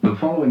The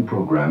following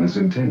program is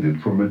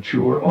intended for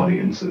mature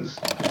audiences.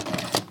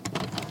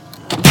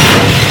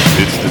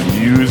 It's the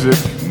music,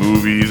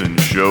 movies,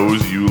 and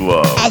shows you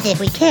love. As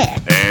if we care.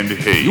 And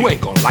hate. You ain't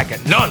gonna like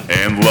it none.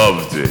 And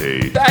love to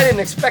hate. I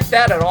didn't expect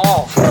that at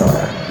all.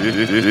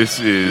 This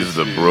is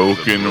The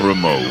Broken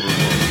Remote.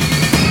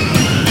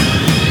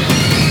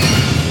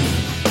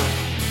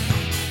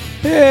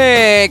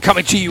 Hey,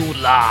 coming to you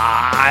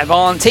live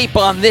on tape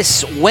on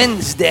this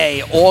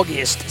Wednesday,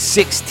 August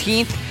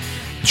 16th,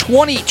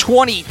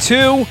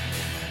 2022,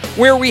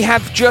 where we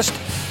have just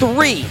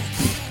three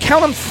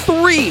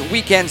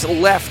weekends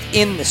left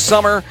in the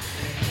summer.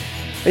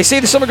 They say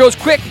the summer goes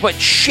quick, but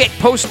shit,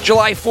 post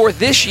July 4th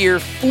this year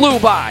flew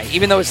by,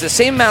 even though it's the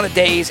same amount of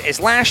days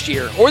as last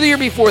year or the year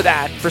before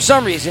that. For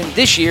some reason,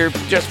 this year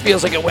just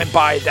feels like it went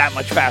by that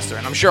much faster,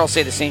 and I'm sure I'll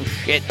say the same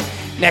shit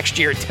next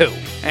year too.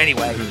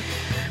 Anyway.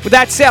 With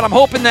that said, I'm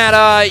hoping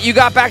that you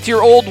got back to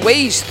your old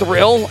ways,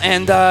 Thrill,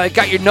 and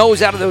got your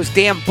nose out of those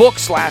damn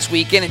books last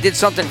weekend and did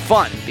something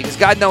fun, because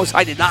God knows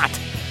I did not.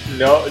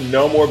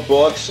 No more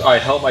books. I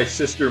helped my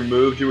sister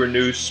move to her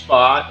new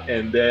spot,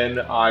 and then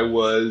I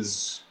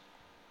went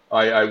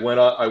on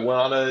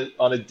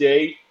a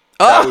date.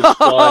 That was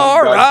fun.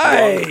 All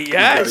right,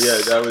 yes.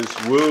 Yeah, that was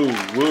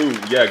woo.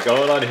 Yeah,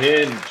 going on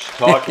Hinge,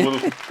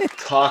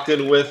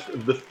 talking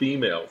with the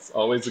females.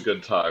 Always a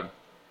good time.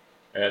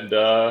 And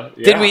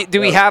did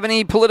we have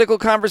any political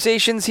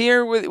conversations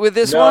here with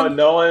this one?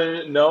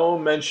 No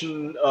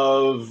mention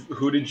of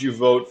who did you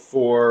vote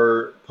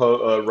for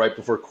right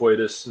before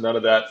coitus. None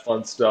of that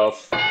fun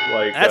stuff.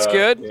 Like that's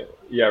good.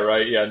 Yeah,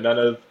 right. Yeah, none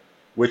of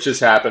which has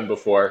happened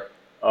before.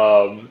 We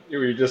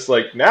were just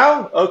like,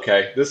 now,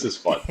 okay, this is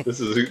fun. This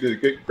is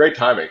great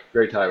timing.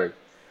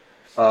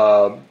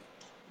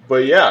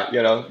 But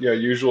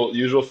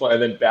usual fun, and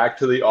then back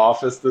to the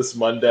office this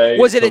Monday.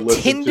 Was it a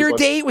Tinder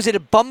date? Was it a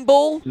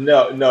Bumble?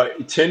 No.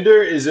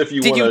 Tinder is if you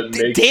want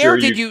to make sure.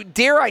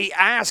 Dare I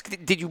ask?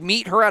 Did you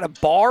meet her at a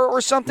bar or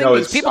something? No,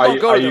 because people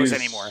don't go to those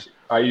anymore.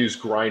 I use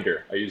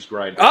Grindr.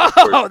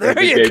 Oh,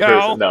 there you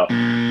go. No.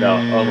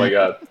 Oh my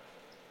God.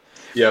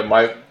 Yeah,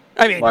 my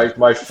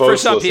folks for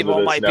some listen people to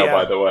it this might now. be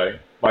By the way,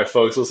 my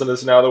folks listen to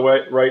this now.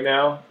 Right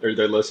now, or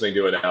they're listening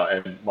to it now.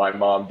 And my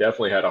mom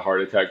definitely had a heart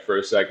attack for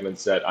a second and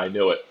said, "I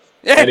knew it."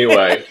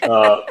 Anyway,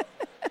 yeah,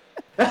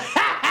 that's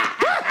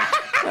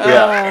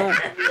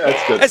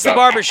good. That's the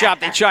barbershop.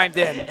 They chimed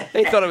in.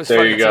 They thought it was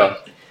funny. There you go.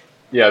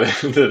 Yeah,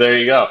 there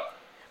you go.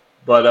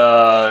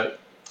 But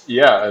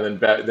yeah, and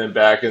then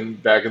back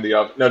in the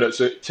office. No.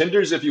 So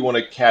Tinder's if you want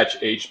to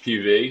catch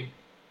HPV.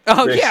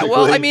 Oh basically. yeah,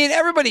 well I mean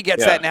everybody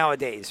gets that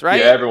nowadays, right?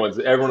 Yeah, everyone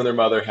and their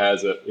mother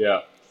has it.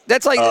 Yeah.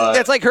 That's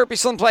like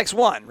herpes simplex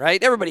 1,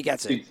 right? Everybody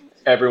gets it.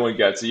 Everyone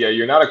gets it. Yeah,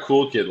 you're not a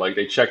cool kid. Like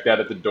they check that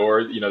at the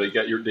door. You know,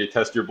 they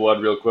test your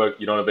blood real quick.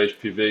 You don't have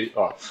HPV.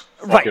 Oh,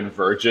 fucking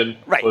virgin.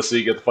 Right. Let's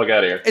see. Get the fuck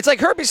out of here. It's like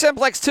herpes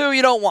simplex 2.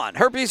 You don't want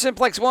herpes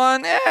simplex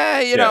 1.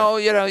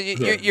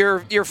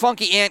 Your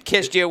funky aunt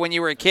kissed you when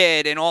you were a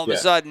kid, and all of a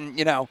sudden,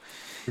 you're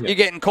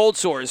getting cold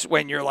sores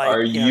when you're like,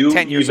 are you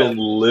 10 years even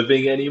old.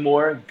 living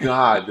anymore?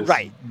 God, this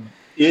right.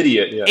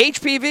 Idiot. Yeah.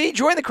 HPV,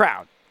 join the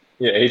crowd.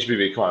 Yeah,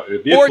 HPV, come on.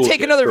 Or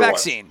take another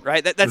vaccine,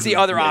 right? That's the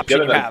other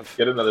option you have.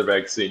 Get another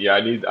vaccine. Yeah,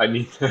 I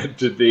need that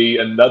to be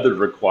another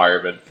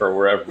requirement for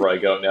wherever I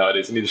go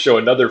nowadays. I need to show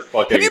another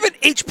fucking... Have you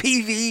been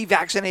HPV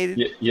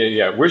vaccinated?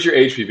 Yeah. Where's your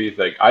HPV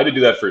thing? I had to do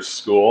that for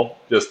school,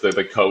 just the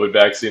COVID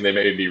vaccine. They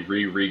made me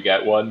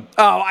re-get one.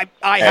 Oh,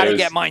 I had to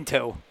get mine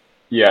too.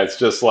 Yeah, it's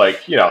just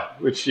like,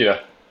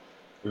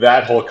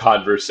 that whole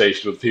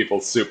conversation with people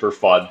is super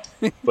fun.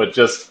 But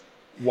just,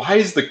 why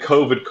is the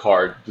COVID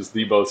card just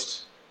the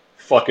most...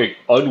 fucking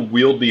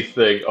unwieldy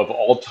thing of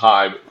all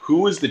time?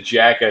 Who is the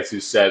jackass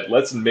who said,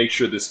 let's make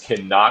sure this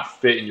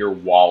cannot fit in your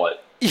wallet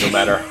no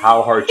matter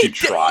how hard you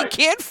try? You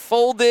can't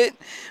fold it,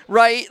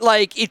 right?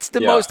 Like, it's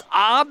the most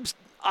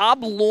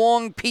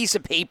oblong piece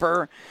of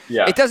paper.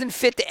 Yeah. It doesn't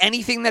fit to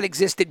anything that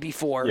existed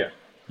before.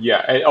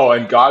 Yeah.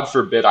 And God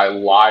forbid I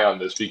lie on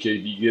this, because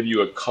you give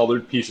you a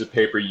colored piece of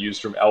paper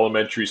used from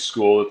elementary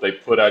school that they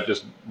put out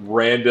just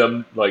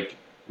random, like,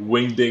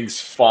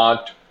 Wingdings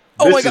font.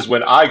 This is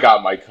when I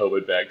got my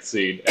COVID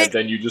vaccine, and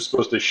then you're just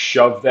supposed to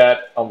shove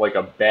that on like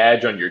a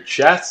badge on your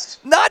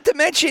chest. Not to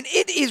mention,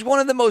 it is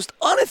one of the most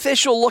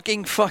unofficial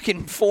looking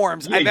fucking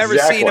forms I've ever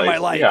seen in my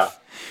life. Yeah,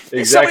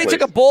 exactly. Somebody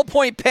took a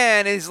ballpoint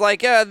pen and is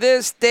like,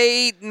 this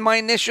date, my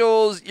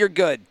initials, you're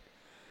good.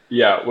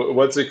 Yeah,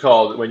 what's it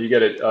called when you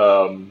get it?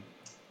 Whoever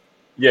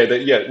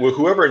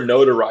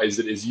notarized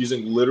it is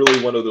using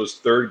literally one of those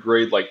third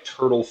grade like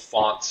turtle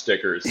font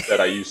stickers that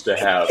I used to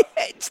have.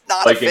 It's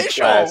not like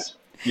official. In class.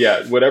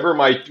 Yeah,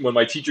 when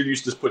my teacher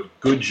used to put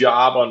good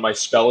job on my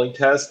spelling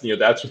test,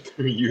 that's what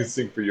they're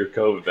using for your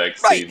COVID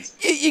vaccines.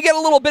 Right. You get a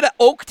little bit of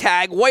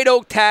white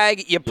oak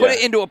tag, you put it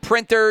into a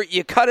printer,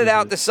 you cut it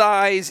out the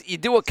size, you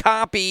do a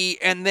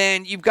copy, and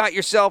then you've got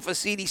yourself a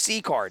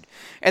CDC card.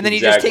 And then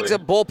he just takes a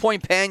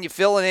ballpoint pen, you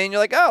fill it in,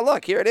 you're like, oh,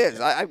 look, here it is.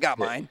 I've got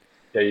mine.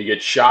 Yeah, you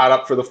get shot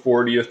up for the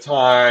 40th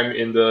time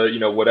in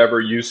the, whatever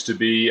used to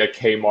be a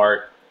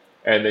Kmart.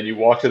 And then you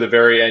walk to the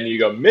very end, you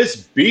go, Miss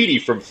Beatty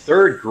from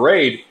 3rd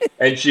grade.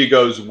 And she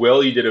goes,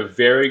 Will, you did a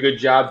very good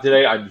job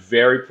today. I'm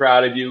very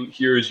proud of you.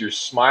 Here's your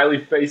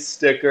smiley face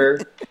sticker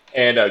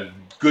and a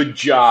good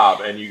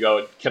job. And you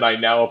go, can I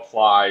now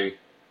apply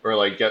or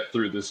like get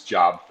through this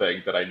job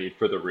thing that I need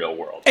for the real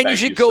world? And Thank you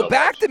should you go so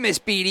back much. to Miss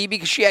Beatty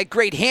because she had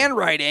great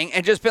handwriting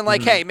and just been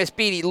like, hey, Miss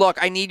Beatty,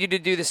 look, I need you to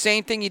do the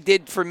same thing you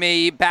did for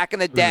me back in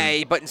the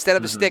day, but instead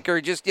of a sticker,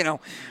 just,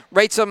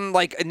 write some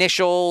like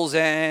initials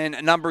and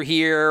a number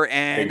here,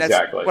 and that's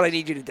Exactly. what I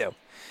need you to do.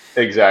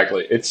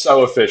 Exactly. It's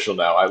so official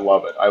now. I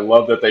love it. I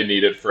love that they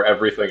need it for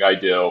everything I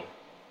do.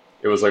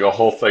 It was like a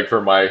whole thing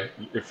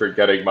for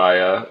getting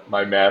my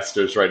my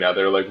master's right now.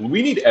 They're like,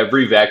 we need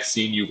every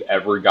vaccine you've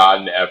ever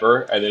gotten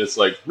ever. And then it's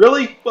like,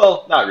 really?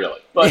 Well, not really,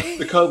 but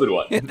the COVID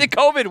one. The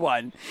COVID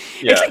one.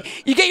 Yeah. It's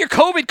like you get your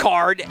COVID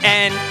card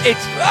and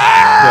it's,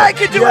 I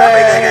can do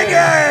everything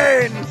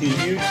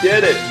again. You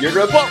did it.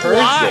 You're a But person.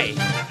 why?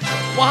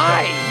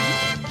 Why?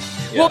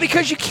 Yeah. Well,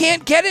 because you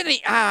can't get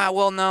any.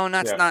 Well, no,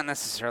 that's Yeah. not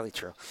necessarily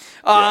true.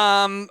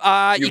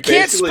 Yeah. You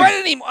can't spread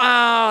it anymore.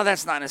 Oh,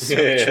 that's not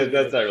necessarily Yeah, true.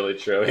 that's not really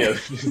true. Yeah,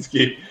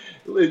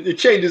 it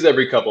changes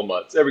every couple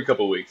months, every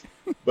couple weeks.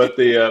 But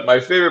the my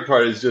favorite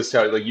part is just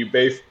how like you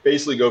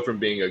basically go from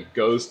being a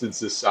ghost in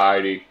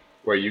society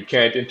where you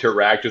can't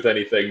interact with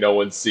anything, no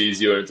one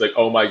sees you, and it's like,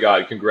 oh my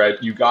god,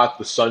 congrats, you got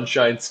the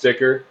sunshine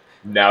sticker.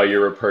 Now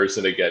you're a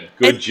person again.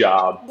 Good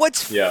job.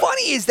 What's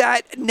funny is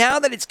that now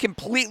that it's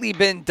completely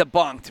been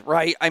debunked,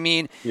 right? I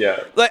mean,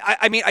 Yeah. like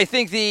I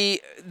think the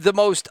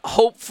most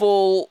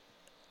hopeful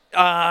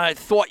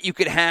thought you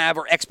could have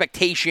or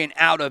expectation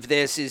out of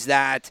this is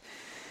that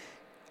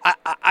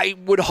I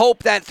would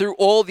hope that through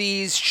all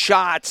these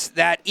shots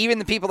that even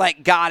the people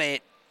that got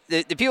it,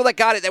 the people that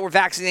got it that were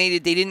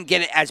vaccinated, they didn't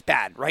get it as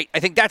bad, right? I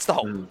think that's the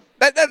hope.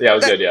 Yeah, it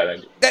was good. Yeah,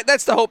 thank you.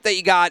 That's the hope that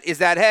you got is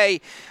that,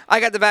 hey,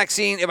 I got the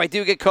vaccine. If I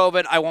do get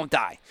COVID, I won't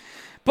die.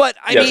 But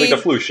I mean, it's like the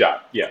flu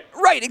shot. Yeah.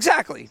 right,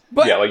 exactly.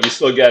 But Yeah, like you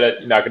still get it.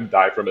 You're not going to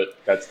die from it.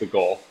 That's the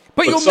goal.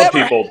 But you'll some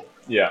never- people,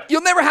 yeah.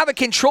 you'll never have a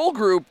control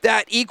group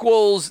that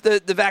equals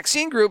the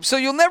vaccine group. So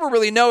you'll never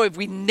really know if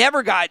we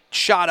never got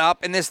shot up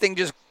and this thing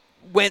just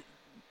went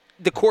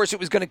the course it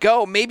was going to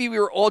go. Maybe we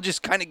were all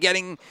just kind of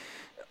getting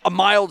a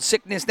mild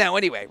sickness now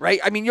anyway, right?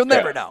 I mean, you'll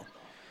never know.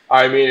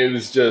 I mean, it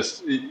was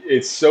just,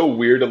 it's so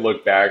weird to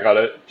look back on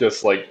it.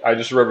 Just like, I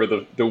just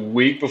remember the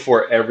week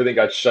before everything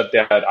got shut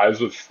down, I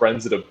was with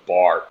friends at a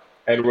bar.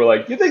 And we're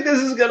like, you think this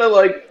is going to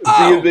like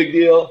be a big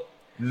deal?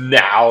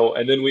 Now.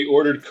 And then we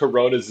ordered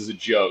Coronas as a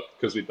joke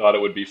because we thought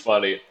it would be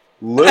funny.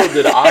 Little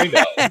did I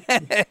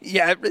know.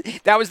 Yeah,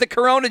 that was the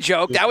Corona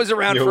joke. That was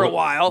around for a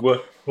while.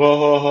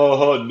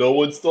 No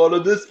one's thought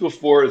of this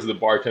before. As the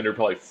bartender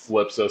probably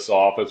flips us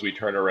off as we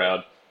turn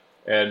around.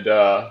 And,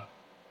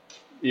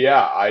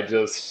 yeah, I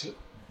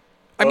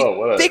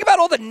mean, think about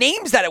all the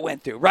names that it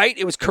went through, right?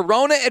 It was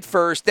Corona at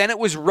first, then it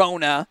was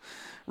Rona,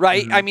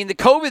 right? I mean, the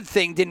COVID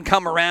thing didn't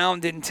come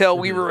around until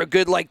we were a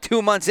good,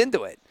 2 months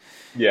into it.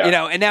 Yeah.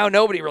 And now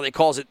nobody really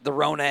calls it the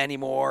Rona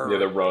anymore. Yeah,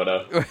 the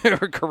Rona.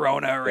 or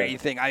Corona or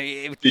anything.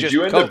 Did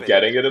you end up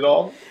getting it at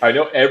all? I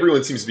know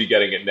everyone seems to be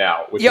getting it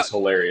now, which is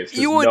hilarious.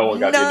 You would no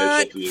one got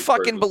not the initial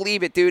fucking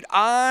believe it, dude.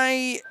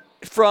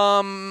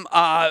 From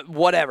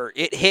whatever,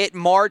 it hit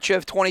March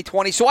of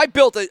 2020. So I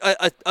built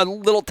a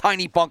little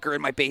tiny bunker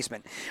in my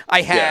basement.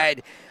 I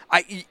had,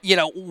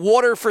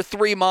 water for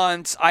 3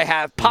 months. I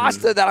have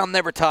pasta that I'll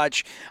never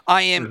touch.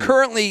 I am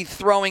currently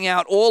throwing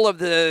out all of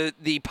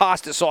the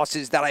pasta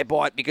sauces that I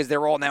bought because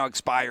they're all now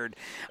expired.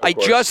 I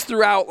just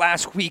threw out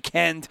last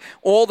weekend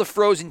all the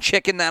frozen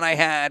chicken that I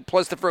had,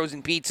 plus the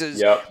frozen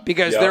pizzas,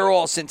 because they're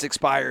all since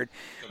expired.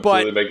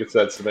 Completely making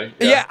sense to me.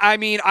 Yeah, I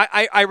mean,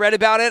 I read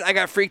about it. I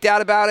got freaked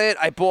out about it.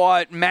 I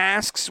bought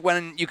masks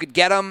when you could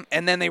get them,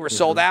 and then they were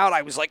sold out.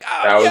 I was like,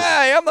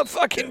 I'm the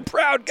fucking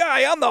proud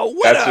guy. I'm the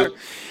winner.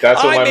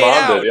 That's what my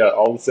mom did. Yeah,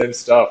 all the same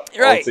stuff.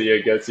 Right. Also,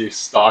 it gets you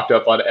stocked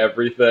up on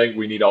everything.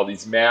 We need all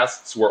these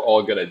masks. We're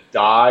all going to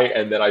die.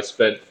 And then I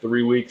spent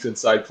 3 weeks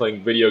inside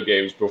playing video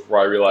games before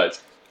I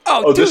realized,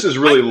 dude, this is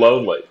really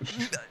lonely.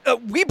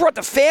 We brought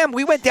the fam.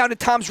 We went down to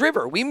Tom's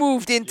River. We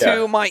moved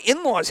into my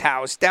in-laws'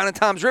 house down in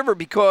Tom's River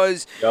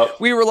because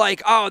we were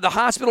like, the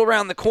hospital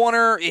around the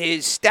corner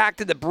is stacked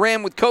to the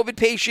brim with COVID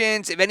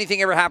patients. If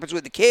anything ever happens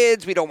with the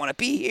kids, we don't want to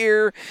be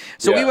here.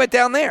 So we went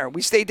down there.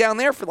 We stayed down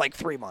there for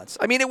 3 months.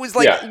 I mean, it was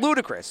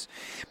ludicrous.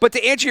 But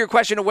to answer your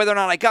question of whether or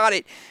not I got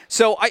it,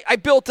 so I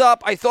built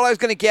up. I thought I was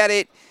going to get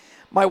it.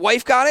 My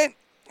wife got it.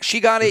 She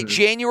got it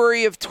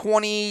January of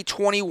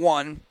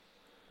 2021.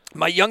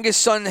 My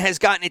youngest son has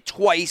gotten it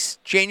twice,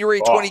 January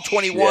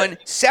 2021,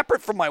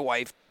 separate from my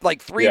wife,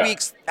 3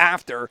 weeks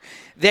after.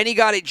 Then he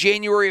got it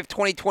January of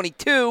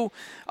 2022.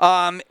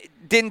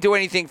 Didn't do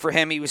anything for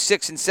him. He was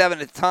 6 and 7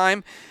 at the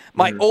time.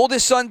 My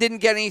oldest son didn't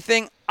get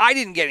anything. I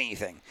didn't get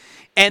anything.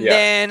 And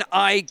then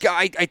I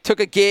took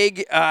a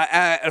gig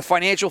at a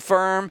financial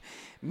firm.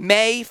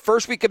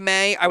 First week of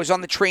May, I was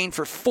on the train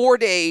for 4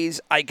 days.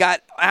 I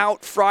got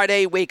out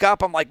Friday, wake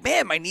up. I'm like,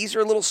 man, my knees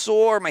are a little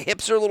sore. My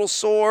hips are a little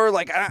sore.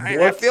 Like,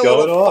 I feel a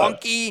little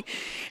funky.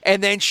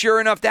 And then sure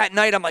enough, that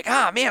night, I'm like,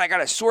 man, I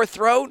got a sore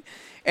throat.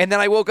 And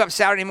then I woke up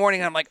Saturday morning,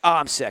 and I'm like,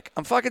 I'm sick.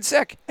 I'm fucking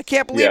sick. I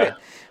can't believe it.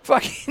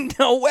 Fucking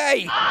no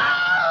way.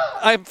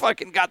 I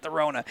fucking got the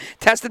Rona.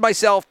 Tested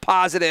myself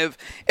positive.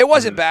 It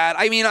wasn't bad.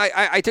 I mean,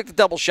 I took the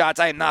double shots.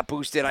 I am not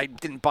boosted. I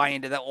didn't buy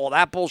into all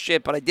that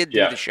bullshit, but I did do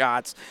the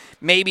shots.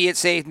 Maybe it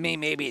saved me.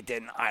 Maybe it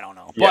didn't. I don't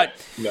know. Yeah. But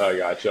No, I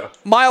gotcha.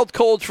 Mild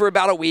cold for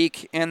about a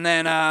week, and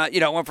then,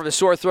 went from a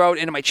sore throat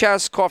into my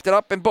chest, coughed it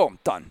up, and boom,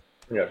 done.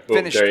 Yeah, boom,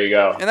 Finished. there you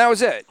go. And that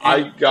was it.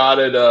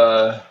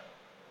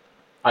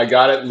 I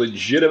got it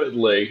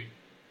legitimately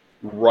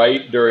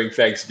right during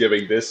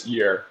Thanksgiving this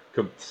year.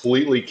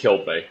 Completely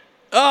killed me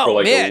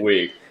for a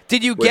week.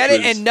 Did you get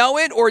it and know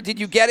it, or did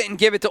you get it and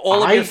give it to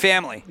all of your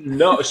family?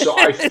 No, so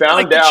I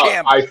found out.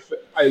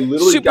 I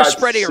literally got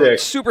sick.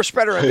 Super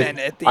spreader event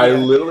at the. I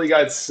literally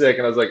got sick,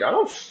 and I was like, I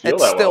don't feel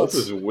that well. This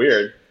is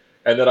weird.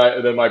 And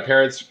then my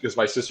parents, because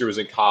my sister was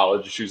in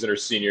college, she was in her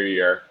senior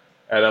year,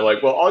 and I'm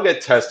like, well, I'll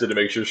get tested to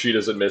make sure she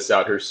doesn't miss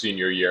out her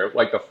senior year.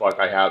 Like the fuck,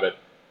 I have it.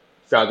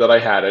 Found out I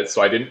had it,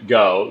 so I didn't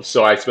go.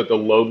 So I spent the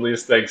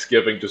loneliest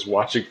Thanksgiving just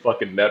watching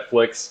fucking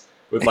Netflix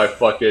with my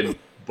fucking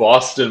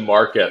Boston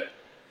Market,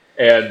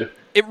 and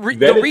the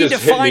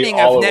redefining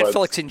of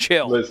Netflix and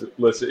chill.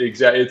 Listen,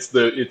 exactly.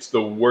 It's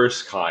the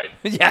worst kind.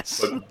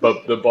 Yes,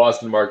 but the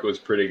Boston Market was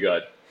pretty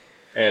good,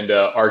 and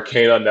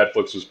Arcane on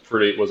Netflix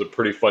was a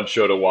pretty fun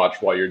show to watch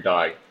while you're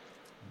dying.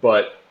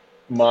 But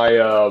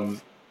I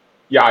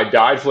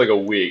died for like a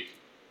week,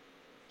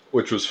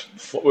 which was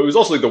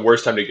also like the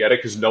worst time to get it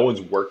because no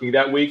one's working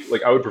that week.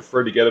 Like I would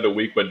prefer to get it a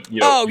week when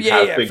you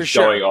have things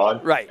going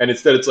on, right? And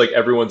instead it's like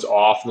everyone's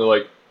off and they're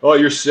like, "Oh,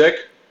 you're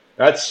sick?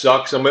 That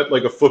sucks. I'm at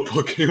like a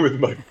football game with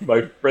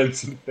my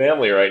friends and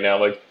family right now."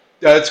 Like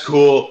that's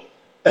cool,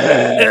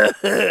 but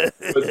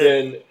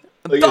then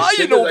I'm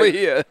dying over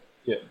here.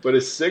 Yeah, but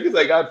as sick as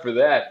I got for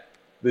that,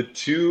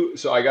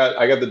 so I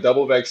got the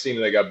double vaccine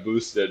and I got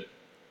boosted.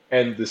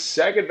 And the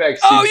second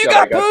vaccine shot you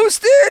got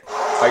boosted?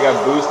 I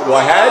got boosted. Well,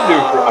 I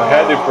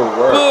had to for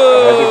work.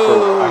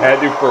 I had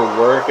to for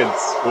work and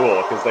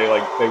school because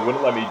they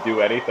wouldn't let me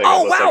do anything.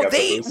 Oh unless wow, I got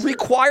they the booster.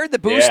 Required the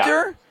booster?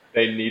 Yeah,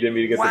 they needed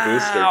me to get the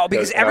booster. Wow,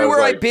 because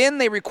everywhere I've been,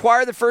 they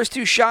require the first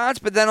 2 shots,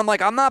 but then I'm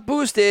like, I'm not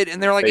boosted,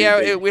 and they're like,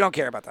 we don't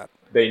care about that.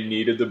 They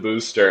needed the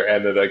booster,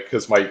 and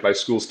because my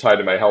school's tied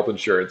to my health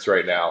insurance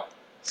right now,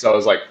 so I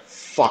was like,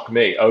 fuck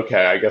me.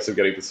 Okay, I guess I'm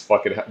getting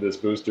this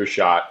booster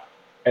shot.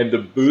 And the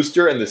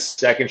booster and the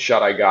second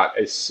shot I got,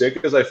 as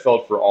sick as I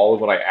felt for all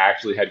of when I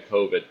actually had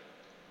COVID,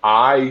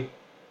 I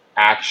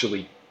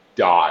actually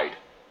died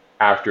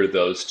after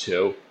those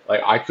 2.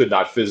 Like, I could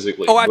not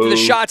physically move. After the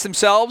shots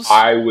themselves?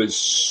 I was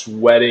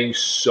sweating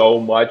so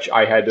much.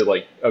 I had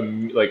to, I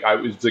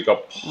was like a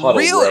puddle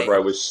wherever I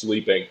was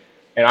sleeping.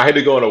 And I had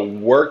to go on a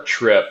work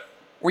trip.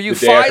 Were you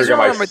Pfizer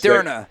or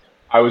Moderna?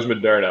 I was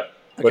Moderna.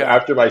 Okay. But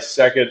after my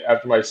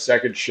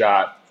second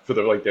shot for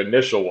the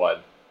initial one,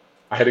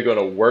 I had to go on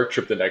a work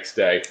trip the next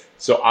day.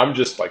 So I'm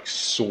just like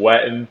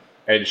sweating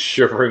and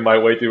shivering my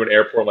way through an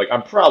airport. I'm like,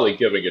 I'm probably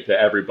giving it to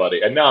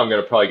everybody. And now I'm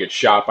going to probably get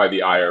shot by the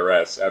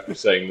IRS after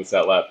saying this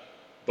out loud.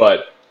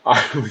 But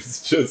I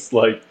was just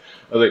like,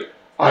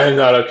 I am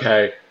not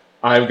okay.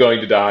 I'm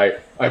going to die.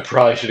 I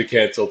probably should have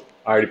canceled.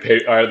 I already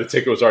paid. The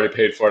ticket was already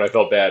paid for and I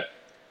felt bad.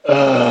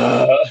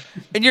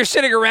 And you're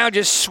sitting around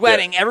just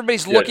sweating. Yeah.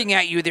 Everybody's looking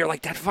at you. They're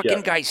like, that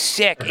fucking guy's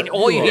sick. And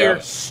all you hear,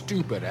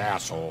 stupid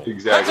asshole.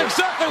 Exactly. That's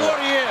exactly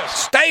what he is.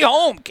 Stay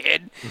home,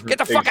 kid. Get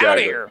the fuck out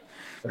of here.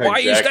 Why are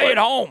you staying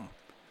home?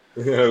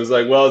 I was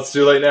like, well, it's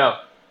too late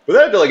now. But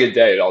then after like a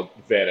day, it all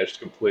vanished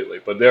completely.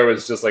 But there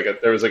was just like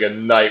a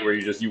night where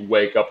you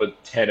wake up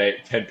at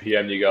 10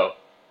 p.m. and you go,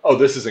 oh,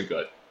 this isn't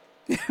good.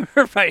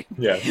 Right.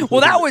 Yeah.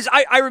 Well, that was,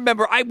 I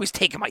remember I was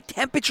taking my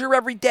temperature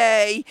every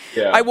day.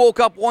 Yeah. I woke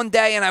up one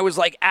day and I was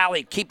like,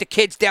 Allie, keep the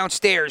kids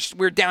downstairs.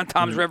 We're down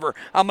Tom's River.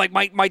 I'm like,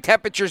 my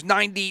temperature's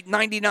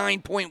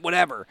 99 point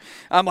whatever.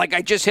 I'm like,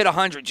 I just hit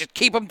 100. Just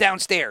keep them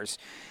downstairs.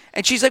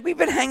 And she's like, we've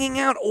been hanging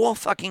out all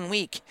fucking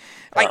week.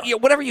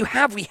 Whatever you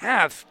have, we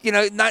have.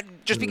 Not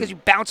just because you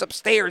bounce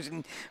upstairs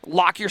and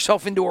lock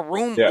yourself into a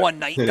room one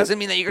night doesn't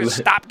mean that you're going to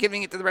stop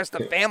giving it to the rest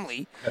of the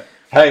family.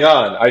 Hang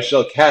on, I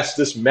shall cast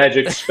this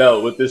magic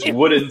spell with this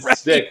wooden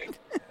stick,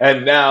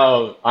 and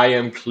now I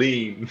am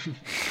clean.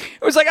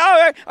 It was like,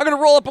 I'm going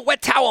to roll up a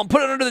wet towel and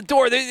put it under the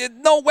door. There's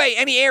no way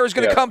any air is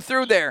going to come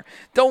through there.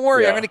 Don't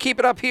worry, I'm going to keep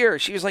it up here.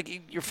 She was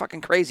like, you're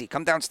fucking crazy.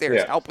 Come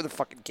downstairs. Help with the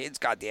fucking kids,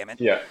 goddammit.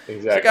 Yeah, exactly.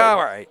 It's like,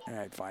 all right,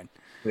 fine.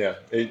 Yeah,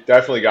 it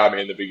definitely got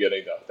me in the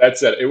beginning, though. That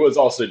said, it was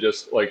also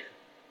just, like,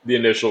 the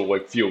initial,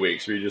 few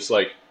weeks where you're just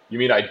like, you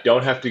mean I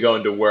don't have to go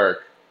into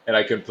work and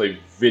I can play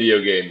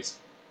video games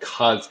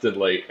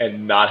constantly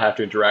and not have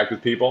to interact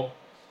with people?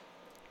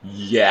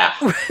 Yeah,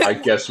 I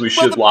guess we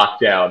should lock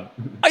down.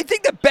 I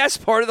think the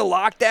best part of the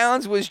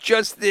lockdowns was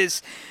just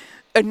this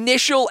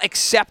initial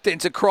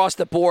acceptance across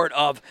the board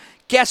of,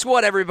 guess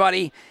what,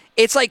 everybody?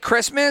 It's like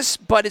Christmas,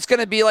 but it's going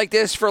to be like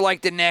this for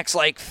like the next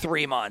like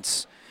 3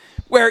 months,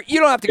 where you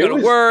don't have to go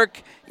to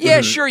work.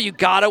 Yeah, sure, you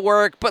gotta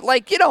work, but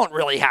like you don't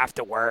really have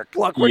to work.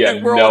 Look,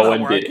 we're all not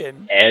working.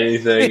 Did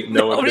anything.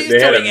 No one. They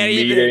had a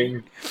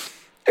meeting.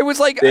 It was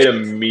like they had a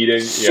meeting.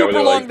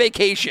 Super long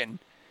vacation.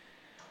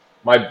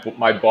 My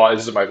boss.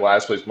 This is my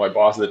last place. My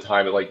boss at the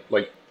time,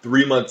 like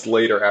 3 months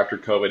later after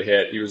COVID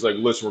hit, he was like,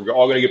 "Listen, we're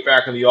all going to get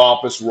back in the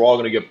office. We're all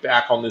going to get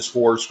back on this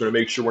horse. We're going to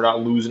make sure we're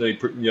not losing any,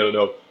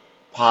 no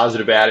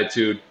positive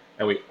attitude."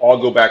 And we all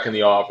go back in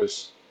the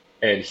office,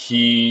 and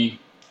he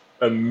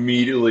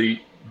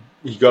immediately.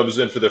 He goes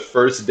in for the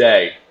first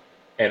day,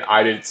 and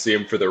I didn't see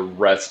him for the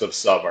rest of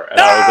summer. And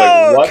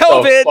I was like,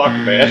 what the fuck,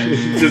 man?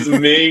 It's just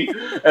me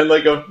and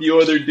like a few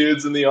other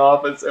dudes in the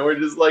office, and we're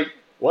just like,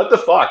 what the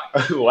fuck?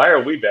 Why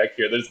are we back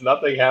here? There's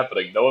nothing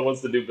happening. No one wants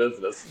to do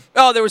business.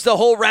 Oh, there was the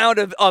whole round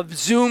of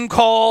Zoom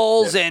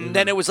calls, and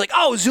then it was like,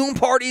 Zoom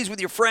parties with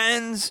your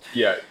friends.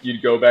 Yeah,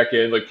 you'd go back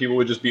in, like people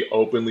would just be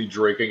openly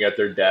drinking at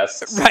their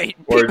desks. Right.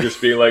 Or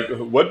just being like,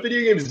 what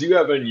video games do you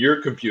have on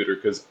your computer?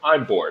 Because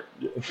I'm bored.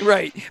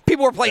 Right.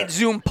 People were playing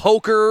Zoom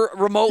poker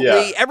remotely.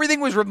 Yeah. Everything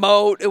was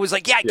remote. It was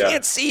like, I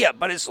can't see you,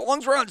 but as long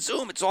as we're on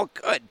Zoom, it's all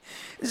good.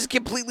 This is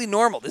completely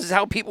normal. This is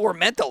how people were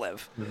meant to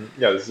live.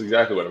 Yeah, this is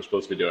exactly what I'm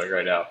supposed to be doing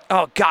right now.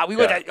 Oh God, we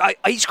went to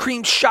ice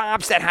cream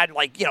shops that had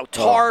like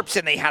tarps,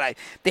 and they had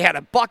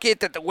a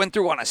bucket that went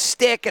through on a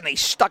stick, and they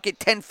stuck it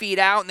 10 feet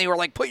out, and they were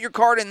like, put your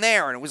card in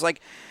there, and it was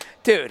like,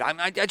 dude,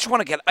 I just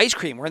want to get ice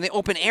cream. We're in the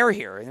open air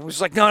here, and it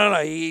was like,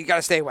 no, you got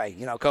to stay away.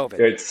 COVID.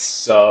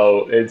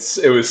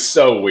 It was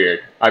so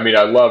weird. I mean,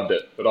 I loved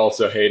it, but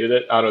also hated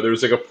it. I don't know. There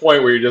was like a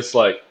point where you're just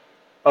like,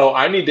 oh,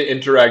 I need to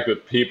interact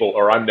with people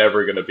or I'm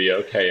never going to be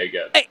okay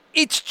again.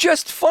 It's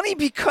just funny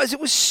because it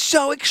was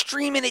so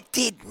extreme and it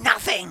did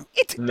nothing.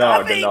 It did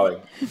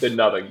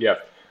nothing, yeah.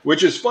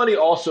 Which is funny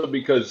also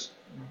because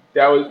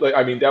that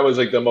was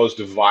like the most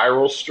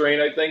viral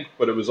strain, I think,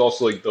 but it was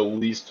also like the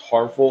least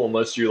harmful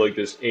unless you're like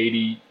this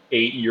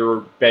 88-year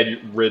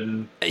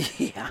bedridden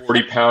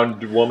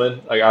 40-pound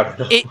woman. Like, I don't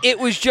know. It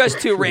was just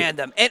too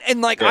random.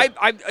 And like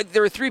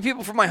there were 3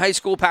 people from my high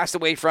school passed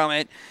away from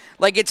it.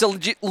 Like, it's a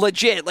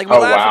legit. Like, we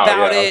laugh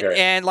about it,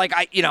 and like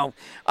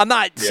I'm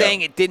not saying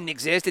it didn't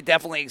exist. It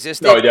definitely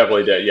existed. No, it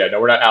definitely did. Yeah, no,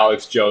 we're not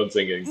Alex Jones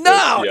singing.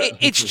 No,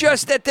 it's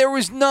just that there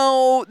was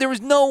no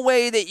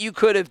way that you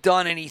could have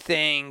done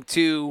anything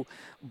to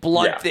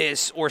blunt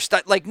this or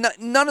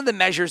none of the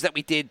measures that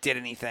we did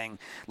anything.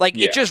 Like,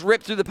 it just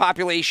ripped through the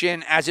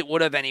population as it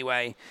would have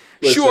anyway.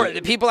 Listen, sure,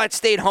 the people that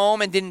stayed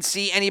home and didn't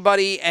see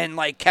anybody and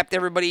like kept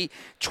everybody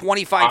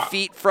 25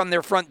 feet from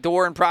their front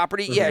door and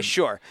property. Yeah,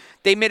 sure.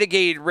 They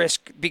mitigated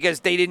risk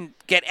because they didn't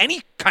get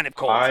any kind of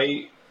cold.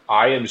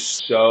 I am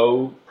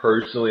so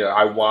personally,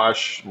 I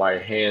wash my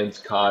hands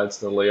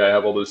constantly. I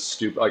have all this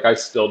stupid, I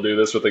still do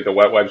this with like the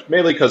wet wipes,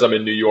 mainly because I'm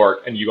in New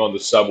York and you go on the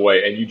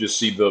subway and you just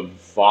see the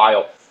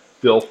vile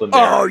filth in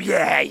there. Oh,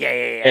 yeah.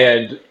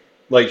 And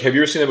like, have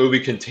you ever seen that movie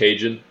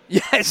Contagion?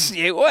 Yes,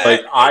 it was.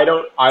 Like, I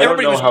don't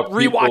know how people...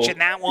 rewatching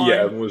that one.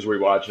 Yeah, everyone was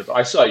rewatching it. But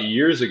I saw it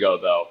years ago,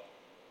 though.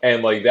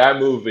 And like, that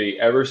movie,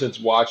 ever since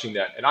watching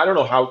that, and I don't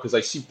know how, because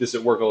I see this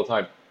at work all the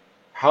time,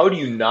 how do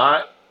you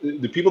not...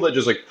 The people that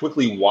just like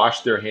quickly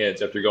wash their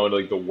hands after going to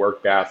like the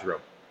work bathroom,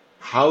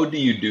 how do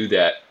you do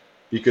that?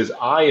 Because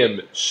I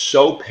am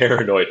so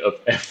paranoid of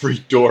every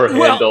door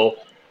handle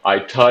I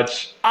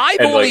touch.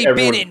 I've only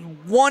been in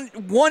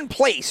one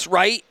place,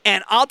 right?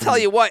 And I'll tell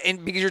you what,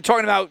 and because you're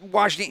talking about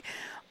washing,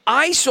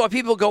 I saw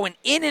people going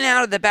in and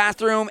out of the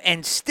bathroom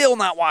and still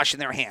not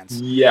washing their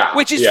hands. Yeah.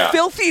 Which is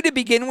filthy to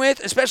begin with,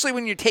 especially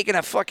when you're taking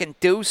a fucking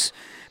deuce.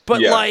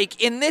 But like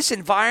in this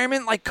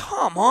environment, like,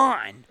 come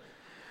on.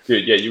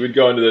 Dude, yeah, you would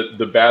go into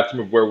the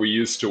bathroom of where we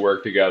used to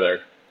work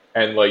together,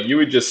 and like you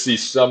would just see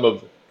some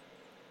of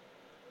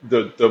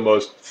the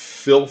most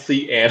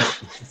filthy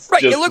animals.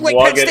 Right, it looked like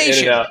Penn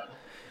Station. In and out.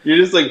 You're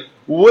just like,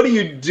 what are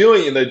you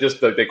doing? And they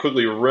just like they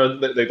quickly run.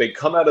 They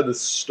come out of the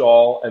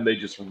stall and they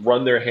just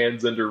run their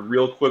hands under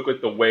real quick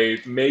with the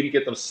wave. Maybe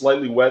get them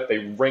slightly wet. They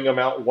wring them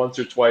out once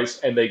or twice,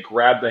 and they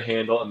grab the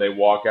handle and they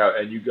walk out.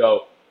 And you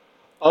go,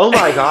 "Oh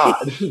my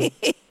god!"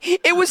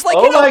 It was like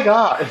my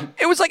god!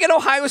 It was like an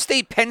Ohio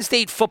State Penn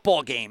State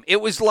football game. It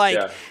was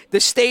like the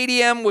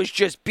stadium was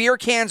just beer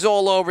cans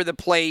all over the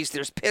place.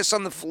 There's piss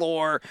on the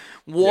floor,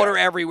 water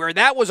everywhere.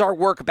 That was our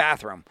work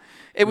bathroom.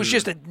 It was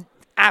just an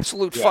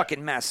absolute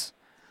fucking mess.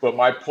 But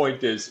my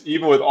point is,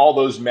 even with all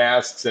those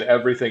masks and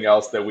everything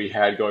else that we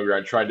had going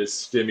around trying to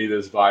stymie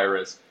this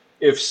virus,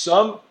 if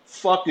some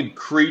fucking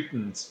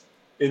cretins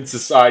in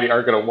society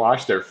aren't going to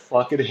wash their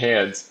fucking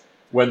hands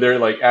when they're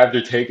like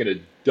after taking a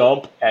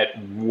dump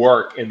at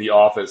work in the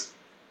office,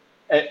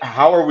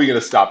 how are we going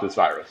to stop this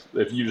virus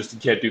if you just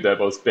can't do that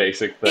most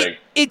basic thing?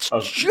 It's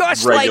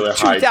just like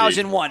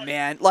 2001, hygiene.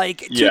 Man.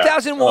 Like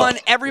 2001,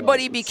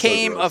 everybody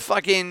became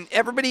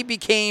everybody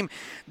became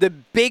the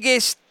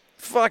biggest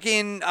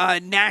fucking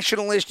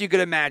nationalist you could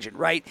imagine,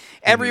 right?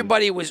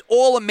 Everybody was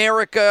all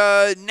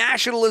America.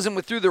 Nationalism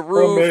was through the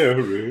roof.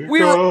 America.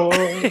 We were,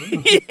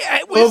 yeah,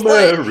 it was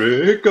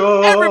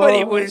America.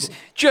 everybody was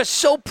just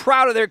so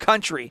proud of their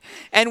country.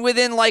 And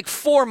within like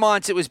 4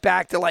 months, it was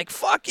back to like,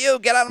 fuck you,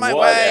 get out of my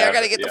way. I Whatever,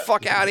 got to get the yeah.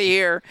 fuck out of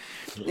here.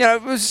 You know,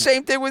 it was the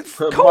same thing with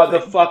COVID.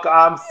 Motherfucker,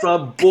 I'm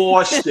from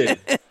Boston.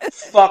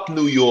 Fuck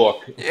New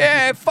York.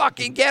 Yeah,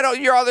 fucking get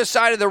on your other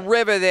side of the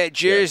river there,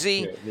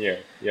 Jersey.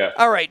 Yeah.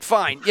 All right,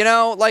 fine. You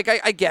know, like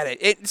I get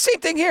it. Same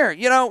thing here.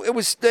 You know, it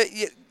was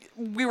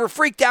we were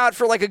freaked out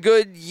for like a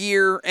good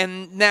year,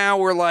 and now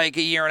we're like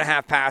a year and a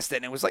half past it,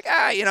 and it was like,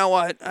 you know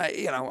what?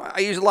 I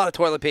use a lot of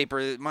toilet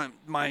paper. My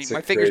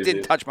fingers crazy.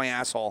 didn't touch my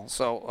asshole,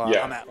 so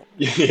I'm out.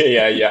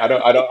 Yeah.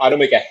 I don't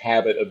make a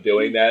habit of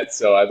doing that,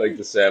 so I'd like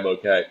to say I'm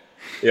okay.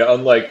 Yeah,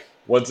 unlike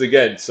once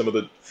again some of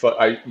the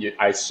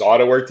I saw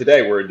it at work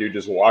today where a dude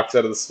just walks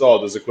out of the stall,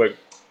 does a quick,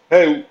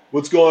 hey,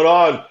 what's going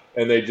on?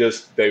 And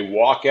they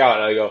walk out,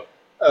 and I go,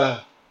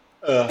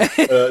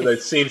 that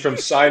scene from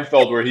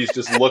Seinfeld where he's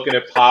just looking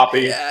at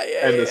Poppy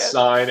and the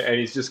sign, and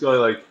he's just going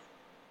like,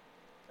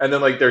 and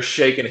then like they're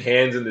shaking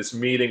hands in this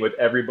meeting with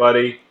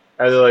everybody,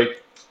 and they're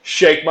like,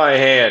 shake my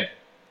hand.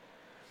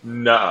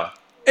 Nah.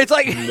 It's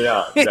like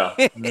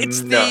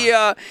It's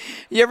the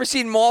you ever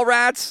seen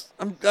Mallrats?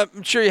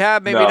 I'm sure you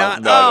have, maybe No,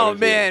 not. no, I Oh never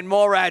man,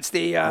 Mallrats.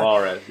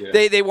 Mallrats,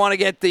 yeah. They want to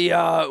get the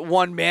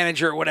one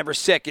manager or whatever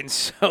sick, and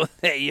so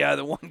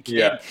the one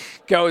kid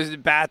goes to the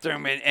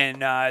bathroom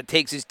and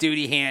takes his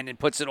duty hand and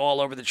puts it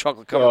all over the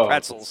chocolate covered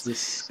pretzels,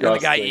 and the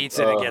guy eats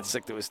it and gets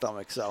sick to his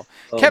stomach. So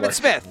Kevin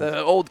Smith,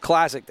 the old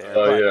classic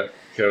there.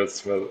 Kevin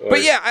Smith.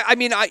 But yeah, I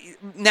mean,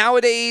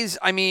 nowadays,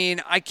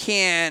 I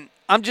can't.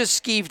 I'm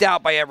just skeeved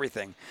out by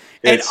everything.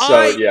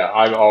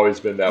 I've always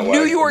been that way.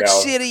 New York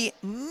City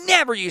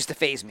never used to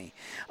faze me.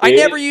 I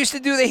never used to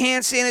do the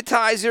hand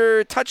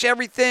sanitizer, touch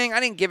everything.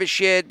 I didn't give a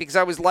shit because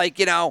I was like,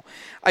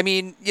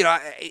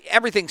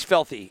 everything's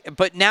filthy.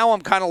 But now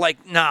I'm kind of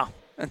like, no,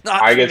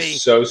 not I for get me.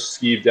 so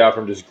skeeved out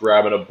from just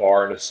grabbing a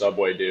bar in a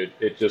Subway, dude.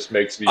 It just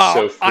makes me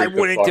so freaked I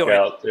wouldn't the fuck do it.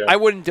 out. Yeah. I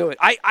wouldn't do it.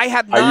 I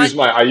have not.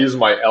 I use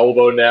my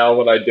elbow now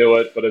when I do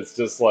it, but it's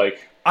just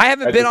like I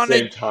haven't been on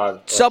a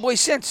Subway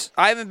since.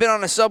 I haven't been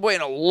on a Subway in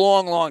a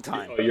long, long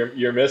time.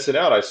 You're missing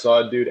out. I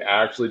saw a dude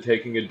actually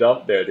taking a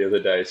dump there the other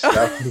day. So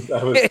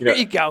that was, there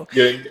you go.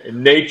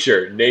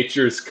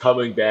 Nature's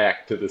coming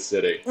back to the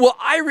city. Well,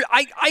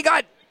 I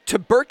got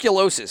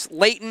tuberculosis,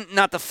 latent,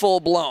 not the full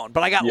blown,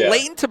 but I got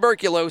latent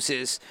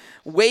tuberculosis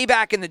way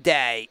back in the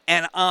day,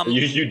 and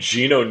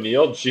Eugene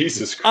O'Neill,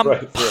 Jesus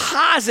Christ! I'm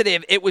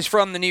positive it was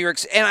from the New York,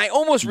 and I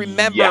almost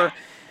remember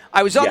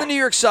I was on the New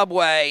York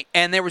subway,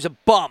 and there was a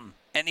bum.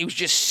 And he was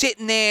just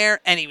sitting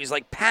there, and he was,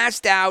 like,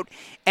 passed out,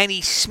 and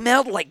he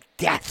smelled like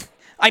death.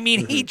 I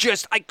mean,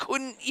 I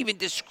couldn't even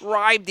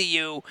describe to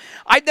you.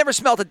 I've never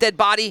smelled a dead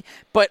body,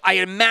 but I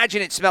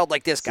imagine it smelled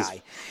like this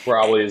guy.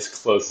 Probably as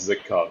close as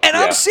it comes. And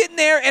I'm sitting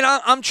there, and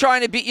I'm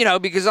trying to be,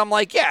 because I'm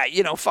like,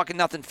 fucking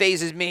nothing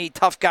phases me,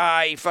 tough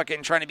guy,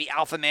 fucking trying to be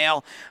alpha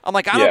male. I'm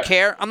like, I don't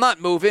care. I'm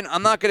not moving.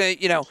 I'm not going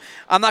to,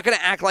 I'm not going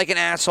to act like an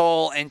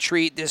asshole and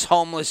treat this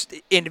homeless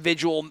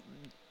individual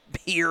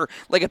here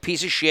like a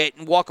piece of shit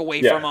and walk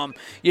away from him.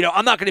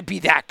 I'm not going to be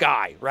that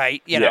guy,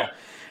 right? You know.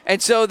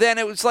 And so then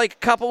it was like a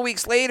couple of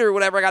weeks later or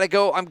whatever, I got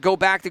to go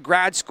back to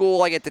grad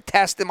school. I get the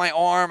test in my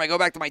arm. I go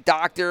back to my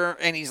doctor,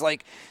 and he's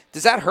like,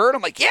 does that hurt?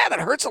 I'm like, yeah, that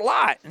hurts a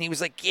lot. And he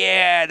was like,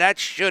 yeah, that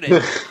shouldn't.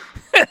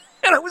 And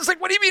I was like,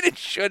 what do you mean it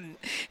shouldn't?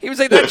 He was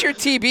like, that's your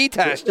TB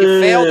test.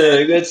 You failed it.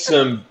 I got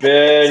some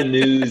bad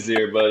news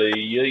there, buddy.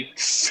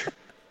 Yikes.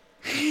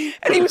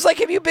 And he was like,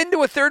 have you been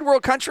to a third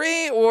world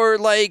country or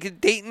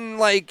like dating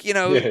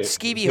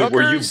skeevy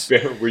hookers?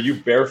 Were you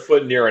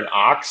barefoot near an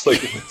ox?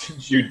 Like, what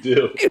did you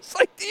do? He was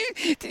like,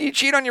 did you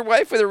cheat on your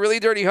wife with a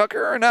really dirty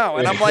hooker or no?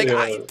 And I'm like,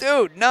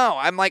 dude, no.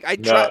 I'm like, I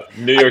tried.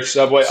 New York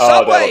subway?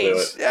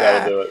 Subways.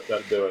 That'll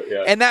do it.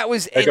 Yeah. And that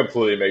was that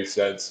completely makes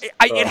sense.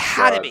 It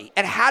had to be.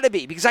 It had to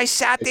be because I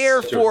sat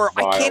there for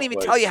I can't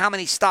even tell you how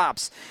many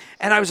stops.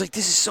 And I was like,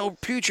 this is so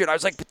putrid. I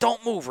was like, but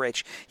don't move,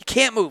 Rich. You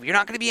can't move. You're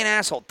not going to be an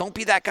asshole. Don't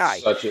be that guy.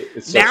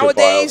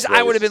 Nowadays,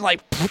 I would have been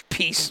like,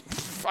 peace,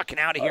 fucking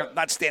out of here. I'm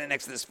not standing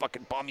next to this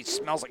fucking bum. He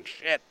smells like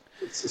shit.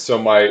 So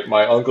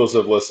my uncles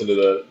have listened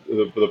to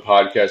the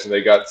podcast,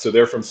 and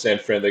they're from San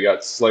Fran. They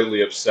got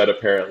slightly upset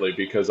apparently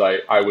because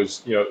I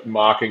was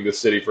mocking the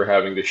city for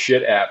having the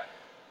shit app,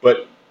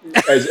 but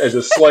as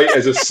a slight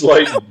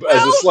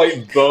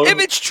bone. If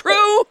it's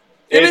true.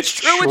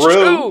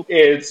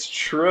 It's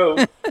true.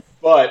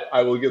 But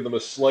I will give them a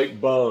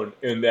slight bone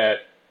in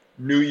that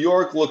New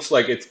York looks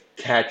like it's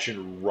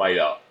catching right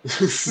up.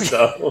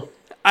 So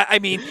I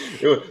mean,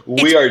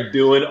 we are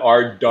doing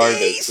our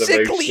darndest to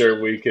make sure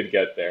we can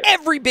get there.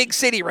 Every big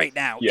city right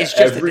now is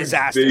just a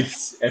disaster.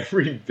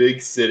 Every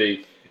big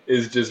city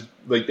is just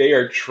like they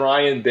are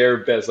trying their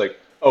best. Like,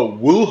 oh,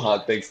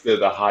 Wuhan thinks they're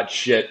the hot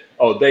shit.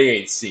 Oh, they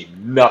ain't seen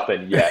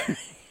nothing yet.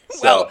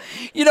 Well,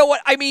 you know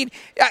what? I mean,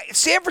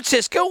 San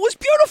Francisco was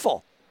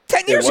beautiful.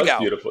 10 years It was ago.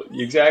 beautiful.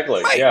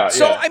 Exactly. Right. Yeah.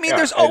 So, yeah, I mean, yeah.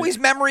 there's always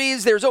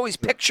memories. There's always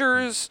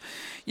pictures.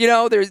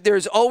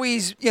 There's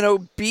always,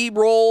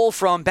 B-roll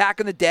from back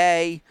in the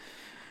day.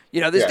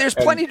 There's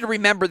plenty to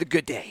remember the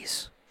good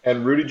days.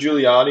 And Rudy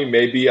Giuliani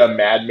may be a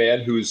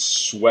madman who's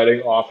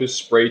sweating off his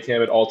spray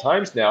tan at all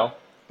times now,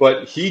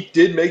 but he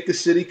did make the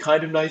city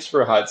kind of nice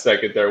for a hot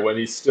second there when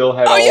he still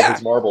had all of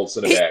his marbles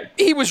in a bag.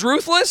 He was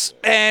ruthless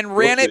and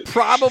ran it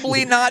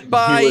probably not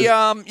by,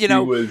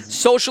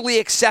 socially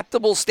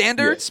acceptable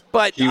standards,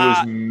 but he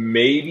was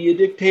maybe a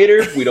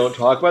dictator. We don't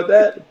talk about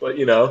that, but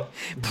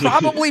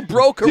probably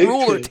broke a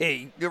rule or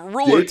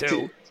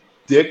two.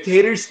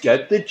 Dictators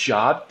get the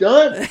job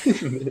done.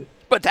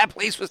 But that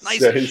place was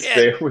nice as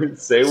shit.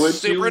 Say what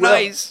Super you will.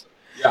 nice.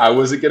 Yeah, I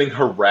wasn't getting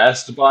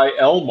harassed by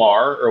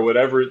Elmar or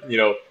whatever,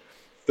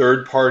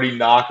 third-party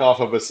knockoff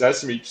of a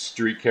Sesame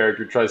Street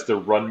character tries to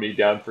run me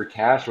down for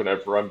cash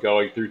whenever I'm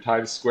going through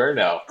Times Square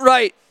now.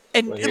 Right.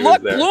 And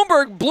look,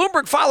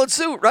 Bloomberg followed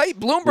suit, right?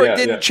 Bloomberg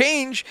didn't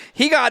change.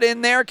 He got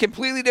in there,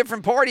 completely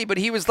different party, but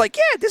he was like,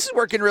 yeah, this is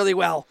working really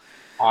well.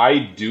 I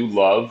do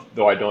love,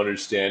 though I don't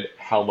understand,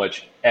 how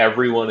much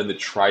everyone in the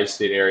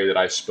tri-state area that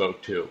I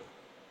spoke to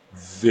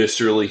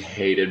viscerally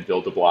hated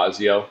Bill de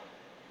Blasio.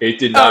 It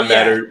did not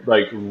matter,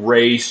 like,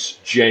 race,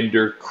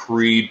 gender,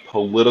 creed,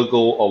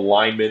 political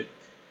alignment,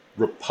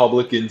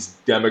 Republicans,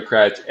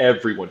 Democrats,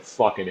 everyone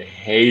fucking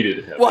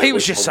hated him. Well, he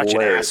was just such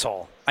an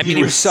asshole. I mean,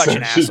 he was such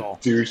an asshole.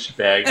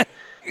 Douchebag.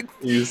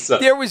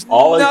 There was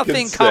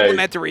nothing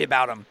complimentary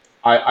about him.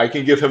 I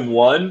can give him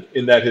one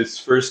in that his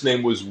first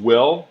name was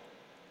Will,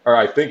 or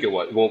I think it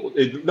was. Well,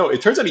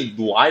 it turns out he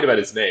lied about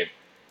his name,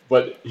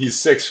 but he's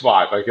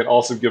 6'5". I can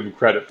also give him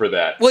credit for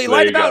that. Well, he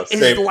lied about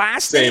his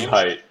last name? Same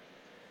height.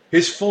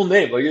 His full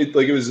name, like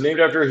it was named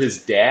after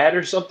his dad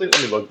or something.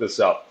 Let me look this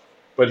up.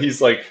 But he's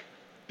like,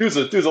 dude's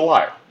a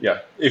liar.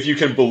 Yeah, if you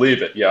can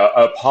believe it. Yeah,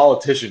 a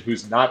politician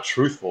who's not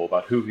truthful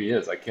about who he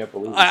is. I can't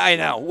believe it. I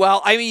know.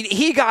 Well, I mean,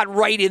 he got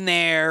right in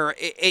there,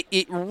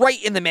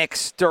 right in the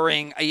mix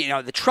during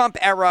the Trump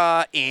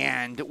era,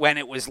 and when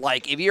it was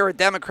like, if you're a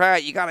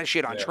Democrat, you got to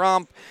shit on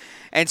Trump.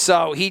 And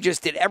so he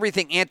just did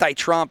everything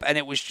anti-Trump, and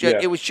it was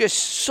just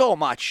so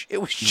much. It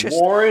was just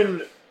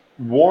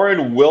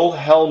Warren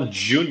Wilhelm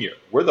Jr.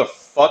 Where the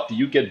fuck do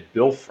you get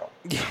Bill from?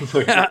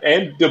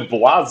 And de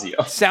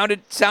Blasio.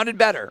 Sounded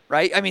better,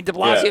 right? I mean, de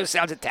Blasio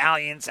sounds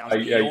Italian, sounds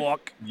New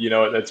York.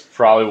 That's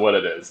probably what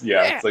it is.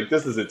 Yeah, it's like,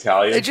 this is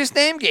Italian. It's just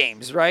name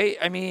games, right?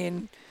 I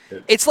mean,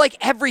 it's like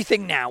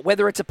everything now,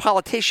 whether it's a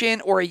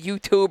politician or a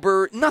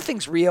YouTuber,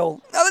 nothing's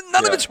real.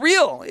 None of it's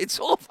real. It's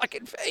all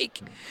fucking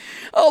fake.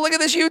 Oh, look at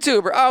this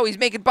YouTuber. Oh, he's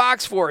making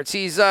box forts.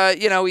 He's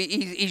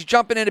he's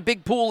jumping in a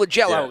big pool of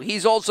Jello. Yeah.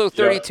 He's also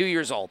 32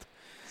 years old.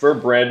 For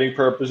branding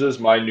purposes,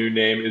 my new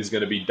name is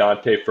going to be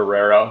Dante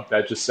Ferrero.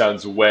 That just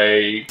sounds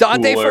way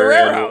Dante cooler.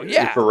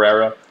 Ferrero,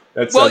 Ferrero.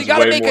 That sounds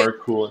way more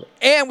cool.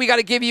 And we got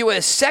to give you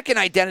a second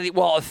identity,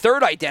 a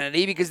third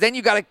identity, because then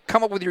you got to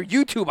come up with your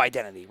YouTube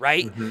identity,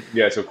 right? Mm-hmm.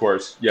 Yes, of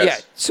course. Yes.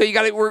 Yeah. So you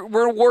got to. We're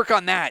going to work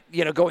on that,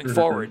 going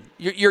forward.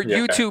 Your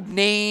YouTube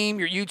name,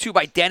 your YouTube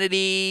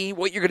identity,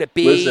 what you're going to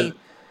be. Listen,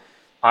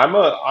 I'm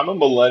a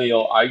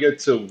millennial. I get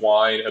to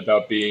whine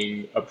about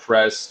being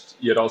oppressed,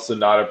 yet also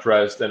not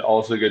oppressed, and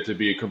also get to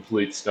be a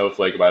complete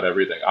snowflake about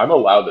everything. I'm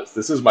allowed this.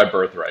 This is my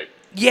birthright.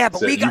 Yeah, but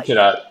so you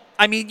cannot.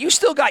 I mean, you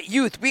still got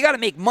youth. We got to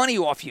make money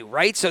off you,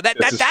 right? So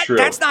that's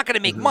not going to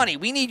make money.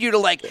 We need you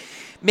to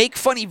make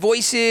funny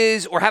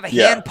voices or have a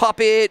hand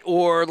puppet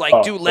or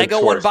do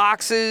Lego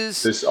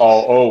unboxes.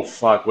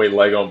 Wait,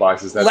 Lego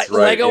unboxes. That's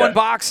right. Lego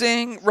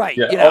unboxing, right?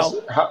 Yeah.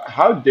 Also,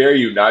 how dare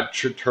you not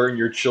turn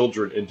your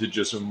children into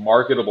just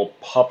marketable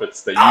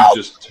puppets that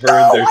you just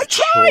turn their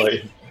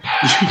joy.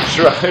 You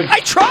tried. I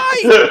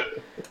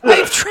tried.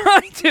 I've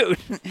tried, dude.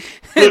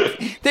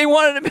 They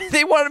wanted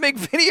to make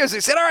videos. They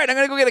said, "All right, I'm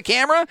gonna go get a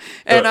camera,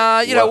 and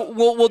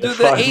we'll do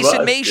the Ace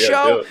and Mace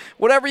show,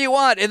 whatever you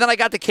want." And then I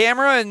got the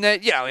camera, and I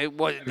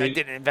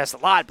didn't invest a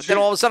lot, but then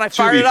all of a sudden I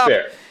fired it up,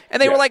 and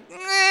they were like,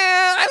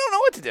 I don't know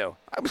what to do.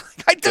 I was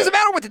like, it doesn't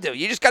matter what to do.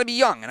 You just got to be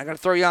young, and I got to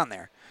throw you on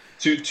there.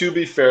 To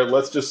be fair,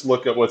 let's just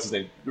look at what's his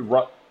name.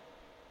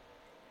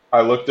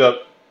 I looked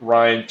up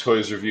Ryan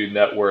Toys Review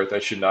net worth. I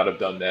should not have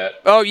done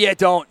that. Oh, yeah,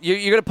 don't. You're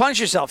going to punish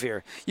yourself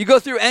here. You go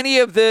through any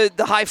of the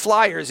high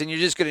flyers, and you're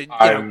just going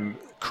to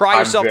cry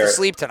yourself to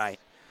sleep tonight.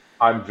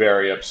 I'm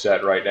very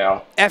upset right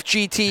now.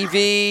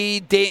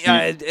 FGTV,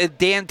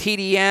 Dan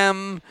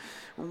TDM.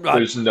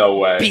 There's no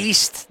way.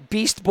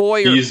 Beast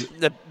Boy, or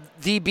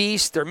the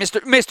Beast, or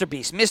Mr.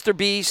 Beast. Mr.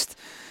 Beast.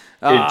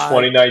 In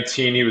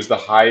 2019, he was the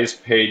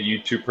highest paid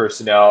YouTube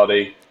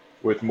personality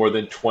with more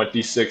than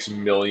 $26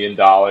 million.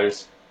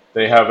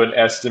 They have an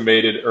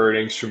estimated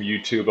earnings from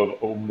YouTube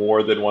of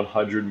more than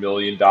 $100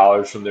 million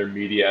from their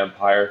media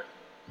empire.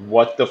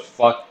 What the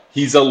fuck?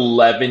 He's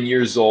 11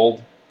 years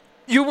old.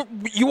 You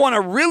want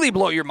to really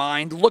blow your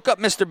mind? Look up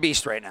Mr.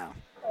 Beast right now.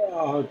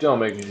 Oh, don't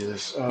make me do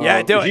this.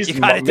 Yeah, do it. You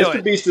gotta do it.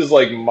 Mr. Beast is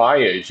like my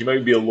age. He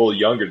might be a little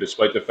younger,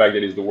 despite the fact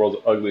that he's the world's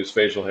ugliest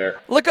facial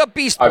hair. Look up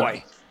Beast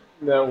Boy.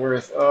 Net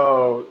worth.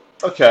 Oh,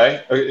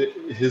 okay.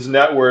 His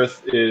net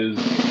worth is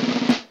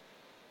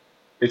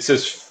It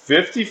says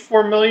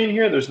 54 million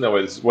here. There's no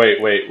way.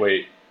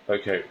 Wait.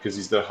 Okay, because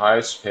he's the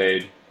highest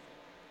paid.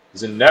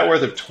 He's a net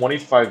worth of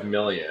 25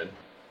 million.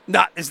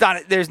 No, it's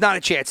not. There's not a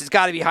chance. It's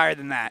got to be higher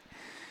than that.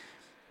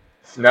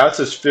 Now it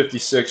says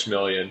 56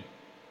 million.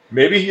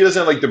 Maybe he doesn't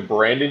have like the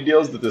branding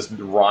deals that this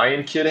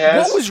Ryan kid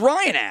has. What was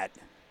Ryan at?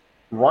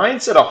 Ryan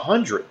said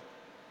 100.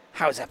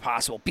 How is that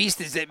possible?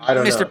 I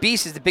don't know.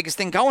 Beast is the biggest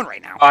thing going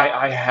right now.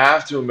 I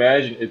have to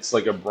imagine it's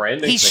like a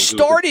branding He thing.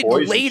 started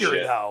later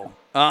though.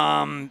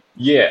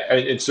 Yeah,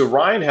 and so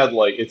Ryan had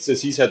like, it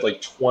says he's had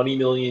like 20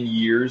 million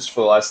years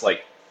for the last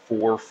like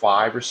 4 or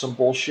 5 or some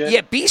bullshit.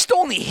 Yeah, Beast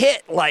only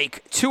hit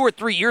like 2 or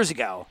 3 years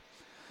ago.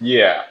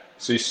 Yeah,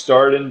 so he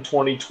started in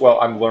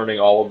 2012. I'm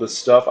learning all of this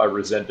stuff. I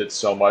resent it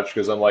so much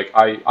because I'm like,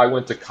 I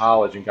went to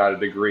college and got a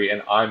degree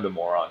and I'm the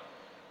moron.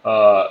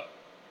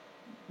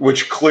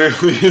 Which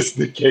clearly is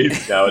the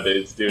case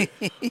nowadays, dude.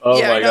 Oh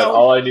Yeah, my god,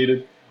 all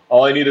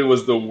I needed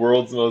was the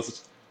world's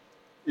most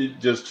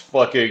just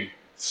fucking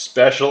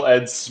special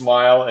ed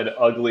smile and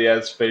ugly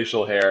ass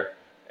facial hair,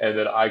 and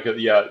then I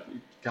could,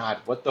 God,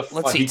 what the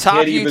fuck? Let's see, He top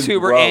can't even YouTuber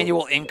grow.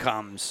 annual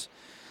incomes.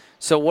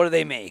 So what do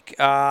they make?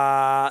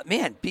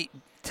 Man,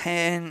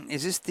 10.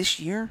 Is this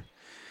year?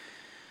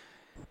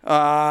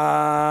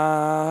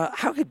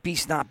 How could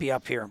Beast not be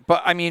up here?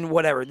 But I mean,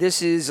 whatever.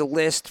 This is a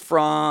list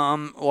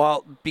from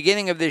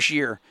beginning of this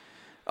year.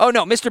 Oh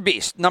no, Mr.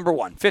 Beast, number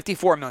 1,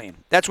 54 million.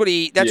 That's what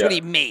he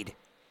made.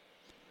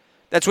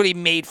 That's what he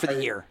made for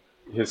the year.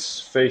 His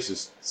face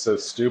is so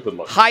stupid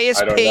looking.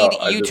 Highest paid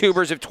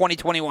YouTubers of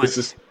 2021.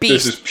 This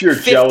Beast, is pure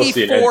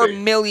jealousy and 54 envy.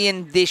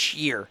 million this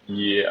year.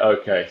 Yeah,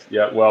 okay.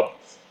 Yeah, well,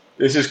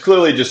 this is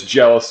clearly just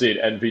jealousy and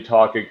envy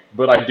talking,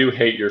 but I do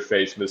hate your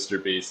face,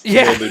 Mr. Beast.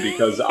 Yeah. Mainly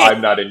because I'm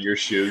not in your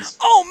shoes.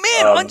 Oh,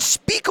 man,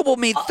 Unspeakable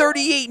made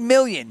 38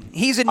 million.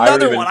 He's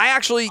another one. I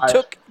actually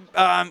took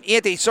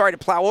Anthony, sorry to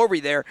plow over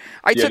you there.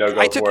 I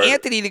took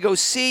Anthony to go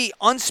see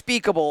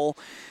Unspeakable.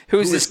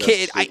 Who's this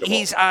kid?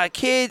 He's a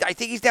kid. I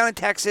think he's down in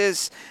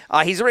Texas.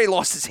 He's already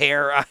lost his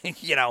hair.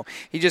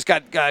 He just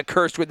got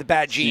cursed with the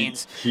bad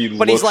genes.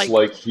 But he's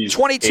like he's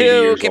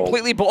 22,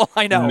 completely bald.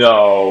 I know.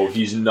 No,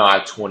 he's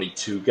not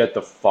 22. Get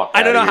the fuck out of here.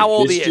 I don't know how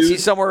old he is. Dude?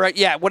 He's somewhere right.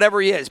 Yeah,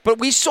 whatever he is. But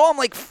we saw him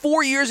like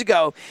 4 years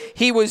ago.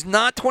 He was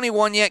not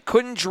 21 yet.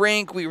 Couldn't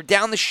drink. We were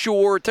down the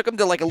shore. Took him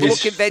to like a little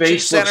convention center.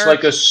 His face looks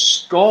like a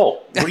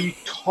skull. What are you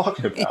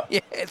talking about? Yeah,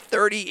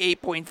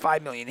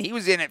 38.5 million. He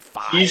was in at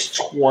 5. He's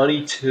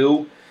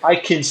 22. I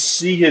can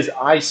see his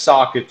eye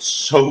socket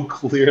so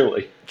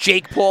clearly.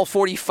 Jake Paul,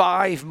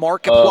 45.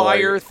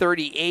 Markiplier,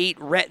 38.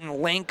 Rhett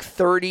and Link,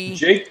 30.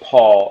 Jake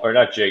Paul I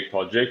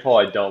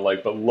don't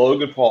like, but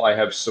Logan Paul I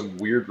have some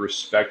weird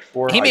respect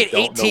for. He made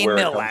 18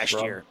 mil last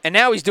year, and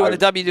now he's doing the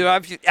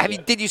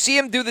WWE. Did you see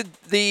him do the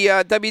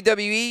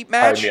WWE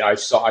match? I mean, I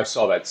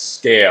saw that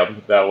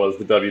scam that was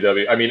the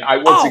WWE. I mean, dude,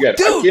 I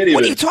can't even.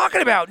 What are you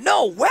talking about?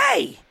 No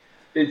way.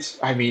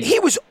 He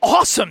was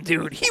awesome,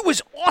 dude. He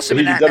was awesome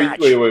in that match.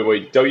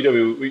 Wait,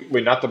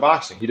 WWE, not the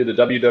boxing. He did the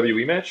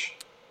WWE match?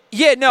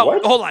 Yeah, no,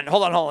 What? hold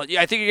on.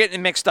 Yeah, I think you're getting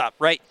it mixed up,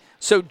 right?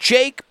 So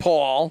Jake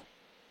Paul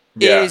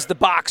is the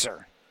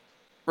boxer,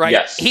 right?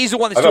 Yes. He's the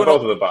one that's I thought doing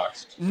both of the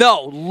box.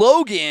 No,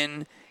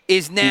 Logan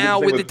is now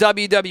with the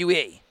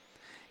WWE.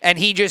 And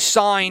he just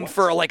signed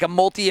for like a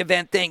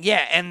multi-event thing.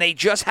 Yeah, and they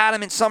just had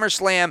him in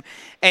SummerSlam.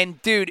 And,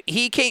 dude,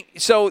 he came –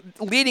 so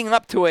leading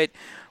up to it,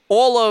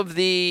 all of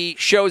the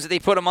shows that they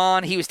put him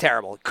on, he was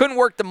terrible. Couldn't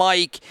work the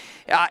mic.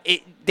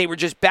 They were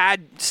just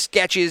bad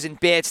sketches and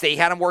bits. They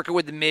had him working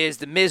with The Miz.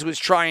 The Miz was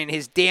trying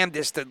his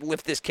damnedest to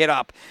lift this kid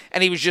up,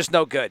 and he was just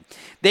no good.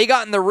 They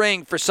got in the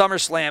ring for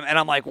SummerSlam, and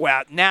I'm like,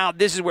 wow, now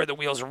this is where the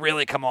wheels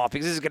really come off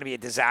because this is going to be a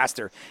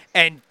disaster.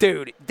 And,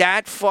 dude,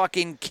 that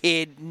fucking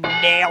kid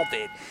nailed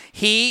it.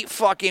 He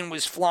fucking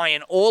was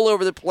flying all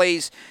over the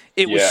place.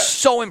 It was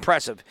so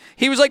impressive.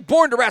 He was like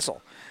born to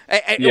wrestle.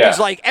 It was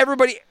like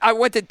everybody – I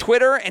went to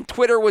Twitter, and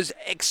Twitter was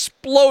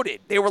exploded.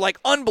 They were like,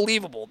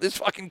 unbelievable. This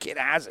fucking kid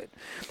has it.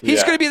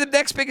 He's going to be the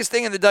next biggest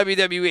thing in the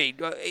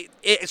WWE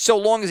so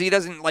long as he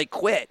doesn't, like,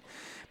 quit.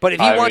 But if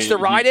he wants to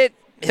ride it,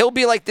 he'll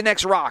be like the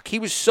next Rock. He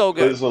was so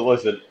good.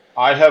 Listen,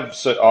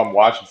 I'm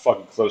watching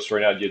fucking close right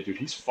now. Yeah, dude,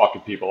 he's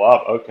fucking people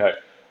up. Okay.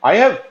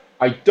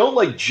 I don't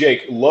like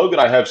Jake. Logan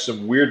I have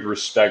some weird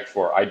respect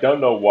for. I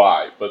don't know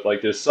why, but,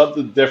 like, there's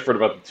something different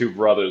about the two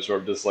brothers where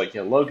I'm just like,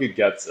 yeah, Logan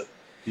gets it.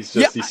 He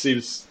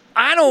seems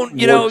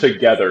more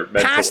together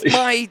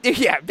mentally.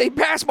 They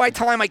passed my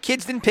time. My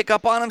kids didn't pick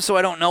up on him, so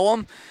I don't know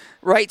them,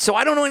 right? So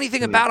I don't know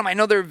anything about them. I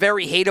know they're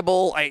very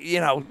hateable.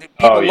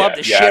 People love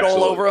to shit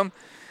all over them.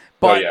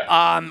 But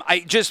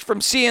I just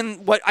from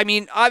seeing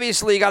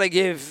obviously you got to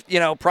give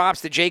props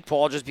to Jake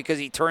Paul just because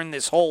he turned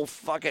this whole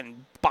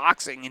fucking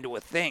boxing into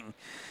a thing.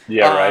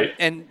 Yeah, right.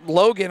 And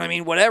Logan,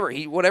 whatever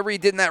he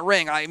did in that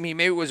ring,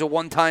 maybe it was a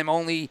one-time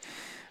only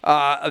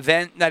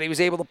event that he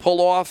was able to pull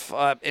off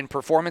in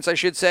performance, I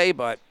should say.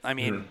 But,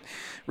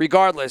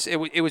 regardless,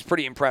 it was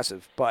pretty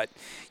impressive. But,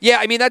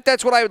 yeah,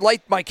 that's what I would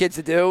like my kids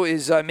to do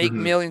is make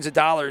millions of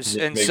dollars,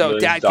 and so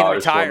Dad can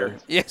retire.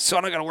 Yeah, so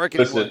I'm not going to work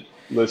anymore.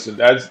 Listen,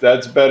 that's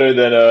better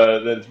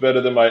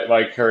than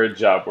my current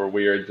job where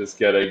we are just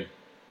getting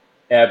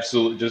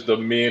just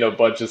me and a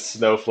bunch of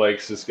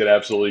snowflakes just get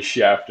absolutely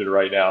shafted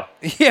right now.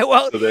 Yeah,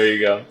 well, So there you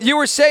go. you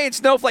were saying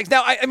snowflakes.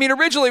 Now, I mean,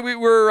 originally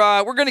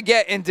we're going to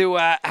get into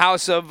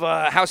House of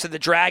the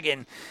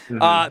Dragon,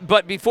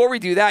 but before we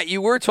do that,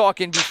 you were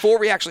talking before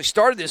we actually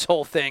started this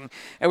whole thing,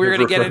 and we were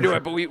going to get into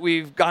it, but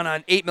we've gone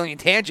on 8 million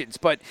tangents.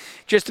 But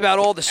just about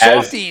all the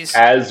softies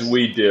As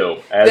we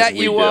do. that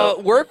you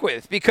work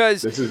with,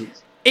 because This is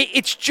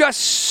it's just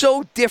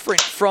so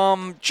different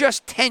from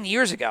just 10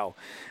 years ago.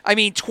 I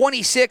mean,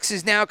 26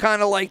 is now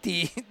kind of like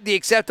the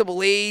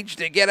acceptable age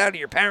to get out of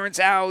your parents'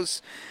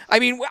 house. I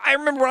mean, I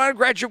remember when I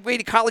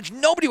graduated college,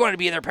 nobody wanted to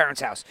be in their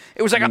parents' house.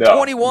 It was like, I'm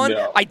 21,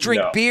 I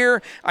drink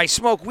beer, I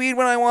smoke weed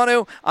when I want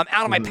to, I'm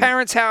out of my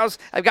parents' house,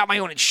 I've got my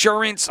own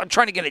insurance, I'm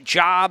trying to get a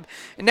job.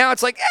 And now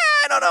it's like,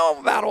 I don't know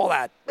about all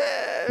that.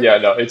 Yeah,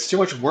 no, it's too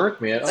much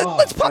work, man.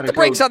 Let's pump the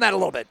brakes on that a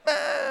little bit.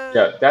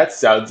 Yeah, that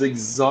sounds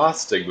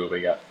exhausting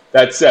moving out.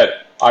 That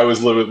said, I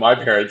was living with my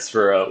parents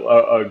for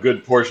a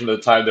good portion of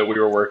the time that we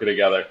were working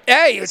together.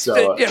 Hey, it's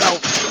So,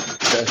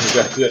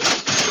 that's it.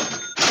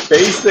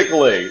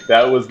 Basically,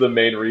 that was the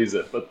main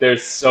reason. But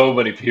there's so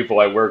many people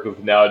I work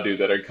with now,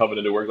 dude, that are coming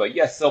into work like,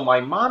 yes, so my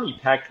mommy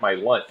packed my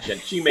lunch, and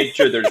she made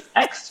sure there's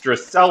extra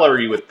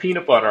celery with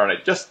peanut butter on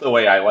it, just the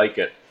way I like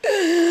it.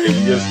 And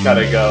you just kind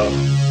of go,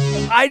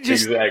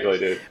 exactly,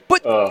 dude.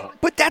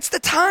 But that's the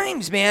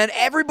times, man.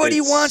 Everybody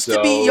It's wants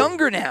to be so-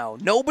 younger now.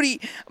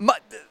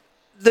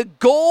 The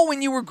goal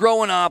when you were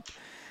growing up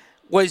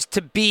was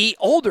to be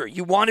older.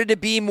 You wanted to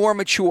be more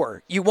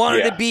mature. You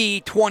wanted to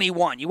be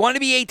 21. You wanted to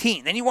be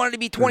 18. Then you wanted to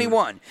be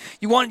 21.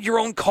 You wanted your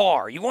own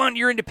car. You wanted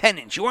your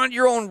independence. You wanted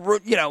your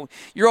own,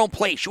 your own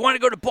place. You wanted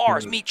to go to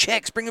bars, meet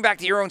chicks, bring them back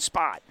to your own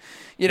spot.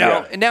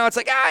 Yeah. And now it's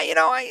like,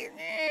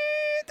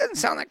 it doesn't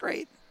sound that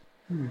great.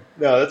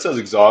 No, that sounds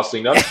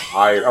exhausting. I'm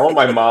tired. I want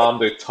my mom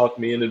to tuck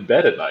me in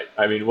bed at night.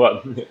 I mean,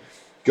 what?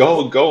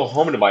 Go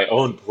home to my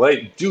own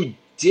plate. Do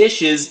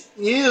dishes.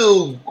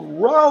 Ew,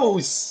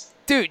 gross.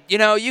 Dude,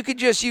 you could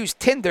just use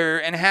Tinder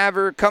and have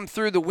her come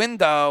through the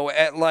window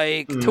at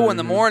like 2 in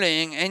the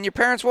morning, and your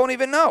parents won't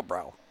even know,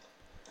 bro.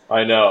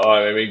 I know.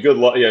 I mean, good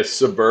luck. Yeah,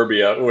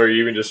 suburbia, where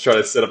you even just try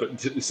to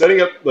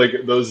setting up like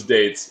those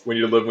dates when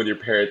you're living with your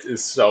parents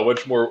is so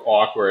much more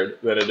awkward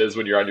than it is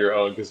when you're on your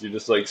own, because you're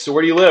just like, so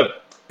where do you live?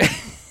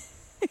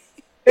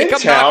 They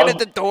come knocking at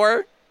the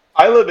door.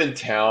 I live in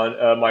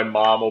town. My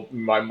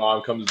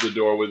mom comes to the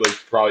door with like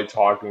probably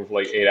talking for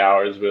like 8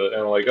 hours, and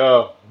I'm like,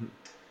 oh,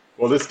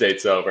 well, this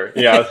date's over.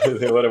 Yeah,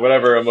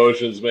 whatever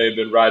emotions may have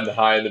been riding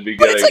high in the beginning.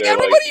 But it's like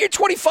everybody, you're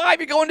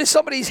 25, you're going to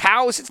somebody's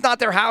house. It's not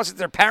their house, it's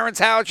their parents'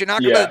 house. You're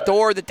knocking at the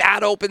door, the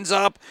dad opens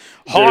up.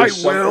 Hi,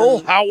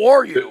 Will, how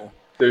are you?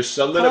 There's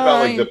something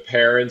about like the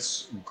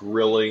parents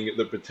grilling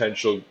the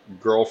potential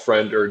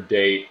girlfriend or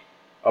date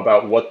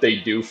about what they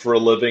do for a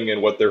living and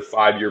what their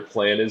 5-year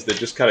plan is that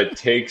just kind of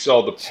takes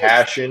all the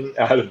passion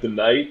out of the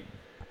night.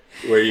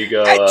 Where you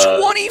go at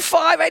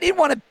 25, I didn't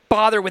want to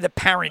bother with a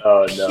parent.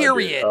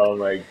 Period. No, oh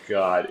my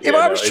god! If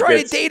I was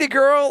trying to date a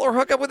girl or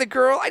hook up with a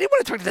girl, I didn't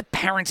want to talk to the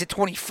parents at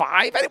 25.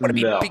 I didn't want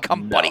to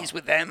become buddies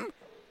with them.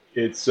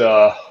 It's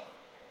God,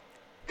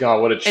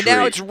 what a treat! And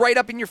now it's right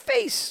up in your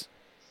face.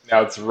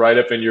 Now it's right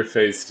up in your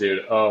face,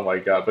 dude. Oh my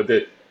god! But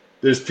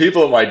there's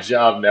people at my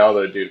job now,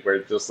 though, dude, where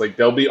it's just like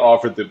they'll be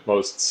offered the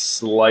most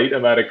slight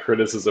amount of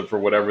criticism for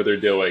whatever they're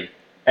doing.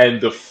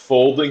 And the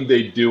folding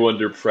they do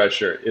under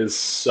pressure is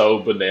so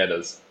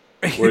bananas.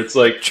 Where it's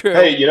like,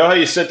 hey, you know how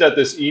you sent out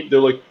this email? They're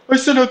like, I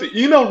sent out the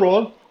email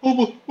wrong. I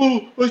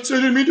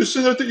didn't mean to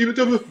send out the email.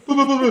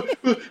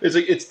 It's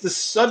like, it's the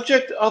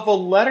subject of a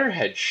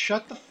letterhead.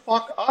 Shut the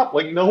fuck up.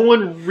 Like, no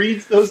one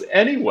reads those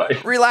anyway.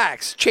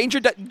 Relax. Change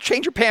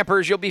your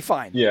Pampers. You'll be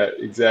fine. Yeah,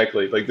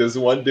 exactly. Like, this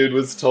one dude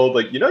was told,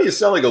 like, you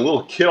sound like a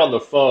little kid on the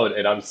phone,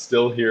 and I'm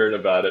still hearing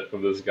about it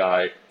from this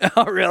guy.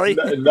 Oh, really?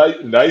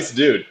 Nice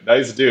dude. But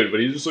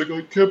he's just like,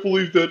 I can't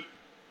believe that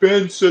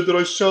Ben said that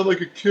I sound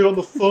like a kid on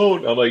the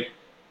phone. I'm like,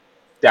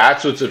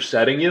 that's what's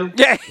upsetting you?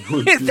 Yeah,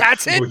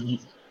 that's it?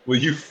 Will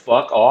you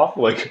fuck off?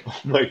 Like,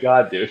 oh my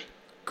god, dude.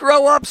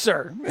 Grow up,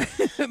 sir.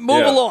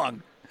 Move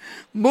along.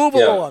 Move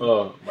along.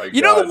 Oh my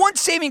god. The one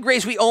saving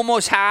grace we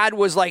almost had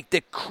was like the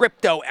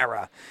crypto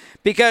era.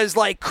 Because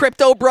like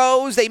crypto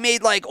bros, they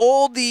made like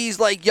all these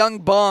like young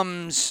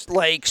bums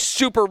like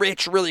super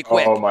rich really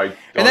quick. Oh my god.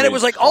 And then it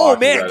was like, oh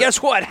man,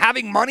 guess what?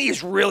 Having money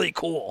is really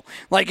cool.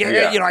 Like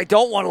I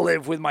don't want to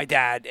live with my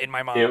dad and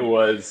my mom. It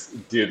was,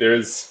 dude,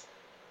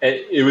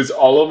 it was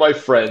all of my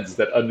friends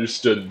that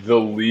understood the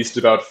least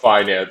about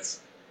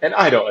finance. And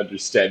I don't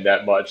understand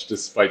that much,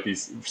 despite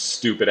these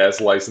stupid-ass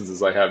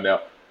licenses I have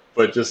now.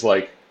 But just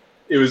like,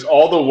 it was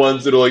all the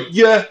ones that are like,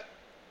 yeah,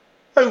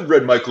 I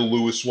read Michael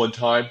Lewis one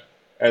time.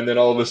 And then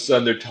all of a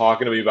sudden they're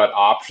talking to me about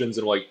options.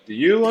 And I'm like, do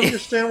you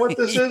understand what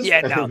this is?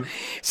 Yeah, no.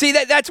 See,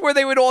 that's where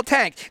they would all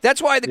tank.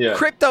 That's why the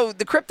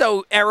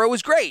crypto era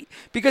was great.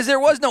 Because there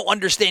was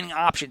understanding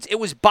options. It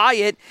was buy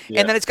it,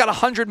 and then it's got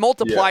 100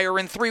 multiplier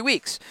in 3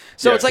 weeks.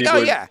 So it's like,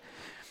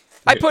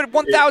 I put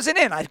 1,000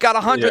 in. I've got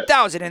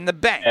 100,000 in the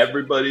bank.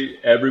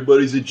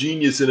 Everybody's a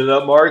genius in an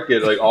up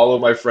market. Like all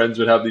of my friends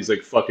would have these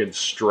like fucking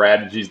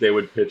strategies they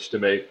would pitch to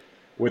me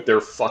with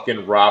their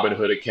fucking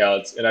Robinhood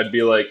accounts, and I'd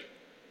be like,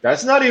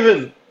 that's not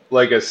even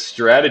like a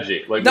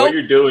strategy. Like Nope. what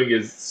you're doing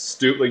is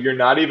stupid. Like you're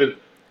not even.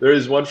 There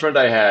is one friend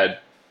I had,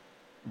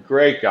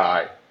 great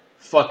guy,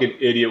 fucking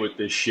idiot with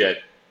this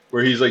shit,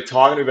 where he's like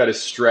talking about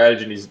his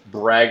strategy and he's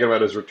bragging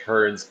about his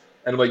returns,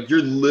 and I'm like,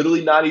 you're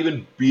literally not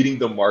even beating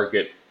the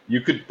market. You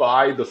could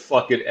buy the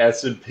fucking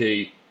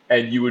S&P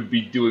and you would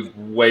be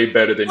doing way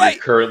better than you're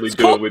currently It's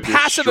doing called with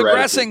passive your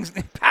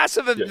strategy.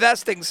 passive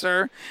investing,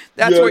 sir.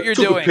 That's what you're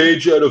took doing. a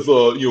page out of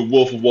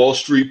Wolf of Wall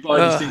Street,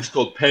 buying these things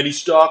called penny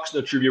stocks.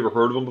 Not sure if you ever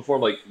heard of them before.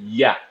 I'm like,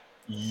 yeah,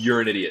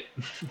 you're an idiot.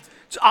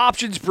 It's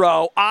options,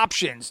 bro.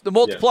 Options. The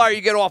multiplier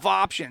you get off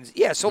options.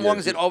 Yeah, so long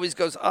as it always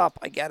goes up.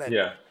 I get it.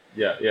 Yeah.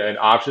 And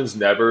options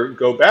never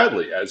go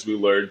badly, as we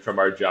learned from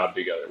our job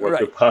together. What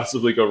could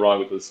possibly go wrong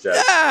with this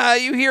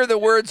strategy? You hear the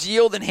words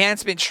yield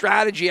enhancement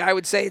strategy, I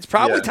would say it's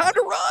probably time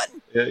to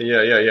run.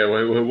 Yeah.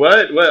 What?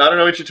 I don't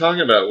know what you're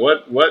talking about.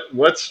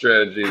 What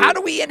strategy? How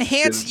do we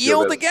enhance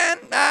yield again?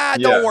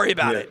 Don't worry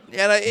about it.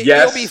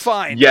 You'll be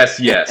fine. Yes.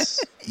 Yes.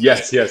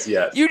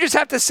 You just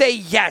have to say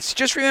yes.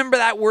 Just remember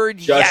that word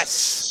yes.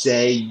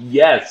 Say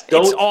yes.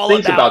 Don't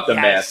think about the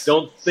math.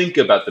 Don't think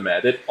about the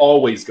math. It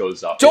always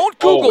goes up. Don't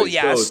Google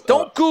yes.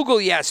 Don't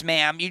Google yes,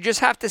 ma'am. You just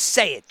have to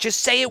say it.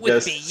 Just say it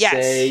with me. Yes.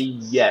 Say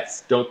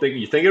yes. Don't think.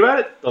 You thinking about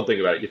it? Don't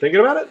think about it. You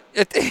thinking about it?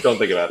 Don't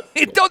think about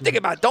it. Don't think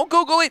about it. Don't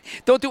Google it.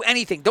 Don't do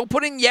anything. Don't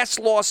put in yes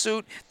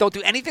lawsuit. Don't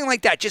do anything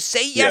like that. Just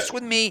say yes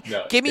with me.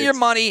 No, give me your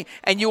money,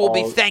 and you will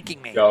be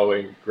thanking me.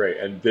 Going great.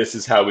 And this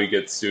is how we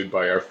get sued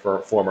by our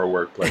former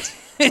workplace.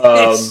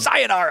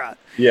 Sayonara.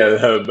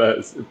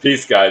 Yeah,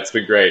 peace, guy. It's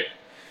been great.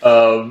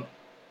 But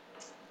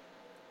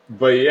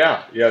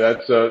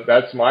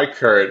that's my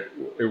current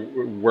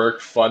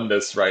work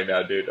funness right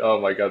now, dude.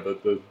 Oh my god,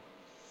 the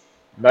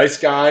nice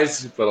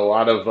guys, but a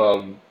lot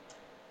of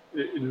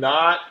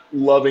not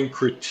loving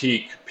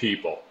critique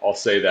people. I'll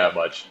say that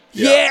much.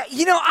 Yeah,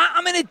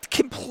 I'm in a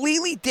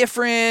completely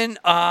different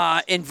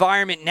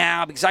environment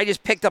now because I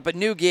just picked up a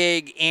new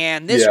gig,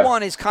 and this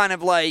one is kind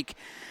of like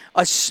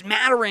a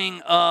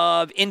smattering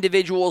of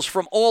individuals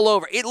from all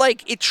over.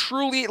 It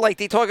truly,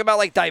 they talk about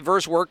like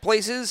diverse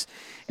workplaces,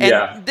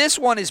 and this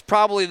one is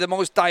probably the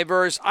most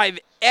diverse I've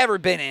ever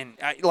been in,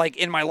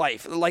 in my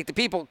life. Like the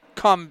people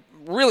come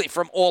really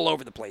from all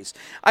over the place.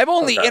 I've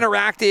only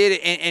interacted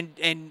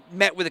and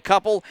met with a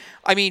couple.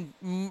 I mean,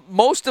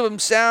 most of them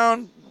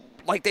sound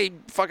like they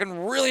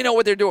fucking really know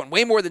what they're doing,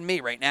 way more than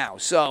me right now.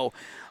 So,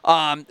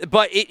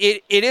 but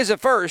it is a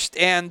first,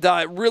 and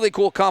really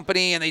cool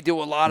company, and they do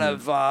a lot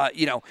of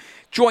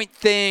joint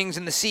things,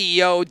 and the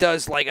CEO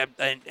does like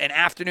an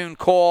afternoon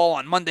call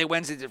on Monday,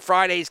 Wednesdays, and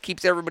Fridays,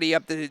 keeps everybody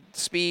up to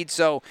speed.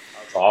 So,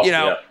 that's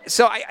awesome,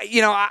 so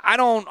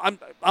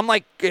I'm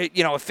like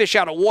a fish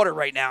out of water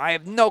right now. I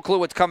have no clue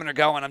what's coming or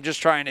going. I'm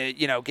just trying to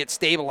get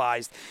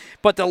stabilized.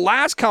 But the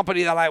last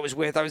company that I was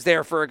with, I was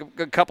there for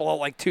a couple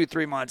of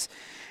 2-3 months.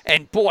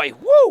 And boy,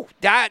 whoo,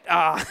 that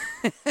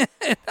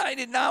I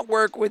did not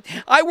work with.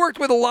 I worked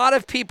with a lot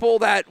of people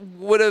that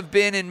would have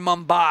been in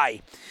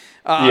Mumbai,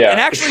 and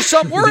actually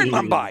some were in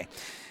Mumbai.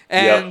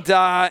 And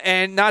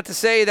and not to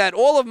say that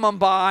all of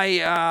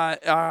Mumbai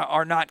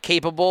are not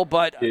capable,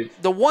 but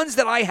the ones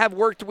that I have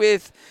worked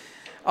with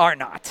are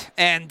not.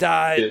 And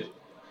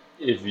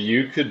if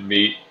you could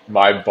meet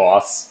my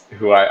boss,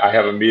 who I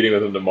have a meeting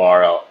with him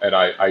tomorrow, and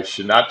I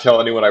should not tell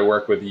anyone I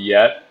work with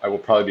yet. I will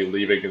probably be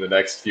leaving in the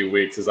next few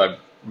weeks as I'm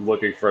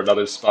looking for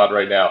another spot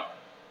right now.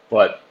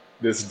 But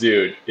this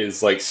dude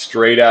is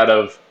straight out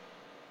of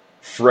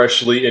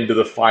freshly into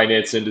the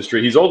finance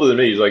industry. He's older than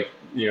me. He's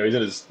he's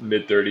in his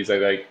mid-30s, I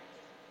think.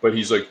 But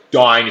he's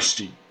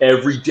dynasty.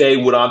 Every day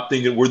what I'm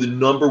thinking, we're the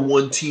number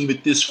one team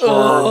at this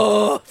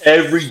firm.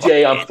 Every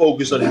day I'm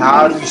focused on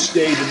how do we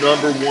stay the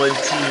number one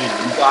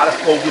team. We got to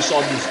focus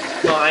on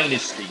this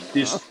dynasty,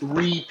 this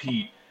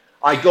three-peat.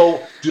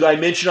 Did I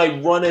mention I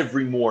run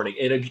every morning?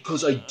 And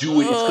because I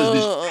do it, it's because of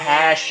this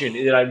passion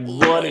that I'm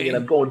running and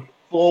I'm going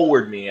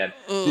forward, man.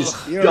 This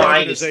Your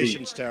dynasty.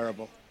 organization's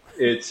terrible.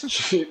 It's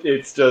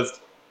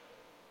just,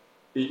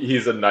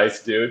 he's a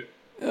nice dude.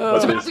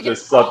 But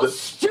there's something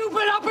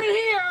stupid up in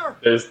here.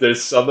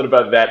 There's something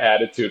about that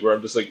attitude where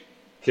I'm just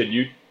can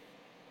you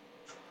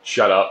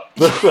shut up?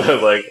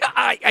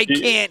 I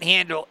can't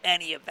handle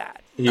any of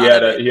that. He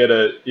had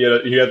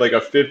like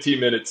a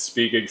 15-minute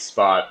speaking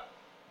spot.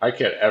 I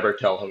can't ever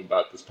tell him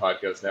about this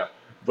podcast now.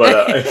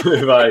 But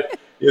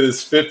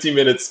this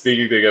 15-minute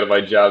speaking thing at my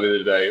job the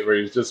other day where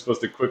he was just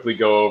supposed to quickly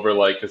go over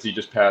because he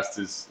just passed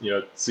his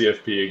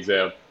CFP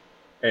exam,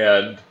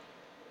 and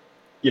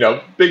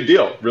big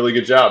deal, really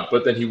good job.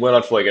 But then he went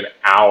on for an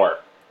hour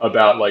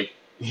about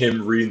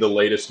him reading the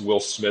latest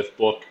Will Smith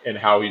book and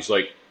how he's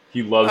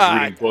he loves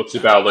reading books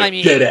about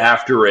get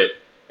after it.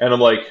 And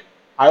I'm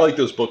I like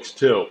those books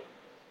too,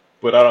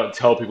 but I don't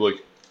tell people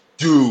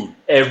dude,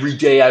 every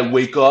day I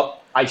wake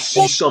up, I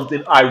see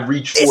something, I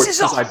reach for it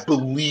because I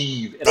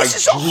believe and I This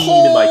is a dream in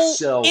whole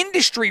myself.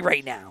 industry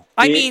right now.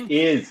 It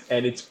is,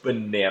 and it's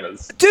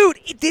bananas. Dude,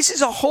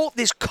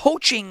 this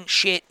coaching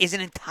shit is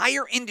an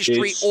entire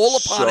industry It's all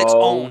upon its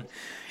so own.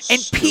 And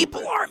stupid.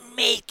 people are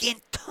making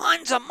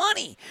tons of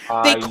money.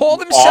 They call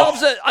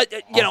themselves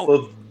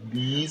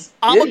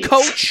I'm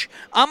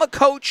a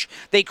coach.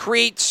 They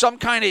create some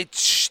kind of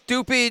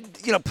stupid,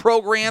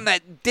 program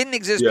that didn't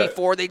exist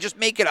before. They just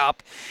make it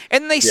up,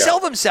 and they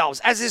sell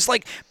themselves as this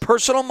like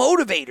personal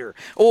motivator,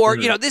 or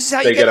this is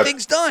how you get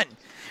things done.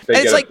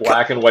 They get a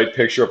black and white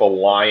picture of a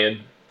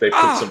lion. They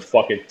put some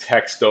fucking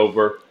text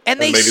over, and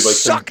they maybe like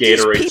some suck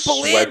these Gatorade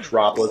people sweat in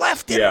droplets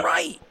left and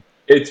right.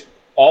 It's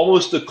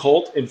almost a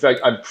cult. In fact,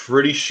 I'm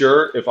pretty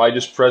sure if I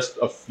just pressed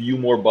a few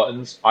more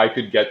buttons, I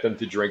could get them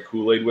to drink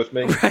Kool-Aid with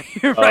me.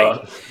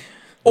 Right.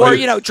 Or,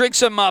 drink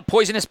some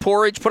poisonous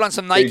porridge, put on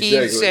some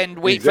Nikes, and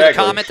wait for the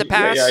comet to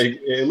pass.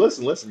 Yeah.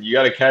 Listen, you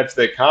got to catch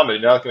that comet.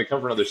 You're not going to come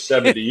for another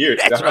 70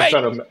 years. That's right.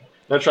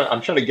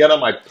 I'm trying to get on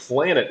my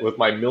planet with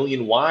my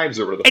million wives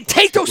over the. And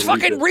take those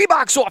fucking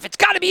Reeboks off. It's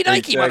got to be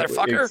Nike,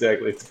 motherfucker.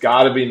 Exactly. It's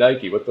got to be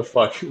Nike. What the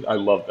fuck? I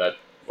love that.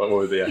 What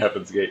was the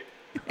Heaven's Gate?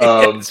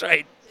 That's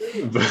right.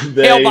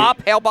 Hail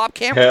Bop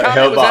Comet.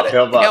 Hail Bop.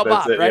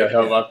 That's it. Right? Yeah,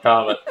 Hail Bop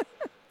Comet.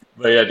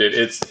 But yeah, dude,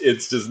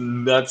 it's just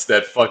nuts,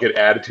 that fucking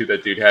attitude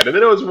that dude had. And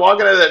then I was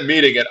walking out of that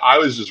meeting, and I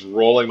was just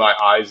rolling my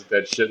eyes at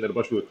that shit. And then a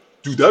bunch of people,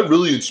 dude, that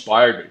really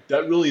inspired me.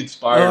 That really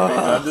inspired me.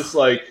 And I'm just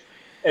like,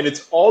 and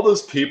it's all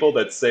those people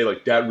that say,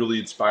 like, that really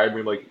inspired me.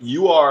 I'm like,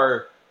 you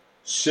are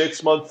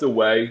 6 months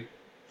away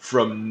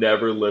from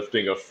never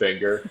lifting a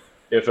finger,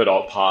 if at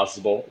all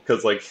possible.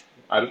 Because, like,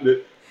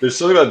 there's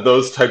something about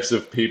those types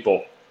of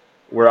people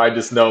where I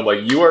just know,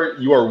 like, you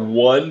are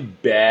one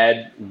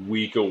bad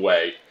week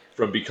away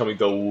from becoming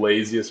the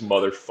laziest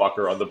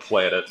motherfucker on the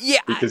planet.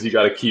 Yeah, because you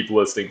got to keep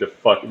listening to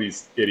fuck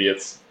these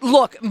idiots.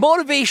 Look,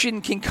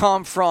 motivation can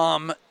come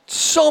from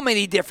so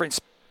many different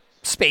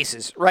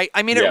spaces, right?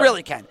 I mean, it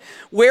really can.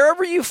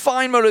 Wherever you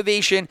find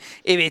motivation,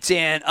 if it's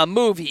in a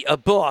movie, a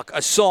book,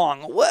 a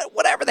song,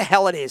 whatever the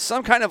hell it is,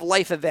 some kind of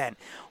life event,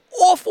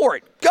 all for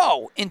it.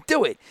 Go and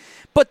do it.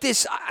 But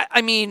this,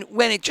 I mean,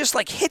 when it just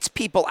like hits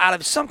people out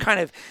of some kind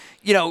of,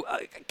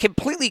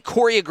 completely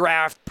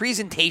choreographed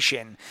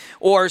presentation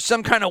or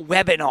some kind of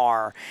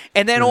webinar,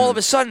 and then all of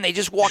a sudden they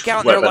just walk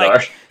out and they're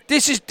like,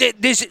 this is,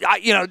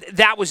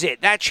 that was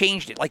it. That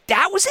changed it. Like,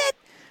 that was it?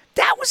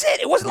 That was it.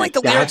 It wasn't like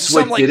the lyrics of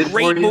some like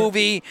great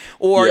movie,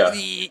 or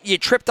you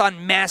tripped on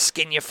mesc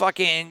and you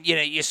fucking,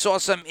 you saw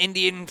some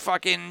Indian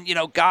fucking,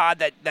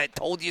 god that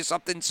told you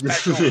something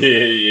special.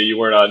 You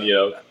weren't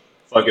on,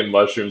 fucking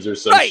mushrooms or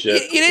some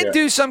shit. You didn't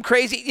do some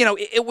crazy,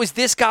 it was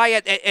this guy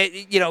at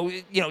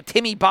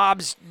Timmy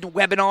Bob's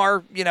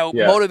webinar,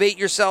 motivate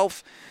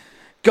yourself.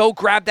 Go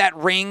grab that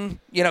ring,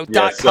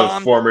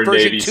 .com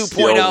version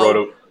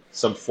 2.0.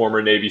 Some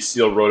former Navy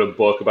SEAL wrote a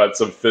book about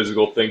some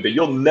physical thing that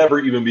you'll never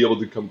even be able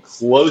to come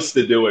close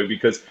to doing,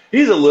 because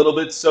he's a little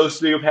bit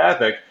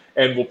sociopathic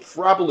and will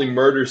probably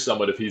murder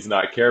someone if he's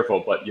not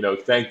careful. But,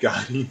 thank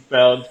God he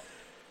found,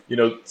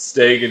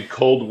 staying in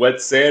cold, wet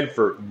sand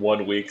for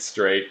 1 week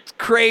straight. It's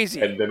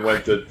crazy. And then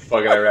went to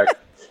fucking Iraq.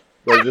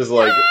 But just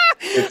like,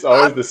 it's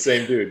always the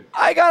same dude.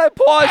 I gotta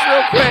pause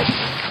real quick.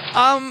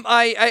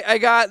 I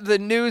got the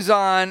news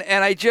on,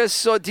 and I just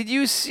saw. Did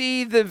you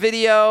see the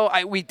video?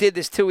 We did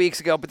this 2 weeks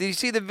ago, but did you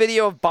see the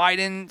video of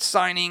Biden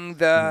signing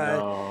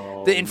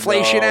the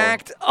Inflation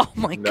Act? Oh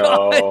my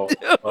God! Dude.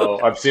 Oh,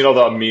 I've seen all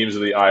the memes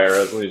of the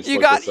IRS. You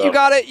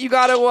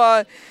got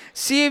to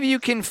see if you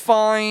can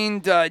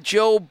find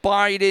Joe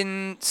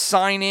Biden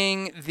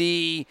signing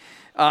the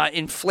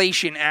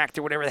Inflation Act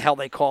or whatever the hell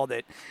they called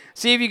it.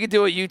 See if you could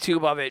do a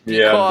YouTube of it.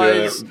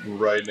 Because, I'm doing it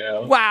right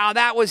now. Wow,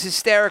 that was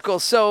hysterical.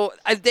 So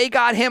they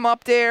got him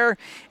up there,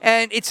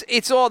 and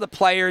it's all the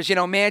players.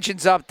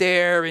 Manchin's up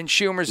there, and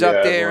Schumer's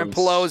up there, and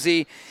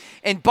Pelosi.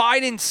 And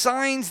Biden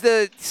signs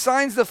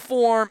the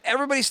form.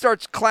 Everybody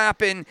starts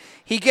clapping.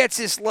 He gets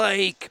this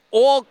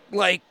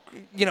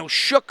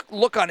shook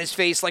look on his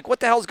face, like,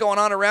 what the hell's going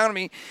on around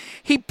me?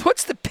 He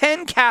puts the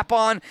pen cap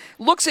on,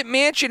 looks at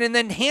Manchin, and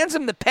then hands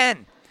him the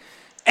pen.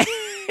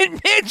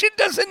 And Manchin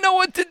doesn't know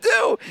what to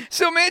do.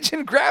 So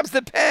Manchin grabs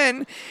the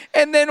pen,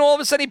 and then all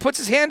of a sudden he puts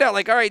his hand out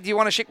like, all right, do you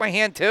want to shake my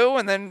hand too?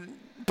 And then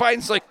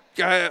Biden's like,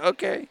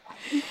 okay.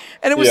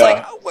 And it was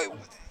like, oh, wait,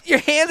 you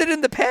handed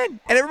him the pen.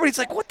 And everybody's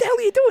like, what the hell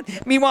are you doing?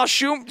 Meanwhile,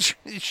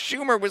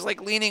 Schumer was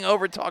like leaning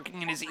over,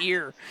 talking in his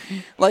ear.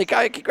 Like,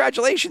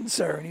 congratulations,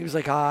 sir. And he was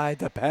like,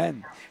 the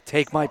pen.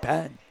 Take my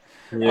pen.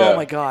 Yeah. Oh,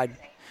 my God.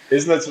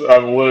 Isn't that?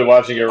 I'm literally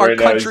watching it right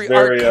now. He's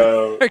very,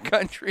 our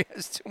country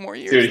has 2 more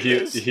years.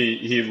 Dude,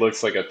 he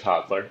looks like a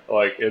toddler.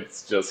 Like,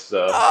 it's just.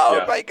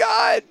 My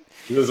God!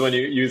 This is when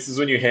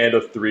you hand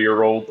a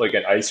 3-year-old like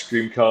an ice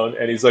cream cone,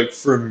 and he's like,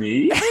 "For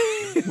me,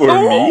 for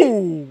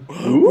me."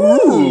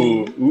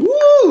 Ooh.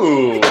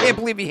 I can't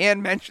believe he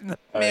hand mentioned the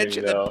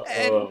mentioned the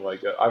pen. Oh my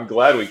god! I'm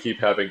glad we keep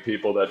having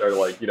people that are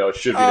like,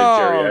 should be the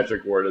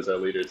geriatric ward as our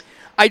leaders.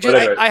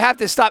 Anyway. I have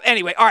to stop.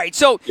 Anyway, all right.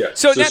 So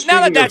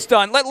now that that's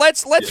done,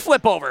 let's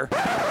flip over.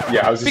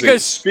 Yeah, I was going to say,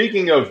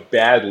 speaking of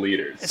bad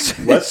leaders,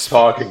 let's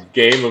talk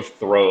Game of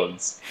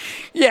Thrones.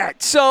 Yeah,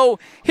 so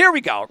here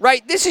we go.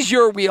 Right, this is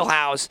your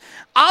wheelhouse.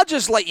 I'll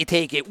just let you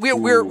take it.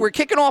 We're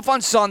kicking off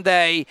on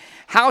Sunday.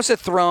 House of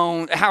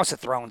Thrones,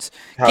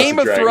 Game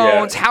of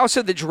Thrones, yeah. House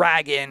of the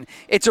Dragon.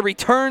 It's a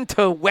return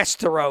to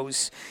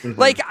Westeros.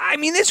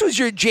 Mm-hmm. This was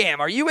your jam.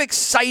 Are you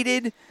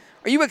excited?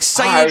 Are you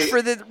excited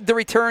for the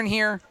return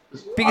here?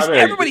 Because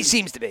everybody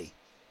seems to be.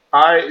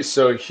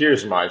 So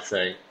here's my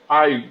thing.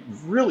 I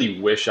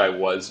really wish I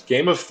was.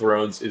 Game of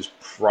Thrones is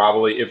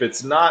probably, if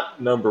it's not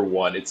number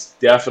one, it's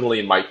definitely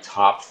in my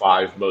top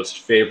 5 most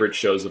favorite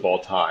shows of all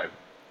time.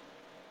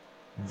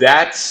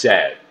 That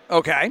said,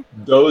 okay,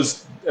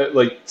 those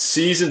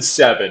season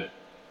 7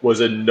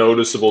 was a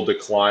noticeable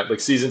decline.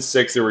 Like season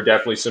 6, there were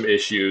definitely some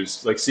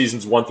issues. Like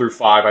seasons 1 through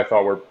 5, I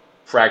thought were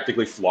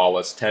practically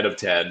flawless, 10 of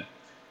 10.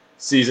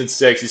 Season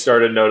 6, you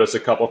started to notice a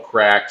couple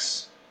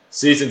cracks.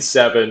 Season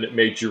 7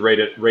 made you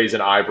raise an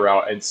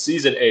eyebrow, and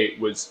season 8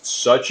 was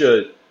such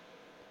a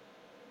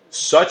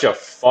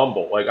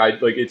fumble.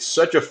 It's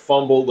such a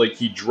fumble. Like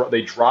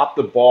they dropped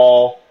the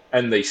ball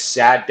and they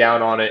sat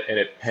down on it, and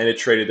it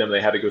penetrated them.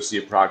 They had to go see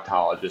a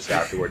proctologist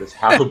afterward. That's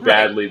how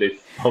badly they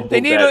fumbled.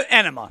 They needed an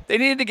enema. They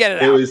needed to get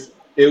it out.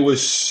 It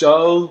was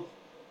so.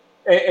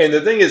 And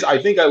the thing is,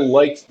 I think I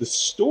liked the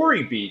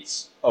story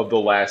beats of the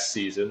last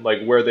season,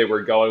 like where they were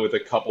going with a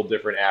couple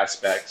different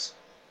aspects.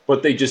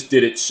 But they just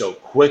did it so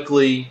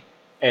quickly,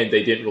 and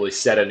they didn't really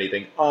set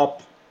anything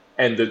up.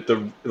 And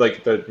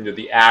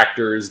the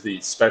actors,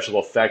 the special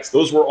effects,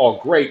 those were all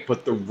great,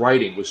 but the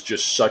writing was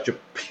just such a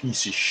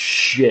piece of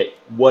shit.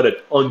 What an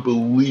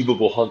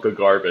unbelievable hunk of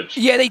garbage.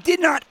 Yeah, they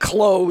did not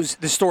close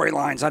the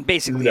storylines on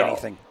basically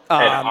anything.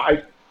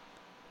 Pardon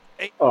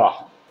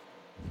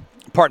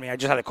me, I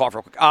just had a cough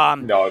real quick.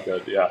 No,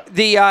 good, yeah.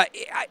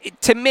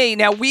 To me,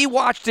 now we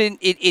watched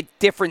it at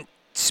different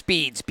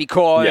speeds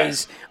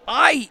because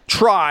I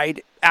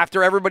tried,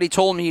 after everybody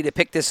told me to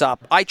pick this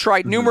up, I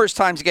tried numerous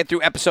times to get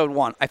through episode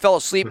 1. I fell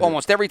asleep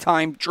almost every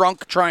time,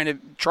 drunk, trying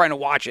to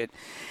watch it.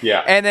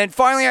 Yeah. And then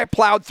finally I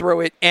plowed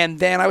through it, and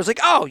then I was like,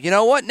 oh, you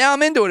know what? Now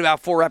I'm into it about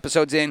 4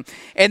 episodes in.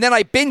 And then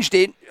I binged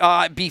it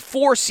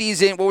before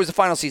season, what was the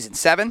final season,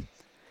 7?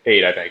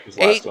 8, I think, was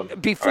the last one.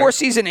 Before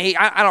season 8,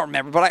 I don't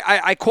remember, but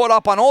I caught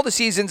up on all the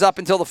seasons up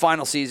until the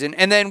final season,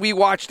 and then we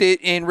watched it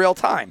in real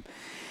time.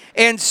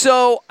 And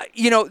so,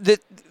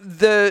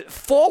 the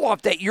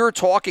fall-off that you're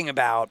talking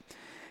about,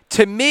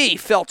 to me,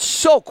 felt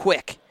so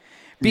quick.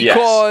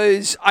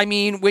 Because,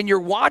 when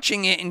you're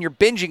watching it and you're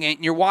binging it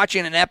and you're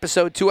watching an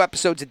episode, 2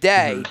 episodes a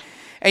day,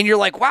 and you're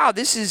like, wow,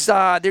 this is,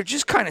 they're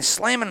just kind of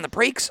slamming the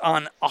brakes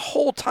on a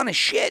whole ton of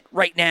shit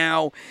right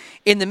now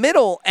in the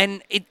middle,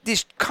 and it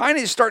just kind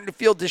of is starting to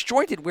feel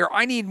disjointed where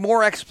I need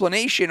more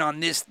explanation on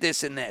this,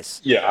 and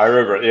this. Yeah, I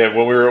remember. Yeah,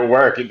 when we were at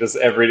work, it just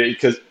every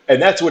day,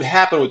 and that's what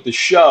happened with the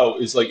show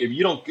is like, if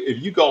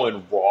you go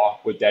in raw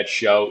with that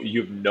show,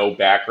 you have no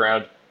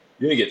background,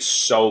 you're going to get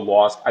so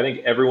lost. I think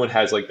everyone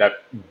has like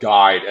that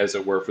guide, as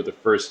it were, for the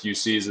first few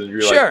seasons.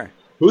 You're like,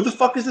 who the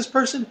fuck is this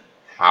person?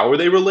 How are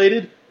they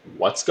related?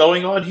 What's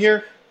going on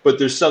here? But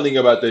there's something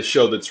about this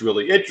show that's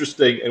really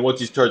interesting, and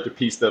once you start to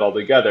piece that all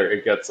together,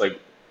 it gets like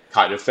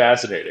kind of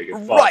fascinating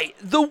and fun. Right.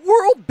 The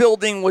world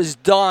building was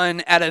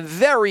done at a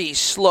very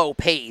slow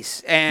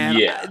pace, and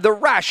the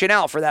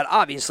rationale for that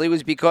obviously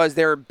was because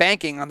they're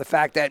banking on the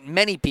fact that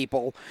many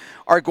people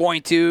are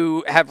going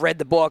to have read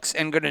the books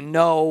and going to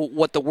know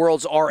what the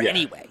worlds are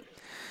anyway.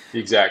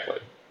 Exactly.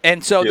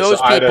 And so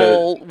those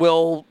people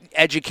will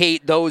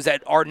educate those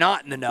that are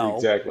not in the know.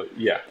 Exactly,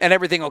 yeah. And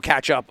everything will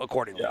catch up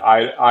accordingly.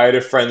 Yeah, I had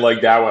a friend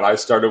like that when I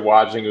started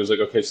watching. It was like,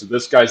 okay, so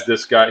this guy's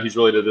this guy. He's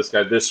related to this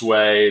guy this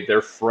way.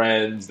 They're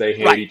friends. They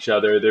hate each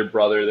other. They're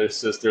brother, their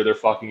sister. They're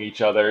fucking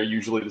each other,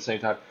 usually at the same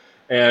time.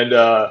 And,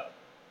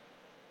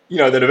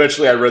 then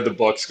eventually I read the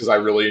books because I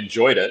really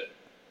enjoyed it.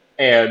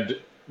 And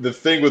the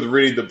thing with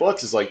reading the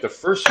books is like the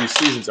first few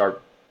seasons are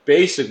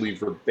basically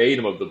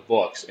verbatim of the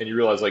books. And you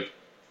realize like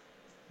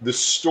the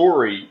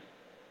story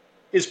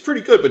is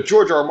pretty good, but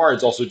George R. R.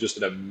 Martin's also just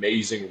an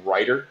amazing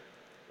writer.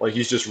 Like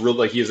he's just real,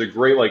 like he has a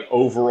great like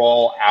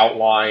overall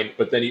outline,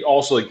 but then he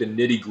also like the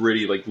nitty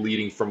gritty, like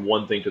leading from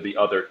one thing to the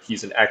other.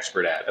 He's an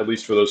expert at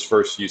least for those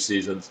first few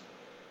seasons.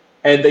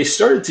 And they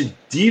started to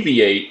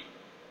deviate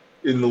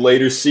in the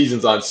later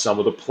seasons on some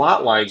of the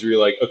plot lines where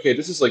you're like, okay,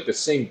 this is like the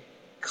same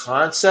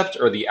concept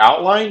or the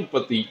outline,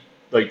 but the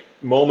like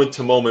moment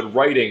to moment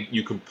writing,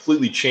 you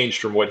completely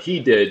changed from what he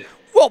did.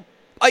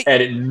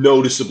 And it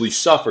noticeably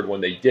suffered when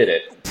they did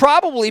it.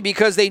 Probably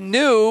because they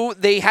knew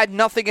they had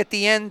nothing at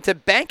the end to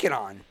bank it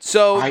on.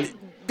 So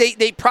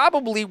they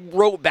probably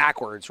wrote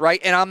backwards, right?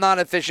 And I'm not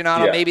an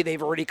aficionado. Yeah. Maybe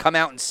they've already come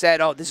out and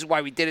said, "Oh, this is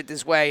why we did it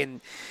this way,"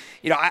 and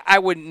I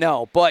wouldn't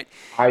know. But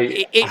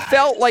it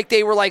felt like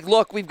they were like,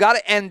 "Look, we've got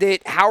to end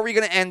it. How are we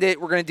going to end it?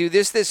 We're going to do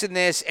this, this, and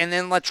this, and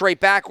then let's write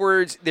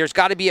backwards. There's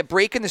got to be a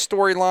break in the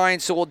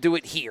storyline, so we'll do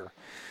it here."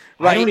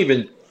 Right? I don't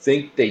even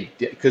think they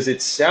did, because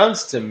it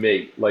sounds to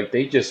me like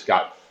they just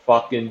got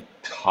fucking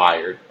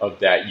tired of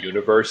that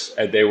universe,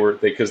 and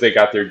because they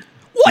got their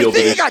Well, I deal to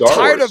think do they got Star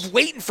tired Wars. of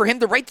waiting for him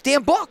to write the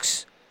damn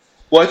books.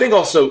 Well, I think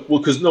also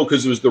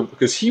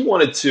because he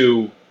wanted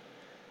to.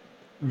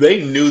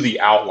 They knew the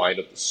outline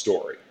of the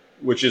story,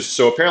 which is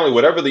so apparently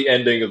whatever the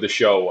ending of the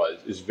show was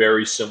is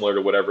very similar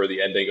to whatever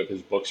the ending of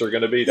his books are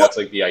going to be. That's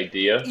like the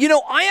idea.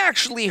 I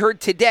actually heard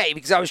today,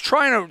 because I was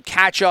trying to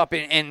catch up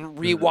and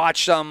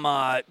rewatch some,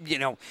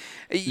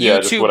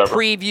 YouTube whatever.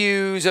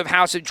 previews of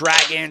House of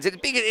Dragons.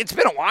 It's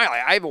been a while.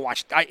 I haven't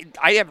watched.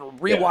 I haven't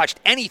rewatched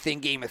anything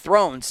Game of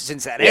Thrones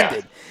since that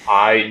ended.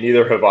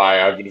 Neither have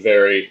I. I've been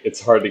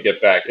it's hard to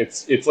get back.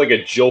 It's like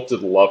a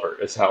jilted lover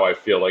is how I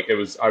feel. Like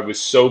I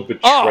was so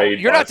betrayed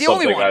you're by not the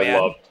only something one, I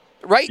man. loved.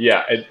 Right?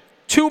 Yeah. And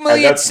 2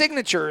 million that's-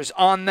 signatures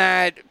on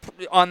that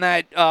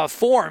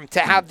form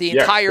to have the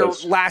entire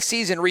because- last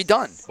season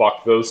redone.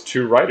 Fuck those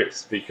two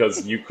writers,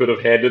 because you could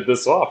have handed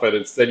this off, and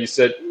instead you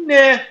said,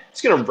 "Nah,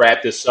 just gonna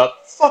wrap this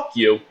up. Fuck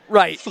you."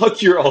 Right.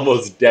 Fuck your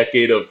almost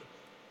decade of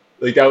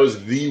that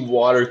was the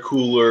water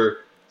cooler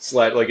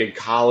like in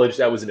college.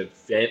 That was an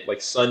event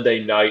like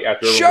Sunday night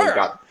after everyone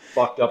got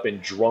fucked up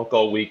and drunk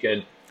all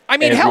weekend. I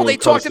mean, and hell, everyone they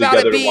talked comes about it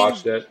together to being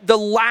watch that. the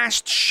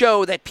last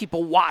show that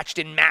people watched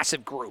in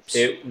massive groups.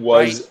 It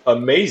was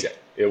amazing.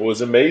 It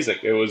was amazing.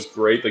 It was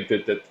great. Like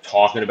the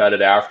talking about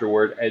it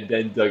afterward, and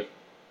then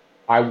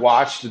I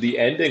watched the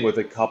ending with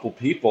a couple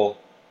people,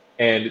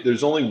 and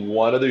there's only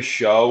one other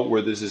show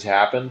where this has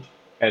happened,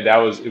 and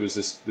it was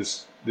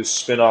this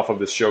spin-off of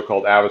this show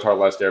called Avatar: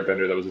 Last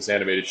Airbender. That was this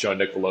animated show on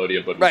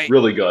Nickelodeon, but it was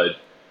really good.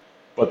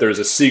 But there's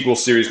a sequel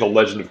series called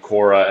Legend of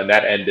Korra, and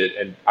that ended.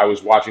 And I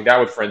was watching that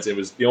with friends, and it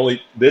was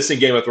this and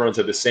Game of Thrones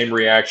had the same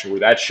reaction where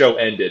that show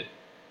ended,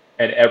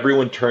 and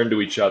everyone turned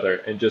to each other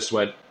and just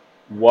went,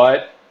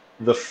 "What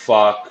the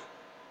fuck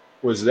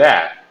was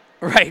that?"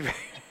 Right.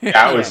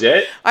 That was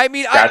it? I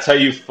mean, that's how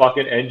you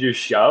fucking end your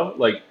show?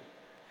 Like,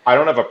 I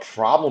don't have a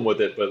problem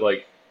with it, but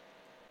like,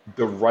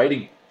 the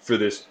writing for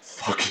this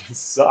fucking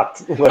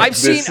sucked. Like, I've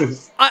seen.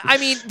 I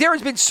mean, there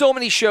has been so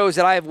many shows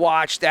that I have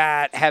watched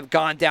that have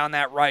gone down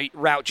that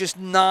route, just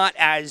not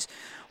as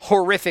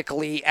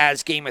horrifically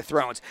as Game of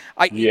Thrones.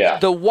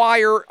 The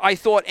Wire, I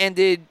thought,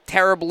 ended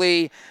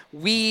terribly.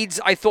 Weeds,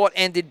 I thought,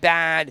 ended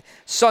bad.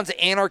 Sons of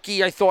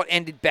Anarchy, I thought,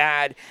 ended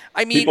bad.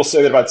 I mean, people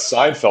say that about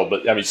Seinfeld,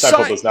 but I mean,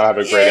 Seinfeld does not have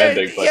a great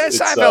ending. But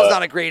Seinfeld's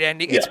not a great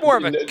ending. It's more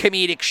of a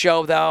comedic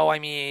show, though. I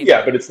mean,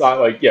 but it's not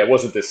like it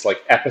wasn't this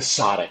like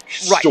episodic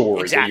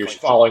story that you're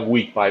following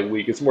week by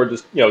week. It's more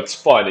just it's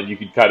fun and you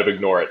can kind of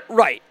ignore it.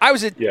 Right. I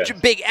was a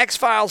big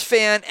X-Files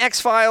fan.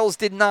 X-Files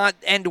did not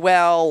end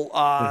well.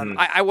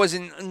 I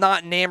wasn't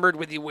not enamored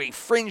with the way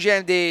Fringe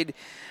ended.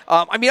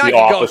 I mean, I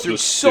could go through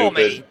so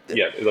many.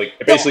 Yeah, like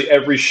basically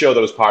every show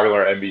that was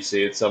popular on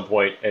NBC at some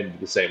point ended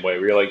the same way.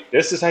 Where you're like,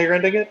 this is how you're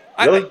ending it?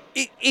 Really?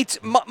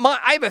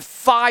 I have a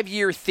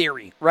 5-year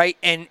theory, right?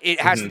 And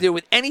it has to do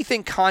with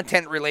anything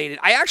content related.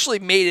 I actually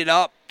made it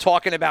up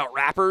talking about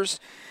rappers.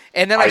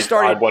 And then I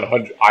started.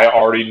 I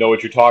already know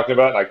what you're talking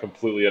about, and I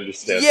completely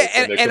understand. Yeah,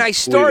 and I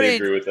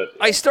started. Agree with it.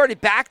 I started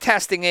back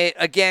testing it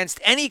against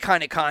any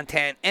kind of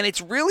content, and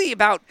it's really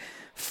about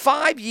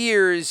 5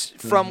 years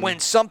from when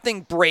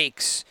something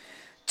breaks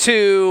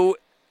to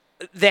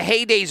the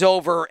heyday's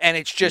over, and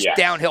it's just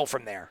downhill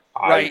from there.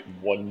 Right?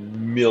 I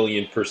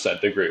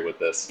 1,000,000% agree with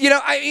this.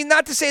 I mean,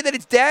 not to say that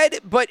it's dead,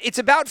 but it's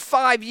about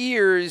 5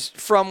 years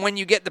from when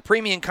you get the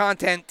premium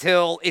content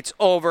till it's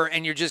over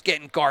and you're just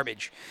getting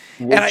garbage.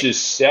 Which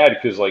is sad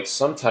because, like,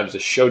 sometimes the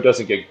show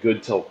doesn't get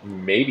good till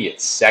maybe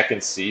its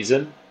second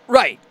season.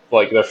 Right.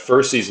 Like, the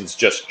first season's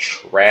just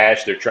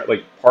trash. They're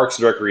like Parks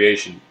and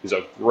Recreation is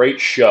a great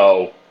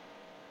show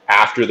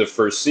after the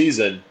first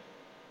season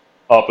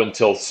up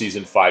until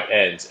season 5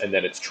 ends, and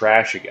then it's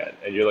trash again.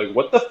 And you're like,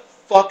 what the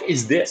fuck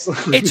is this?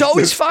 It's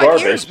always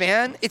 5 years,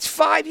 man. It's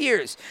 5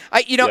 years.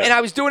 And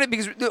I was doing it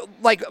because,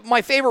 like,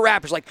 my favorite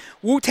rappers, like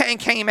Wu-Tang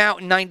came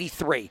out in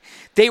 93.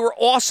 They were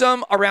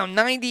awesome. Around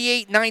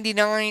 98,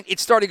 99,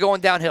 it started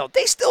going downhill.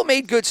 They still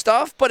made good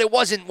stuff, but it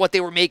wasn't what they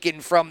were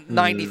making from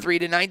 93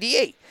 to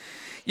 98.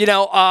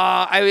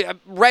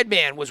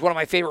 Redman was one of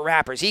my favorite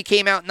rappers. He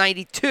came out in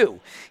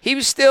 92. He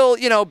was still,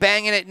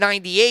 banging at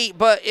 98,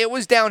 but it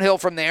was downhill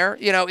from there.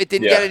 It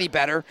didn't get any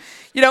better.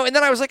 And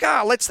then I was like,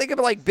 let's think of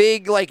like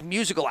big like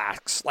musical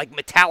acts like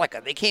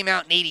Metallica. They came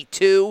out in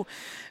 82.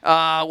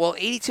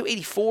 82,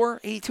 84,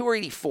 82 or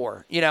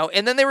 84,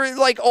 and then they were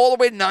like all the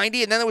way to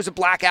 90, and then there was a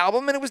Black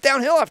Album, and it was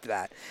downhill after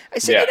that. I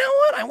said, you know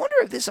what? I wonder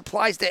if this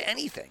applies to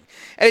anything.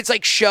 And it's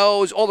like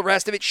shows, all the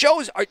rest of it.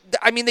 Shows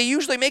they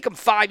usually make them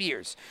 5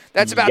 years.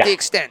 That's about the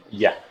extent.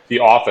 Yeah. The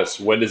Office,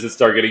 when does it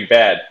start getting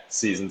bad?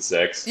 Season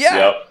 6. Yeah.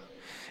 Yep.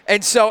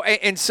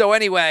 And so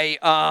anyway,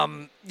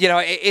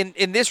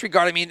 in this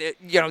regard, I mean,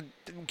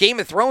 Game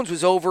of Thrones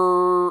was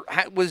over.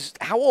 Was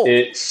how old?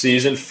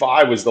 Season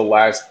 5 was the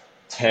last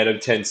 10 of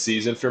 10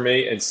 season for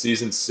me, and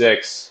season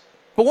 6.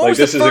 But when was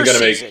the first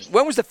season?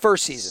 When was the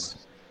first season?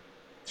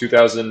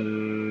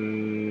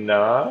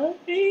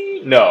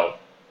 2009? No.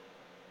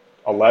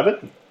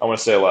 11? I want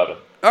to say 11.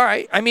 All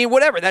right. I mean,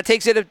 whatever. That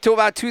takes it to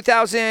about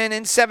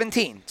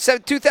 2017.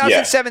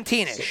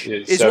 2017-ish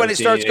is when it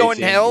starts going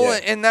to hell,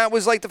 and that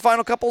was like the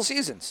final couple of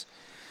seasons.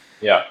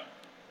 Yeah.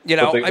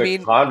 But the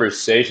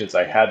conversations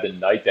I had the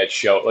night that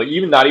show, like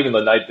not even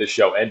the night the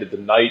show ended, the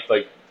night,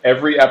 like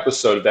every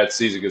episode of that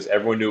season, because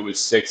everyone knew it was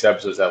 6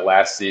 episodes that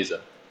last season.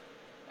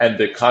 And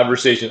the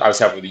conversation I was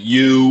having with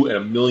you and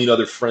a million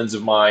other friends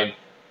of mine,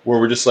 where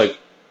we're just like,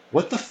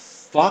 what the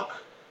fuck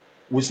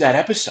was that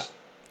episode?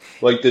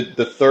 Like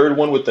the third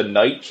one with the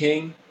Night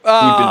King,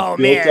 oh, we've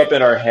been built up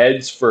in our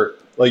heads for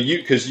like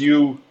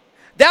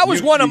That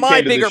was one of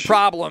my bigger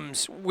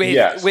problems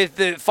with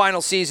the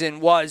final season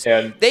was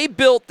they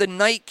built the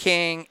Night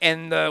King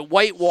and the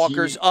White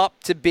Walkers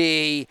up to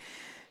be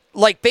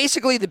like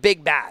basically the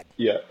big bad.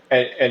 Yeah,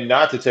 and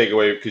not to take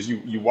away, because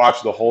you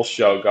watched the whole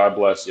show, God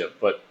bless you,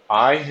 but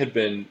I had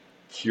been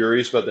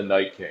curious about the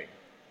Night King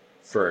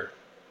for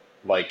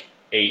like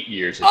 8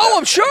 years. Oh,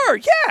 I'm sure.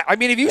 Yeah. I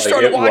mean, if you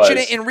started watching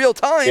it in real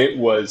time. It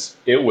was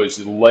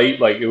late.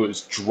 Like, it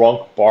was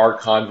drunk bar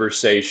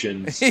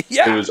conversations.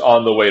 Yeah. It was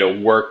on the way to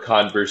work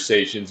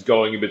conversations,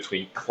 going in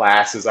between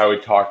classes. I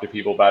would talk to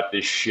people about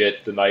this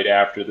shit the night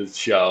after the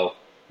show.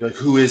 Like,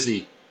 who is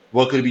he?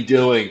 What could he be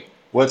doing?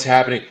 What's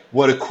happening?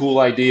 What a cool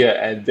idea.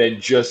 And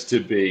then just to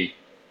be,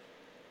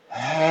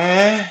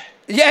 huh?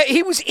 Yeah,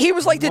 he was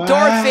like the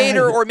Darth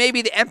Vader or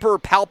maybe the Emperor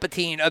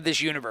Palpatine of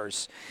this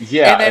universe.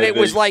 Yeah, and then it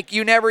was like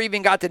you never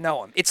even got to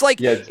know him. It's like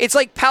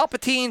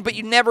Palpatine, but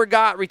you never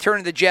got Return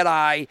of the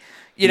Jedi.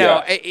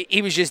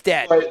 He was just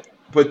dead.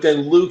 But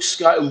then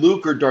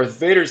Luke or Darth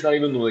Vader's not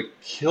even the one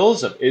that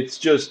kills him. It's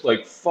just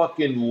like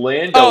fucking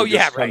Lando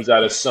comes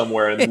out of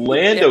somewhere and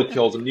Lando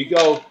kills him. You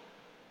go,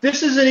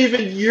 this isn't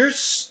even your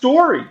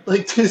story.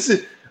 Like, this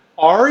is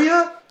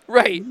Arya.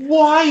 Right.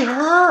 Why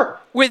her?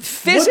 With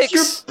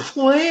physics. What's your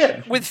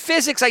plan? With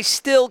physics, I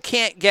still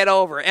can't get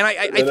over. And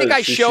I think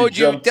I showed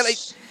you. Did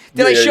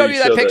I show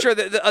you that picture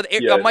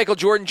of Michael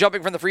Jordan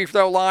jumping from the free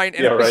throw line?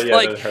 And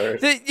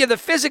the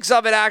physics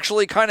of it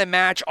actually kind of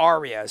match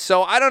Arya.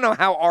 So I don't know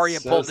how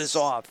Arya pulled this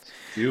off.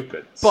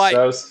 Stupid.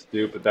 So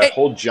stupid. That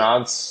whole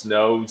Jon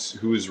Snow,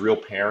 who his real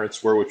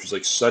parents were, which was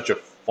like such a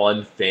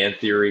fun fan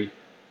theory.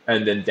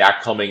 And then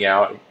that coming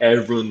out,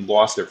 everyone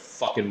lost their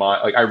fucking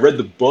mind. Like, I read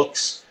the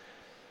books.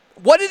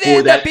 What did it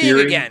end up being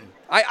again?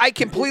 I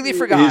completely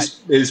forgot.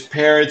 His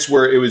parents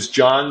it was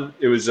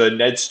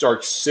Ned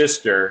Stark's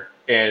sister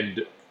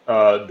and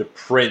the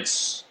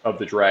prince of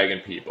the dragon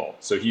people.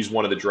 So he's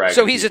one of the dragon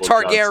people. So he's a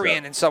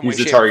Targaryen in some way.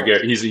 He's a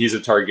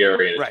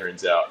Targaryen, it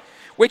turns out.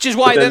 Which is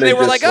why then they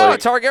were like,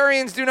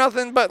 Targaryens do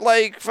nothing but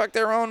like fuck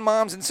their own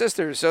moms and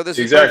sisters. So this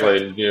is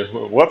perfect.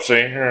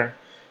 Whoopsie.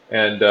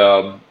 And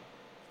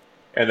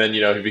then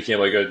he became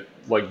like a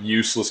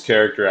useless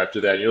character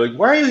after that. And you're like,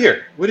 why are you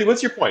here?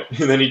 What's your point?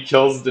 And then he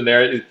kills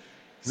Daenerys.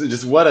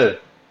 Just what a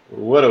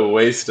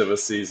waste of a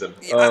season.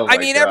 Oh I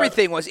mean, God.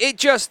 Everything was. It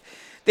just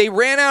they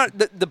ran out.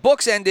 The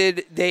books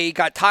ended. They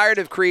got tired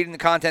of creating the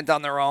content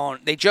on their own.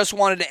 They just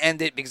wanted to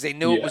end it because they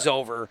knew it was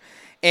over.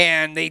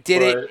 And they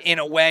did it in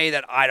a way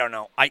that I don't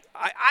know. I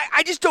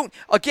just don't.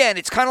 Again,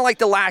 it's kind of like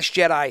The Last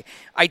Jedi.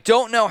 I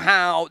don't know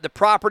how the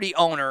property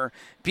owner,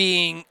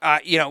 being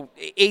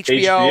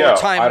HBO or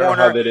Time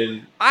Warner,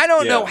 I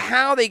don't know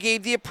how they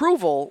gave the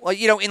approval.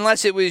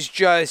 Unless it was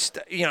just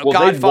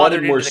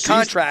Godfathered into the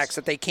contracts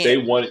that they can't. They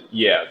wanted,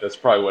 that's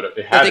probably what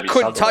it had. They to be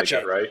couldn't touch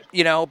like it, right?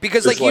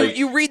 Because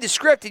you read the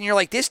script and you're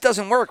like, this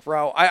doesn't work,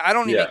 bro. I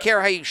don't even care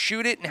how you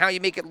shoot it and how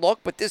you make it look,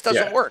 but this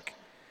doesn't work.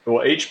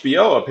 Well,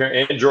 HBO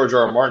apparently and George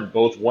R. R. Martin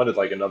both wanted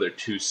like another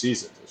 2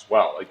 seasons as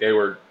well. Like they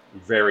were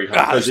very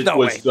hungry because it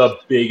was the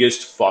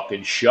biggest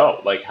fucking show.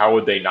 Like how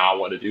would they not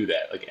want to do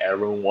that? Like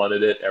everyone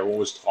wanted it. Everyone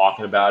was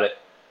talking about it.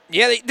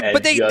 Yeah,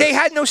 they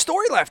had no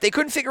story left. They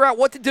couldn't figure out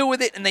what to do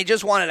with it, and they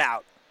just wanted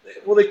out.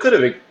 Well, they could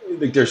have.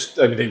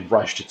 They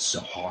rushed it so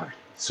hard.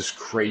 It's just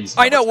crazy.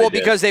 I know. Well,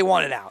 because they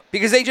wanted out.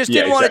 Because they just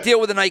didn't want to deal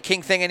with the Night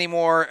King thing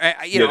anymore.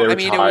 They were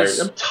tired.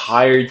 I'm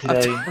tired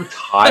today.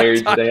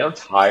 I'm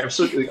tired. I'm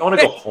so. I want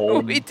to go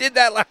home. We did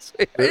that last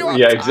week.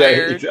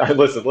 Exactly.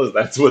 Listen.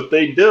 That's what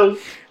they do.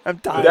 I'm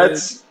tired.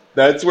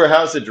 That's where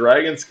House of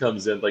Dragons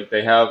comes in. Like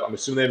they have. I'm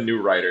assuming they have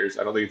new writers.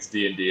 I don't think it's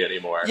D&D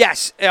anymore.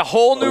 Yes, a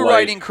whole new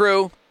writing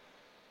crew.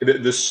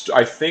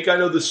 I think I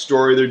know the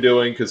story they're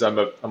doing because I'm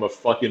a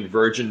fucking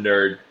virgin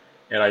nerd.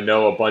 And I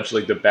know a bunch of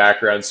like the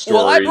background stories.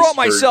 Well, I brought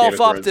myself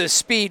up to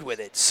speed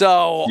with it,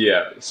 so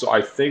so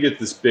I think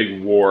it's this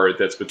big war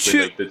that's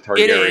between the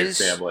Targaryen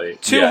family.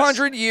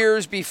 200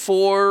 years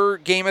before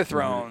Game of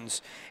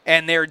Thrones,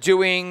 and they're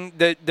doing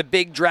the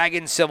big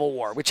dragon civil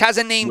war, which has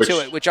a name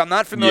to it, which I'm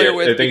not familiar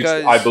with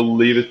because I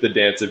believe it's the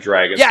Dance of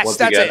Dragons. Yes, Once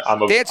that's again, it.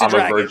 I'm a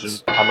virgin.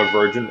 I'm a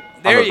virgin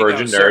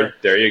nerd.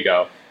 There you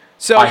go.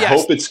 So I yes.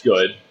 hope it's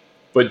good.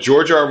 But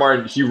George R. R.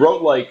 Martin, he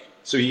wrote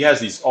so he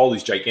has all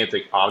these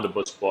gigantic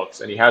omnibus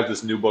books, and he has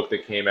this new book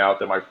that came out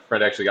that my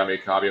friend actually got me a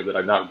copy of that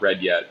I've not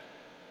read yet.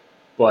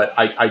 But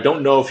I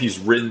don't know if he's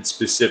written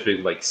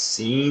specific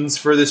scenes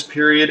for this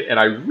period, and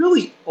I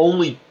really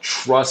only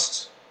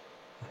trust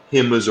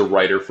him as a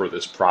writer for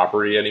this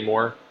property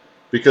anymore,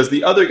 because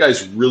the other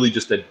guys really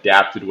just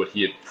adapted what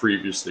he had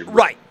previously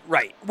written.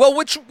 Right. Well,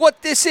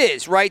 what this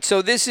is, right?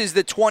 So this is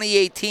the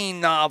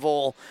 2018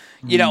 novel,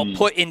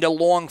 put into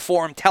long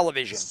form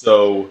television.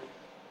 So,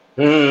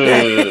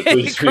 please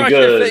be Cross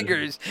good. your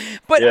fingers.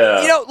 But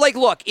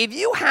look, if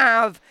you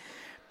have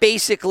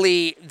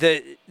basically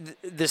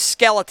the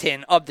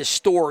skeleton of the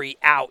story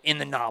out in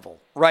the novel,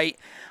 right?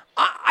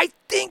 I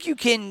think you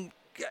can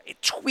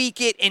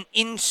tweak it and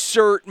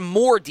insert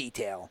more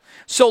detail,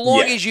 so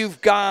long as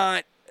you've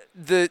got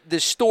the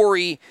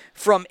story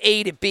from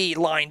A to B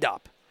lined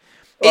up.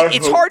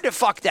 It's hard to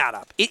fuck that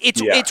up.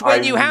 It's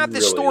when you have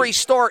the story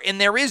start and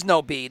there is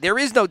no B, there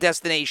is no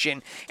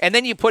destination, and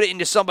then you put it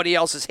into somebody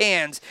else's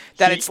hands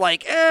that it's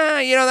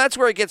that's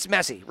where it gets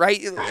messy,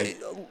 right?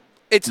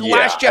 It's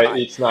Last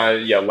Jedi. It's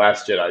not,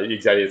 Last Jedi.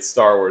 Exactly. It's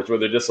Star Wars, where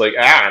they're just like,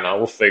 no,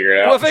 we'll figure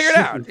it out. We'll figure it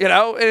out,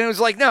 And it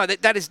was like, no,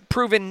 that is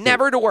proven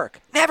never to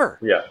work. Never.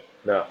 Yeah,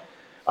 no.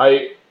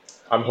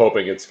 I'm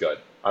hoping it's good.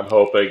 I'm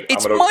hoping.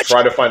 I'm going to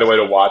try to find a way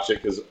to watch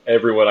it, because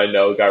everyone I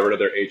know got rid of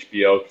their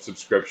HBO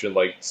subscription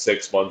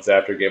 6 months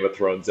after Game of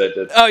Thrones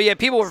ended. Oh, yeah,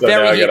 people were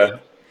very heated.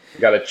 You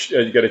got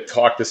to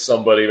talk to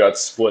somebody about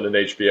splitting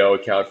an HBO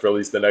account for at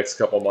least the next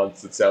couple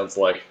months, it sounds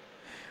like.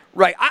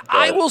 Right.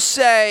 I will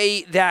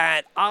say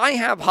that I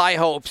have high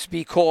hopes,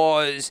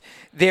 because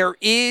there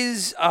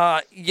is,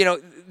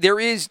 there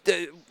is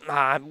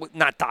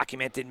not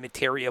documented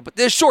material, but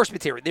there's source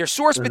material. There's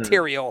source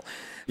material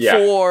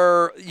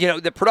for,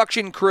 the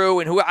production crew,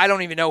 and who I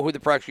don't even know who the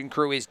production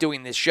crew is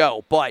doing this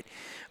show, but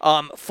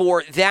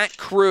for that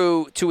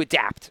crew to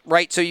adapt,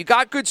 right? So you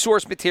got good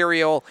source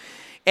material,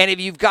 and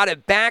if you've got to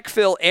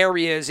backfill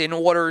areas in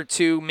order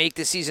to make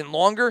the season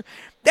longer,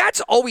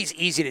 that's always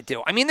easy to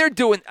do. I mean, they're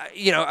doing,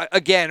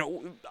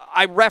 again,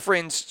 I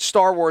referenced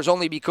Star Wars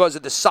only because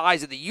of the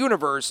size of the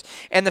universe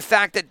and the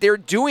fact that they're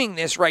doing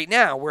this right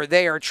now, where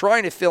they are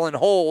trying to fill in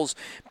holes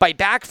by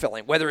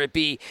backfilling, whether it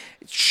be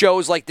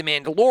shows like The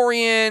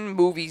Mandalorian,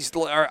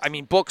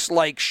 books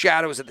like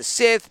Shadows of the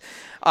Sith,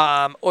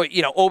 or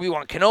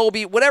Obi-Wan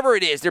Kenobi, whatever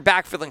it is, they're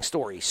backfilling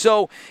stories.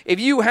 So if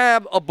you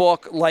have a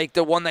book like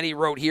the one that he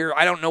wrote here,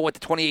 I don't know what the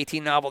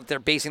 2018 novel that they're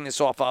basing this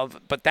off of,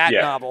 but that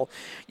novel,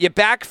 you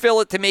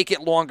backfill it to make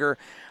it longer.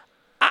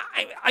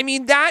 I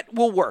mean, that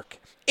will work.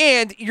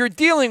 And you're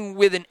dealing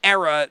with an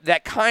era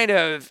that kind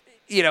of,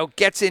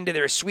 gets into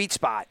their sweet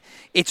spot.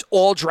 It's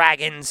all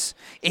dragons.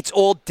 It's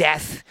all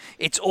death.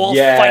 It's all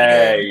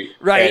fighting.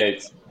 Right?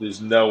 And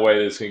there's no way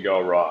this can go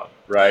wrong,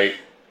 right?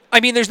 I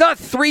mean, there's not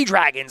 3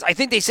 dragons. I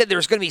think they said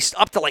there's going to be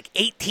up to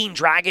 18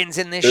 dragons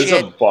in this shit.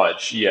 There's a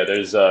bunch. Yeah,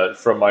 there's,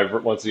 from my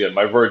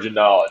virgin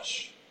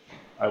knowledge,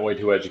 I'm way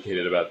too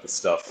educated about this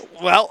stuff.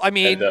 Well, I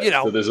mean,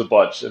 so there's a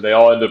bunch, and they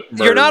all end up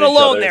murdering You're not each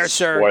alone other. there,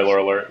 sir. Spoiler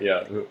alert,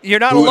 yeah. You're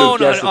not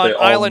alone on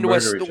Island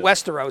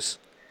Westeros.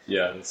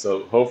 Yeah,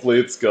 so hopefully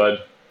it's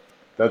good.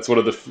 That's one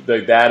of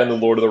that and the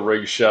Lord of the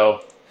Rings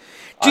show.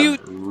 I'm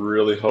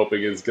really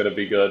hoping it's going to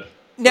be good.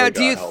 Now,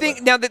 do you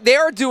think, now that they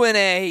are doing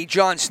a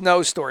Jon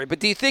Snow story, but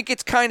do you think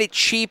it's kind of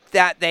cheap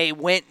that they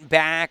went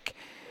back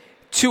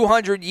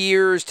 200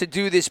 years to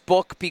do this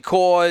book?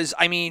 Because,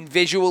 I mean,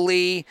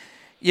 visually,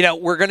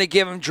 we're going to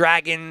give them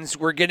dragons.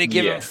 We're going to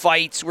give them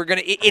fights. We're going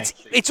to.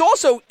 It's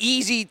also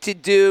easy to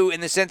do in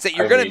the sense that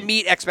you're going to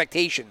meet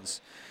expectations.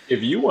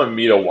 If you want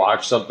me to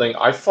watch something,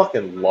 I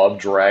fucking love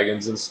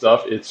dragons and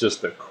stuff. It's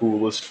just the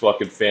coolest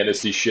fucking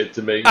fantasy shit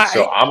to me.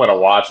 So I'm going to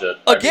watch it.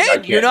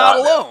 Again, you're not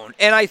alone.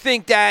 And I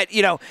think that,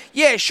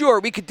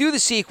 sure, we could do the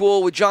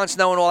sequel with Jon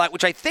Snow and all that,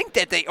 which I think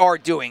that they are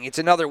doing. It's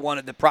another one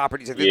of the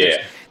properties. I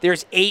think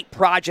there's 8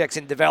 projects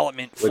in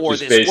development for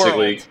this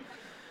basically world.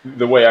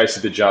 The way I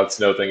see the Jon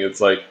Snow thing,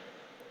 it's like,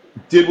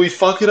 did we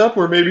fuck it up,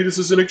 or maybe this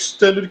is an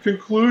extended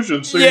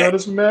conclusion, so you're not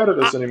as mad at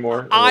us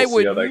anymore? I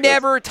would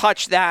never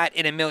touch that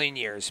in a million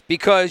years,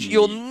 because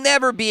you'll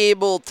never be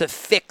able to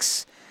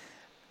fix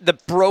the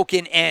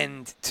broken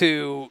end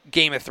to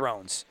Game of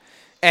Thrones.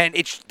 And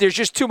there's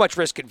just too much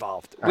risk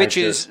involved, which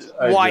is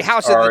why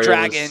House of the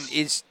Dragon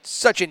is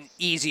such an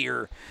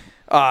easier,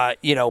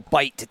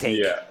 bite to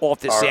take off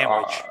the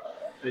sandwich.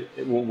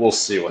 We'll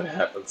see what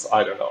happens.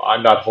 I don't know.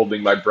 I'm not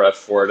holding my breath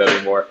for it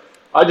anymore.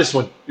 I just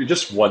want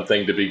one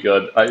thing to be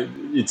good.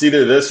 It's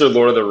either this or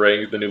Lord of the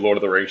Rings. The new Lord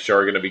of the Rings show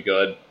are going to be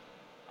good.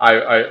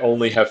 I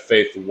only have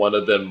faith one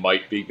of them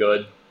might be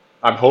good.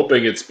 I'm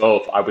hoping it's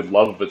both. I would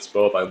love if it's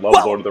both. I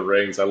love Lord of the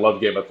Rings. I love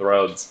Game of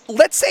Thrones.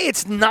 Let's say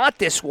it's not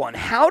this one.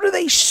 How do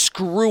they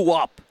screw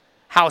up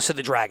House of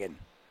the Dragon?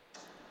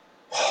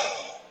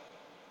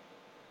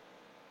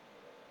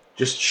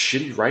 Just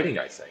shitty writing,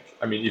 I think.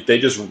 I mean, if they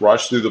just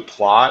rush through the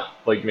plot,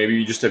 maybe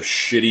you just have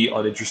shitty,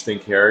 uninteresting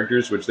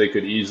characters, which they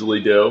could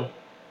easily do.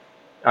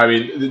 I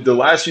mean, the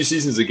last few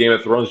seasons of Game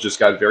of Thrones just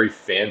got very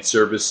fan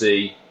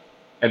servicey,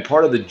 And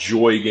part of the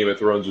joy of Game of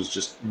Thrones was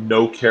just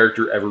no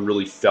character ever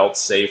really felt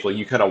safe. Like,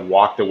 you kind of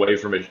walked away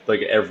from it,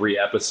 like, every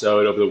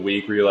episode of the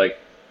week where you're like,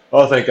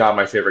 oh, thank God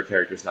my favorite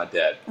character's not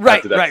dead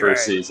after that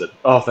first season.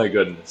 Oh, thank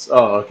goodness.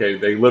 Oh, okay,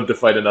 they lived to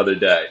fight another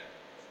day.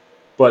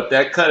 But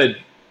that kind of...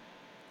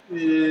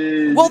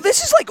 Well,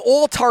 this is like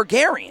all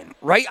Targaryen,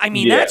 right? I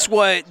mean, that's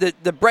what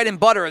the bread and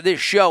butter of this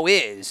show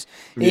is.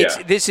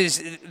 This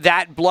is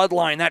that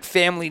bloodline, that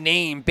family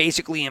name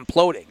basically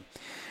imploding.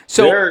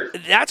 So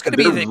that's going to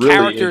be the really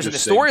characters and the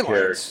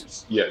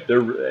storylines. Yeah,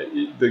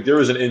 there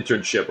was an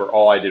internship where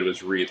all I did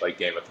was read like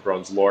Game of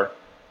Thrones lore,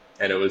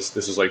 and this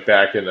was like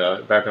back when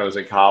I was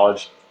in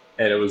college,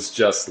 and it was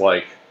just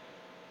like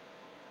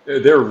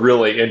they're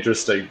really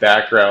interesting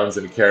backgrounds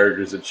and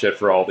characters and shit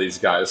for all these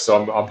guys.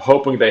 So I'm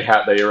hoping they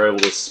are able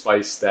to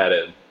spice that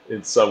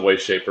in some way,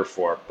 shape, or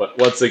form. But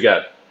once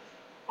again,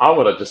 I'm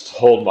gonna just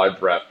hold my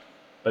breath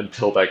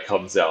until that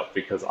comes out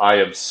because I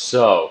am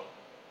so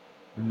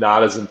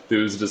not as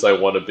enthused as I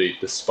want to be,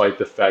 despite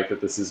the fact that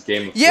this is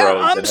Game of Thrones. Yeah,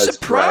 I'm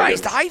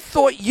surprised. I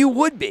thought you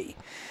would be,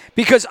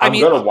 because I'm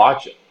gonna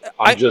watch it.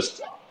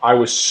 I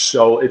was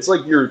so. It's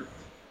like your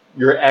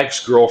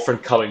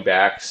ex-girlfriend coming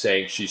back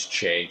saying she's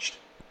changed.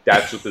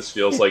 That's what this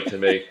feels like to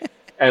me.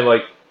 And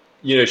like,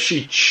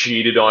 she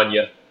cheated on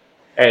you,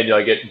 and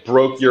like it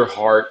broke your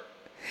heart.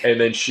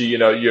 And then she,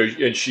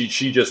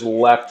 she just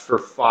left for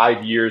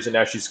 5 years, and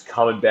now she's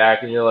coming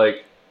back, and you're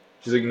like.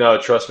 She's like, no,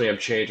 trust me, I'm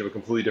changed. I'm a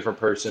completely different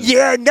person.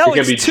 Yeah, no,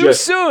 it's too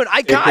soon.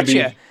 I got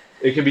you.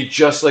 It can be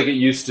just like it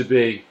used to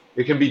be.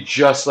 It can be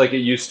just like it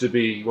used to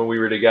be when we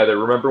were together.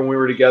 Remember when we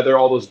were together,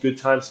 all those good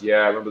times? Yeah,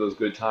 I remember those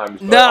good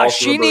times. No,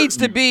 she needs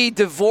to be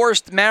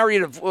divorced,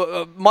 married,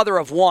 mother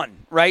of one,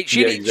 right?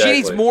 She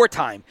needs more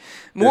time.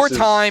 More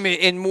time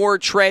and more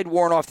tread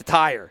worn off the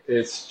tire.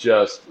 It's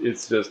just,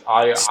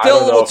 I still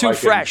don't a little too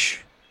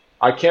fresh.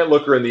 I can't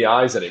look her in the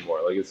eyes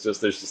anymore. Like, it's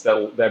just, there's just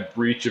that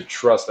breach of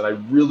trust, and I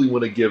really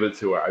want to give it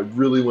to her. I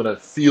really want to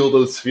feel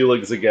those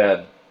feelings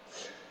again.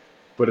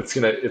 But it's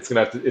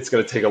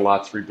gonna take a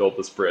lot to rebuild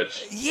this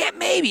bridge. Yeah,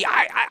 maybe.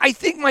 I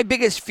think my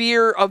biggest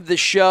fear of the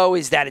show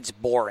is that it's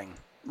boring.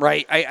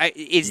 Right?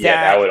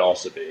 That would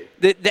also be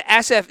the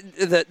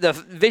the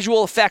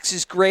visual effects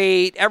is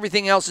great,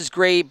 everything else is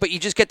great, but you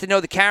just get to know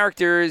the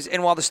characters,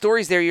 and while the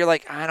story's there, you're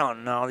like, I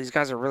don't know, these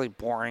guys are really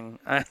boring.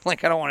 I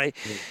don't want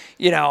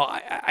to,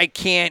 I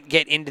can't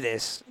get into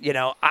this.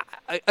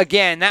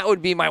 Again, that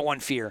would be my one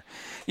fear.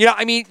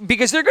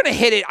 Because they're going to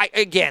hit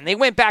it. They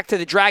went back to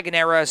the Dragon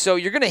era, so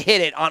you're going to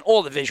hit it on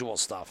all the visual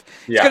stuff.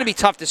 It's going to be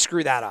tough to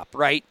screw that up,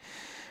 right?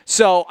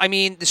 So,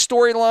 the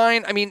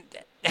storyline,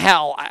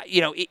 hell,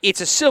 it's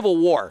a civil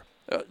war,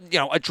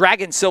 a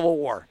dragon civil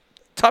war.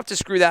 Tough to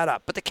screw that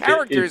up. But the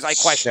characters, I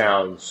question. It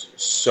sounds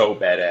so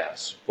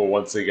badass. But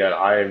once again,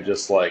 I am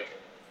just like,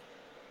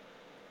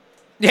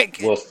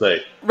 we'll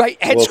see.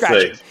 Right, head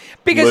scratching.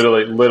 Because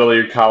literally,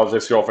 your college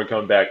ex-girlfriend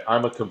coming back.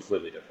 I'm a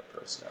completely different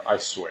person now. I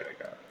swear to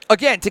God.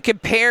 Again, to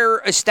compare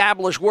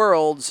established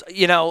worlds,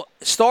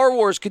 Star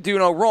Wars could do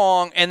no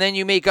wrong, and then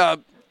you make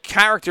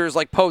characters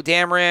like Poe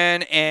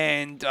Dameron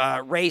and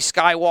Rey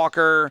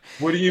Skywalker.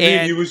 What do you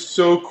mean? He was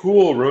so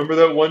cool. Remember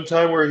that one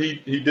time where he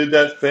did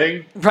that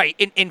thing? Right,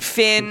 in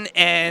Finn,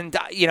 and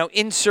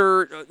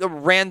insert a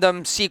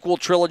random sequel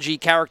trilogy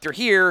character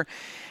here,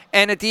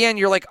 and at the end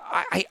you're like,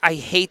 I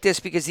hate this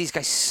because these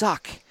guys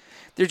suck.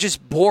 They're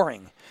just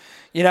boring,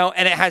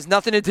 and it has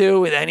nothing to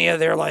do with any of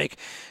their like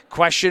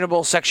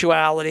questionable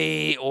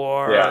sexuality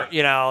or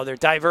their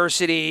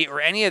diversity or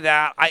any of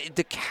that.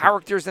 The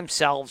characters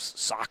themselves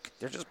suck.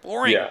 They're just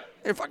boring.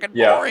 They're fucking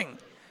boring.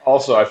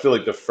 Also, I feel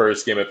like the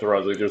first Game of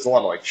Thrones, like, there's a lot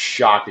of like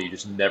shock that you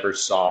just never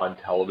saw on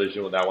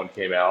television when that one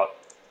came out.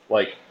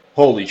 Like,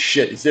 holy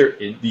shit, is there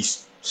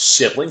these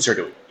siblings are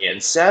doing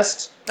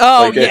incest?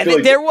 Oh,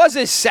 like, there was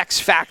a sex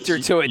factor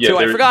to it too.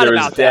 I forgot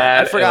about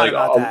that.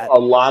 A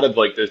lot of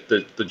like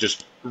the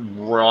just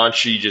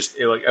raunchy, just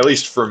like, at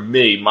least for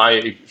me,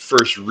 my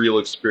first real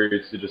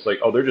experience to just like,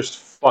 oh, they're just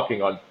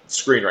fucking on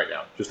screen right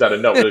now, just out of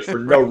nowhere, for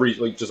no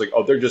reason, like, just like,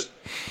 oh, they're just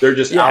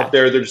out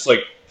there, they're just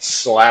like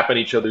slapping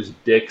each other's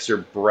dicks or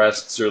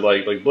breasts or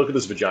like look at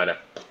this vagina.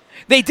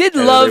 They did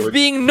love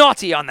being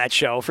naughty on that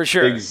show, for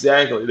sure.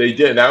 Exactly, they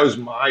did. And that was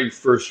my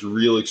first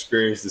real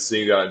experience to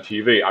seeing that on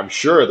TV. I'm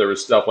sure there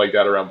was stuff like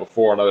that around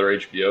before on other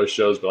HBO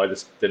shows, but I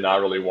just did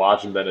not really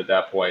watch them then at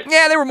that point.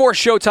 Yeah, there were more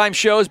Showtime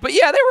shows, but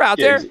yeah, they were out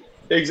there.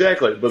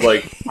 Exactly, but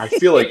like, I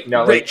feel like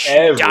now like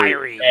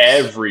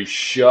every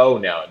show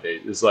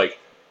nowadays is like,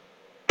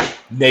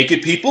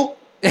 naked people?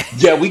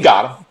 Yeah, we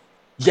got them.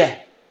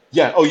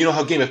 Yeah. Oh, you know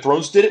how Game of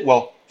Thrones did it?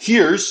 Well,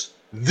 here's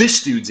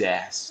this dude's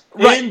ass.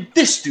 Right. And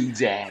this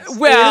dude's ass.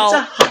 Well,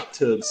 and it's a hot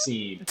tub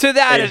scene. To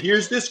that, and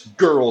here's this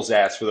girl's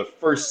ass for the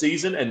first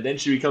season, and then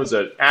she becomes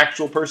an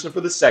actual person for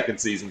the second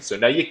season. So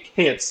now you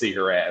can't see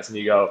her ass, and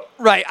you go,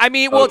 right.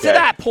 To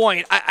that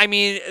point,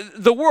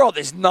 the world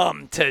is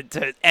numb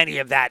to any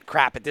of that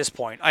crap at this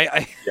point.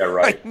 Yeah,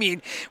 right.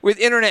 With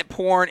internet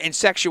porn and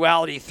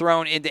sexuality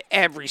thrown into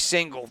every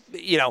single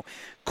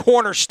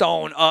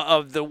cornerstone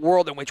of the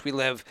world in which we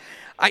live,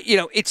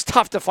 it's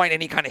tough to find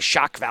any kind of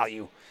shock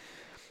value.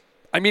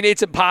 I mean,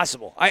 it's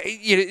impossible.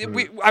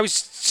 I was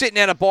sitting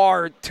at a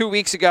bar 2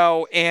 weeks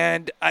ago,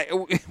 and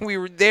we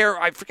were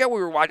there. I forget what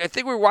we were watching. I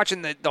think we were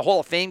watching the Hall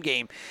of Fame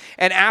game,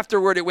 and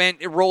afterward,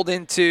 it rolled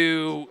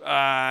into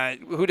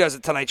who does the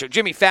Tonight Show?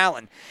 Jimmy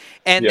Fallon,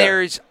 and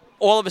there's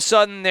all of a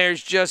sudden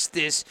there's just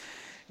this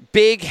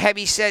big,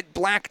 heavy-set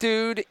black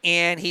dude,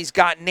 and he's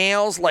got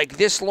nails like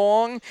this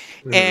long,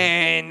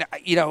 and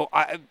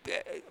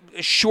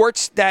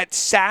shorts that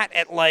sat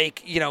at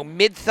like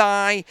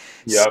mid-thigh,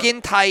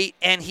 skin tight,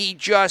 and he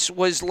just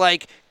was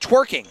like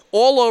twerking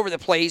all over the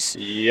place.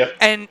 Yep.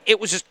 And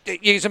it was just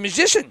he's a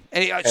musician,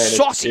 and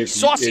saucy If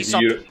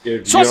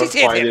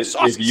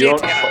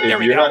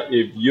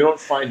you don't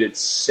find it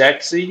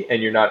sexy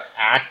and you're not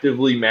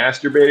actively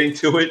masturbating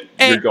to it,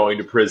 you're going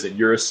to prison.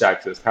 You're a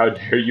sexist. How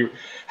dare you?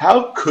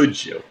 How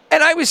could you?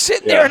 And I was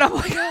sitting there, and I'm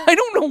like, I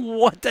don't know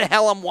what the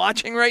hell I'm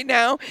watching right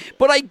now,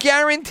 but I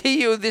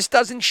guarantee you this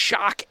doesn't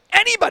shock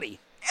anybody.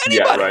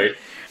 Yeah, right.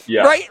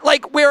 Yeah. Right?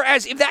 Like,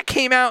 whereas if that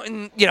came out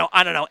in,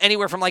 I don't know,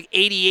 anywhere from like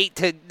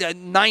 88 to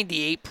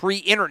 98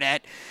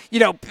 pre-internet,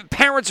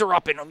 parents are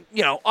up in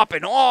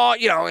awe,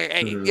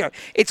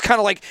 it's kind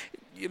of like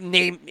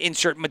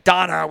insert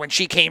Madonna when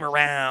she came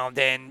around,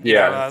 and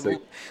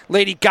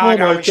Lady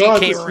Gaga when she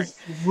came around.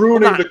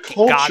 Ruining the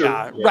culture.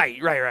 Gaga. Yeah. Right.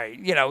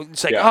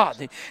 It's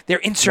like, they're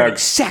inserting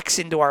sex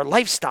into our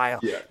lifestyle.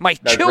 Yeah. My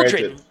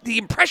children, the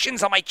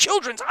impressions on my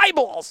children's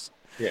eyeballs.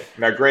 Yeah.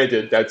 Now,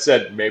 granted, that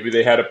said, maybe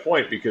they had a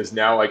point, because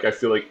now, like, I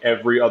feel like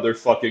every other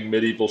fucking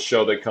medieval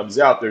show that comes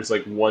out, there's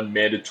like one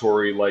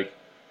mandatory, like,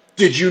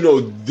 did you know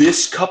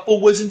this couple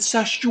was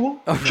incestual?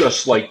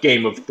 Just like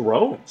Game of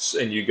Thrones.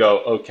 And you go,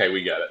 okay,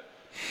 we get it.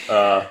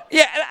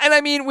 And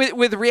I mean,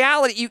 with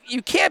reality,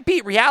 you can't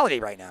beat reality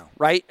right now,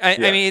 right? I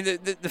mean,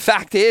 the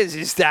fact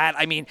is that,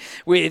 I mean,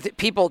 with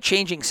people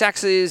changing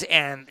sexes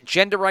and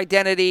gender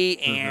identity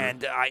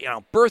and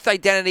birth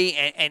identity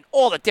and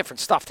all the different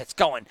stuff that's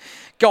going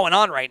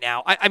on right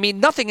now, I mean,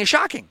 nothing is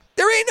shocking.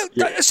 There ain't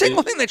a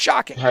single thing that's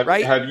shocking,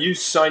 right? Have you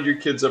signed your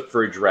kids up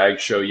for a drag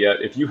show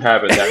yet? If you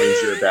haven't, that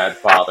means you're a bad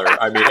father.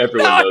 I mean,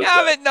 everyone knows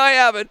that. No, I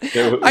haven't.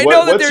 I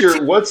know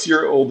that what's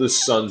your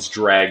oldest son's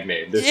drag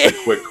name? This is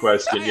a quick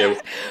question.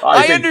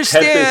 I think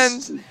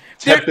understand.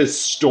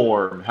 Tempest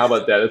Storm. How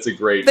about that? That's a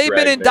great. They've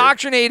been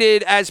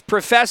indoctrinated as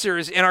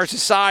professors in our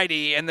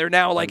society, and they're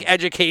now like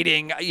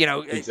educating,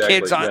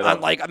 kids on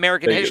like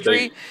American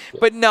history.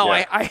 But no,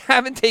 I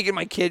haven't taken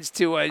my kids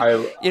to a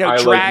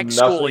drag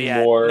school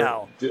yet.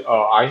 No.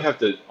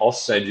 I'll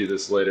send you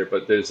this later.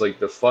 But there's like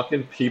the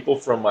fucking people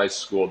from my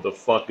school.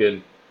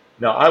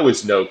 Now I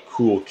was no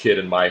cool kid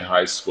in my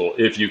high school,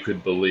 if you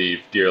could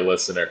believe, dear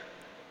listener,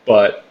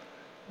 but.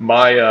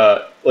 My,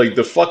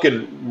 the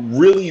fucking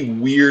really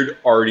weird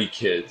arty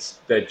kids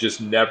that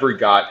just never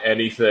got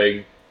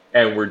anything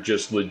and were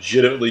just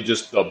legitimately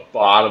just the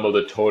bottom of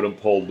the totem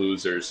pole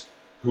losers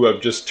who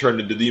have just turned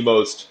into the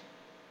most,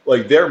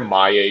 like, they're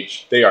my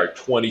age. They are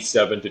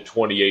 27 to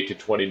 28 to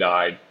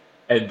 29,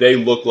 and they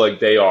look like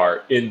they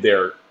are in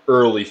their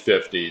early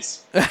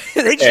 50s.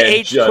 They just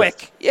age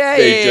quick.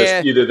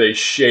 Either they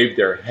shave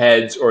their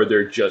heads or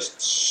they're just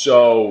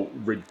so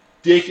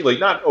ridiculous, like,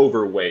 not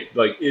overweight.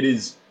 Like, it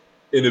is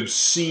an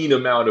obscene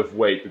amount of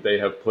weight that they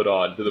have put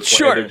on to the point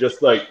where they're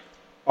just like,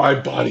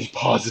 I'm body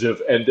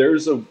positive. And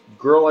there's a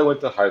girl I went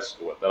to high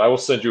school with that I will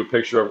send you a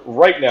picture of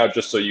right now,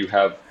 just so you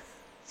have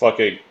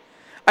fucking.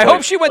 I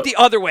hope she went the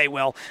other way,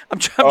 Will. I'm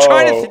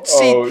trying to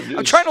see.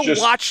 I'm trying to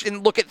watch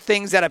and look at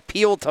things that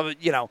appeal to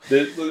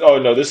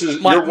This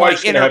is your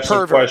wife's gonna have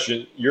some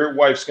questions. Your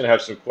wife's gonna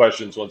have some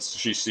questions once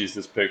she sees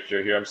this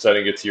picture here. I'm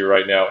sending it to you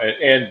right now,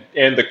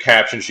 and the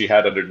caption she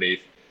had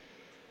underneath.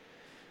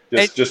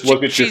 Just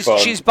look at your phone.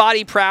 She's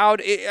body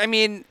proud. I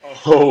mean,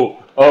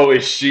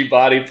 is she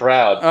body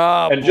proud?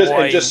 Oh, and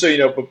just so you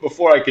know, but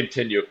before I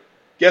continue,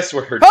 guess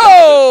what her?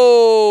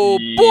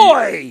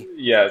 Boy!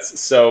 Yes.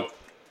 So,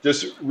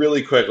 just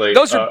really quickly,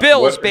 those are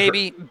bills,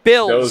 baby.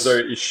 Bills. Those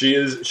are. She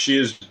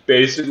is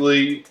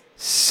basically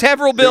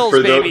several bills,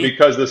 baby.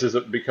 Because this is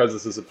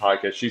a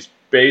podcast. She's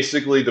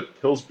basically the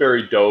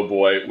Pillsbury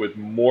Doughboy with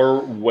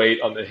more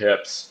weight on the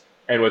hips.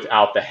 And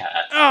without the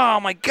hat. Oh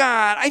my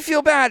God, I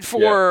feel bad for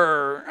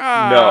her.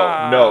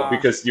 No,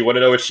 because you want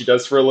to know what she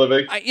does for a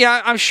living?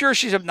 I'm sure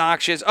she's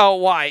obnoxious. Oh,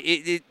 why?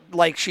 She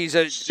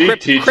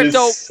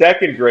teaches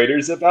second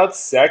graders about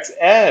sex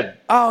ed.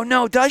 Oh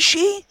no, does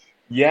she?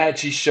 Yeah, and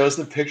she shows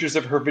them pictures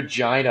of her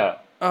vagina.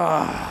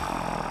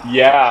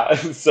 Yeah,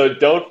 so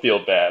don't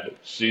feel bad.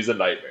 She's a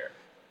nightmare.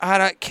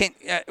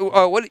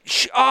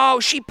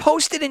 She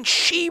posted and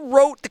she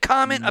wrote the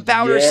comment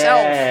about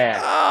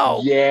herself.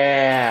 Oh.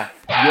 Yeah.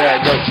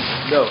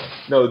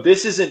 No.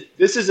 This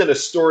isn't a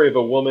story of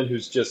a woman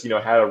who's just,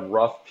 had a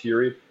rough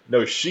period.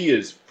 No, she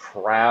is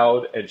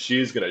proud, and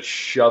she's going to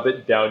shove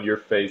it down your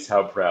face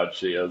how proud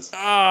she is.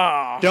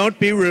 Oh. Don't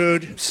be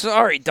rude.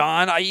 Sorry,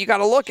 Don. You got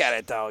to look at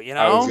it, though,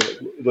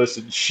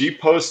 Listen, she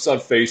posts on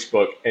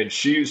Facebook, and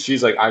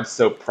she's like, I'm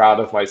so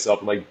proud of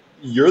myself. I'm like,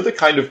 you're the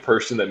kind of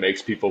person that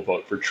makes people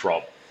vote for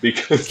Trump.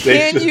 because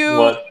they just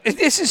want.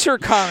 This is her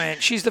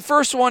comment. She's the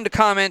first one to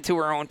comment to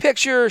her own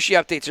picture. She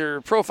updates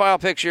her profile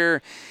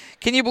picture.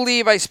 Can you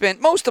believe I spent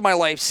most of my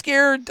life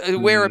scared to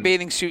wear a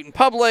bathing suit in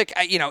public?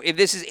 If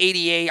this is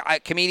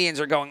ADA, comedians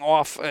are going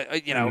off,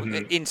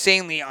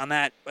 insanely on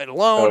that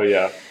alone. Oh,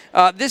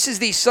 yeah. This is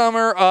the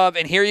summer of,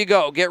 and here you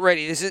go, get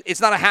ready. It's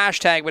not a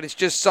hashtag, but it's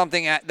just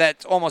something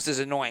that's almost as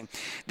annoying.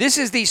 This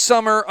is the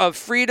summer of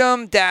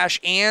freedom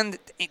and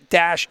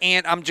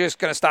I'm just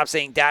going to stop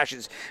saying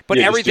dashes, but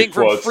everything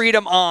from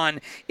freedom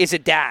on is a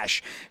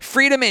dash.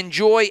 Freedom and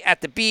joy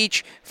at the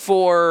beach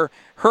for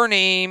her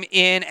name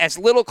in as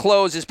little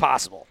clothes as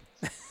possible.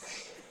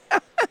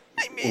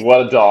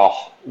 What a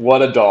doll.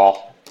 What a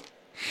doll.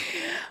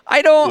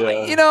 I don't,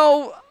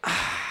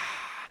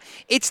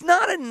 it's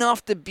not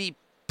enough to be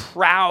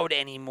proud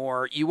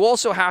anymore. You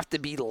also have to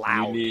be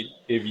loud. You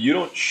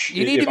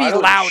need to be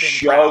loud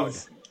and proud.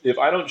 If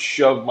I don't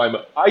shove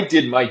I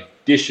did my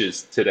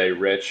dishes today,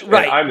 Rich,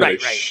 right, and I'm going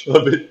to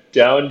shove it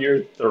down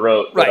your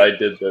throat that I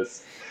did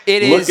this.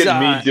 Look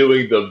at me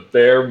doing the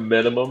bare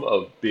minimum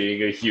of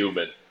being a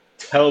human.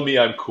 Tell me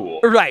I'm cool.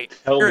 Right.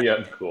 Tell me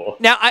I'm cool.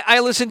 Now,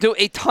 I listen to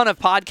a ton of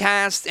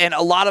podcasts, and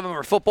a lot of them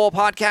are football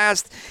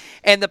podcasts.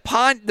 And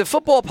the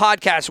football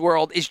podcast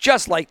world is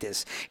just like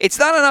this. It's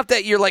not enough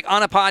that you're like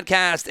on a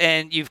podcast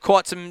and you've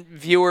caught some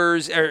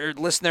viewers or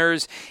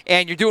listeners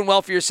and you're doing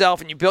well for yourself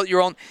and you built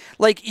your own.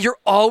 Like, you're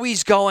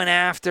always going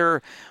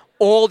after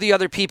all the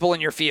other people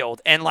in your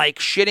field and like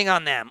shitting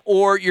on them,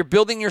 or you're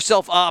building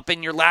yourself up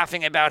and you're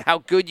laughing about how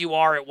good you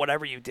are at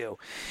whatever you do.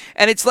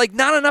 And it's like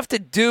not enough to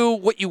do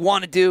what you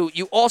want to do.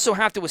 You also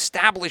have to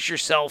establish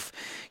yourself,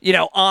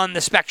 on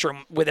the spectrum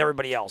with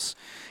everybody else.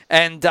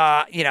 And,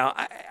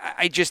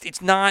 I just, it's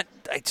not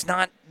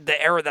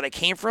the era that I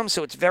came from.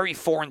 So it's very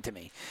foreign to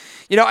me.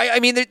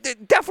 I mean, they're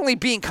definitely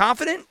being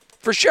confident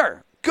for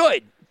sure.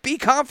 Good. Be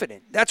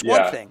confident. That's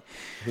one thing.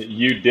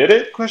 You did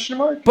it? Question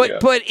mark.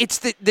 But it's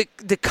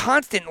the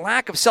constant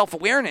lack of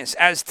self-awareness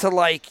as to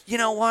like, you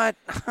know what?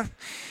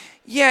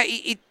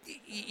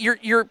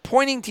 You're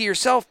pointing to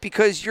yourself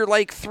because you're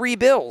like $3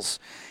 bills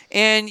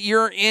and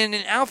you're in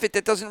an outfit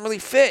that doesn't really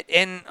fit,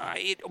 and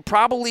it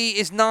probably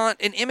is not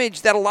an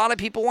image that a lot of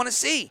people want to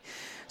see.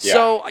 Yeah.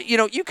 So,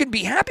 you can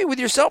be happy with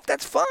yourself.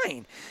 That's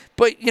fine.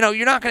 But,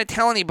 you're not going to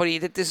tell anybody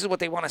that this is what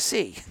they want to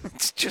see.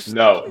 It's just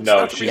no.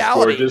 She's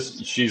reality. Gorgeous.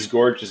 She's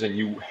gorgeous, and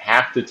you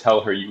have to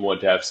tell her you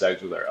want to have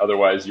sex with her.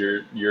 Otherwise, you're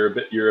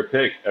a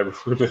pig.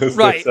 Everyone knows.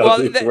 Right.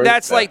 Well,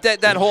 that's like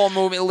that whole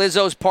movement.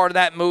 Lizzo's part of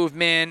that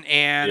movement,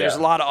 and there's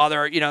a lot of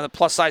other, the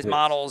plus size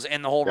models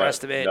and the whole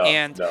rest of it.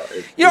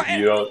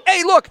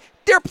 Hey, look.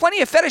 There are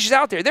plenty of fetishes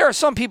out there. There are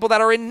some people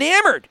that are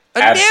enamored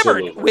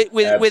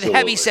with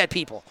heavy set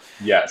people.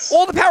 Yes.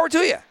 All the power to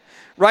you.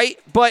 Right?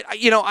 But,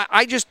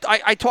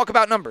 I talk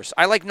about numbers.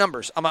 I like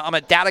numbers. I'm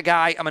a data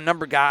guy. I'm a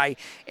number guy.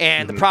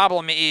 And the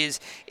problem is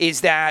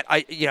that,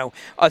 a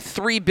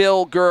 $3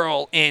 bill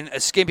girl in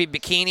a skimpy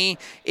bikini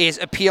is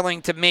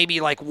appealing to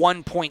maybe like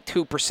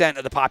 1.2%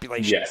 of the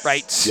population. Yes.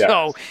 Right? Yes.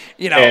 So,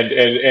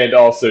 And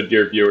also,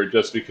 dear viewer,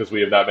 just because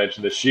we have not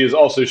mentioned this, she has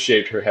also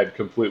shaved her head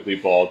completely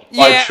bald.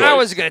 Yeah, I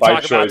was going to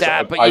talk about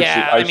that. But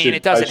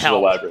it doesn't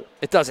help. Elaborate.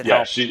 It doesn't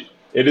help.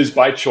 It is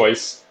by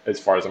choice, as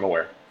far as I'm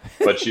aware.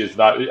 But she is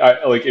not.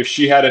 If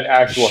she had an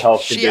actual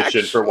health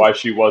condition for why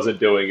she wasn't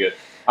doing it,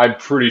 I'm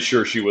pretty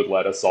sure she would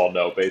let us all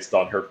know based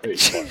on her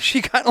face.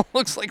 She kind of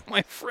looks like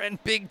my friend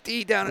Big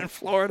D down in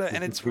Florida,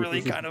 and it's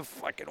really kind of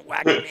fucking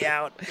whacking me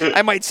out.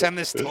 I might send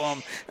this to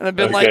him, and I've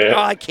been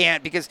I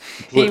can't because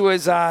he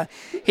was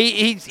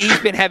he's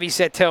been heavy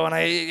set too, and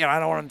I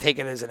don't want him to take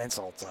it as an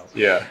insult. So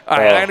yeah, all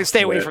right, I'm gonna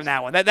stay away from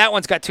that one. That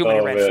one's got too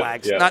many red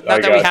flags. Yeah, not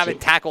that we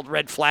haven't tackled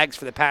red flags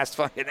for the past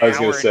fucking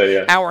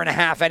hour and a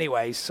half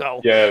anyway.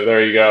 So yeah,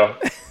 there you go.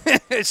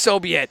 So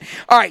be it.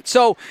 All right,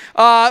 so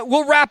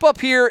we'll wrap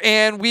up here,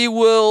 and we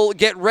will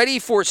get ready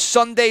for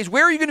Sundays.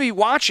 Where are you going to be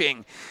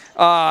watching?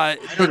 I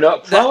don't know.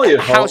 Probably at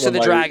House of the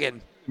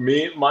Dragon.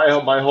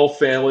 My whole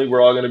family,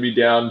 we're all going to be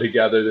down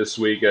together this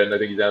weekend. I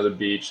think down at the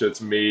beach. So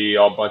it's me,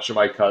 a bunch of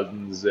my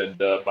cousins, and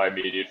my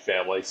immediate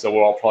family. So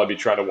we'll all probably be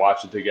trying to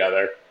watch it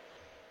together.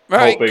 All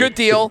right, good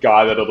deal.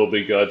 God, that it'll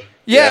be good.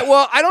 Yeah,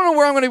 well, I don't know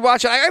where I'm going to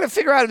watch it. I got to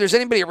figure out if there's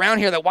anybody around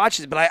here that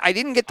watches it, but I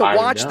didn't get to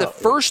watch the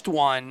first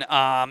one,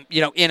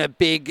 in a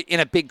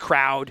big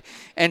crowd,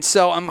 and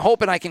so I'm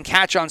hoping I can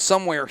catch on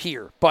somewhere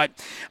here. But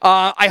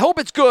I hope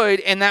it's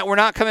good, and that we're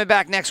not coming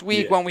back next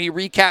week when we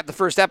recap the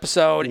first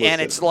episode, and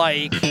it's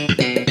like,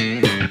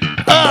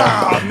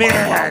 oh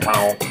man,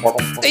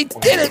 they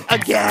did it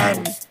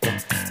again.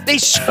 They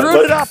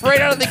screwed it up right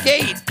out of the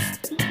gate.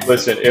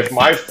 Listen, if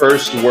my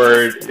first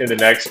word in the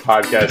next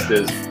podcast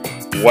is,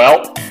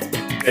 well,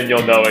 then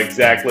you'll know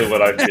exactly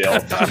what I feel.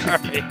 All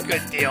right,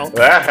 good deal.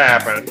 That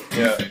happened.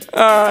 Yeah.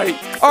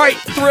 All right,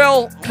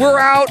 Thrill, we're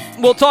out.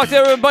 We'll talk to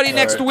everybody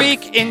next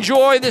week.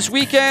 Enjoy this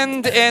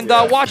weekend, and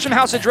watch some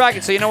House of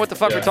Dragon so you know what the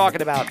fuck we're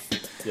talking about.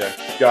 Yeah.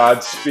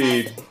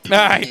 Godspeed. All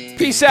right,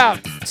 peace out.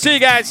 See you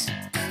guys.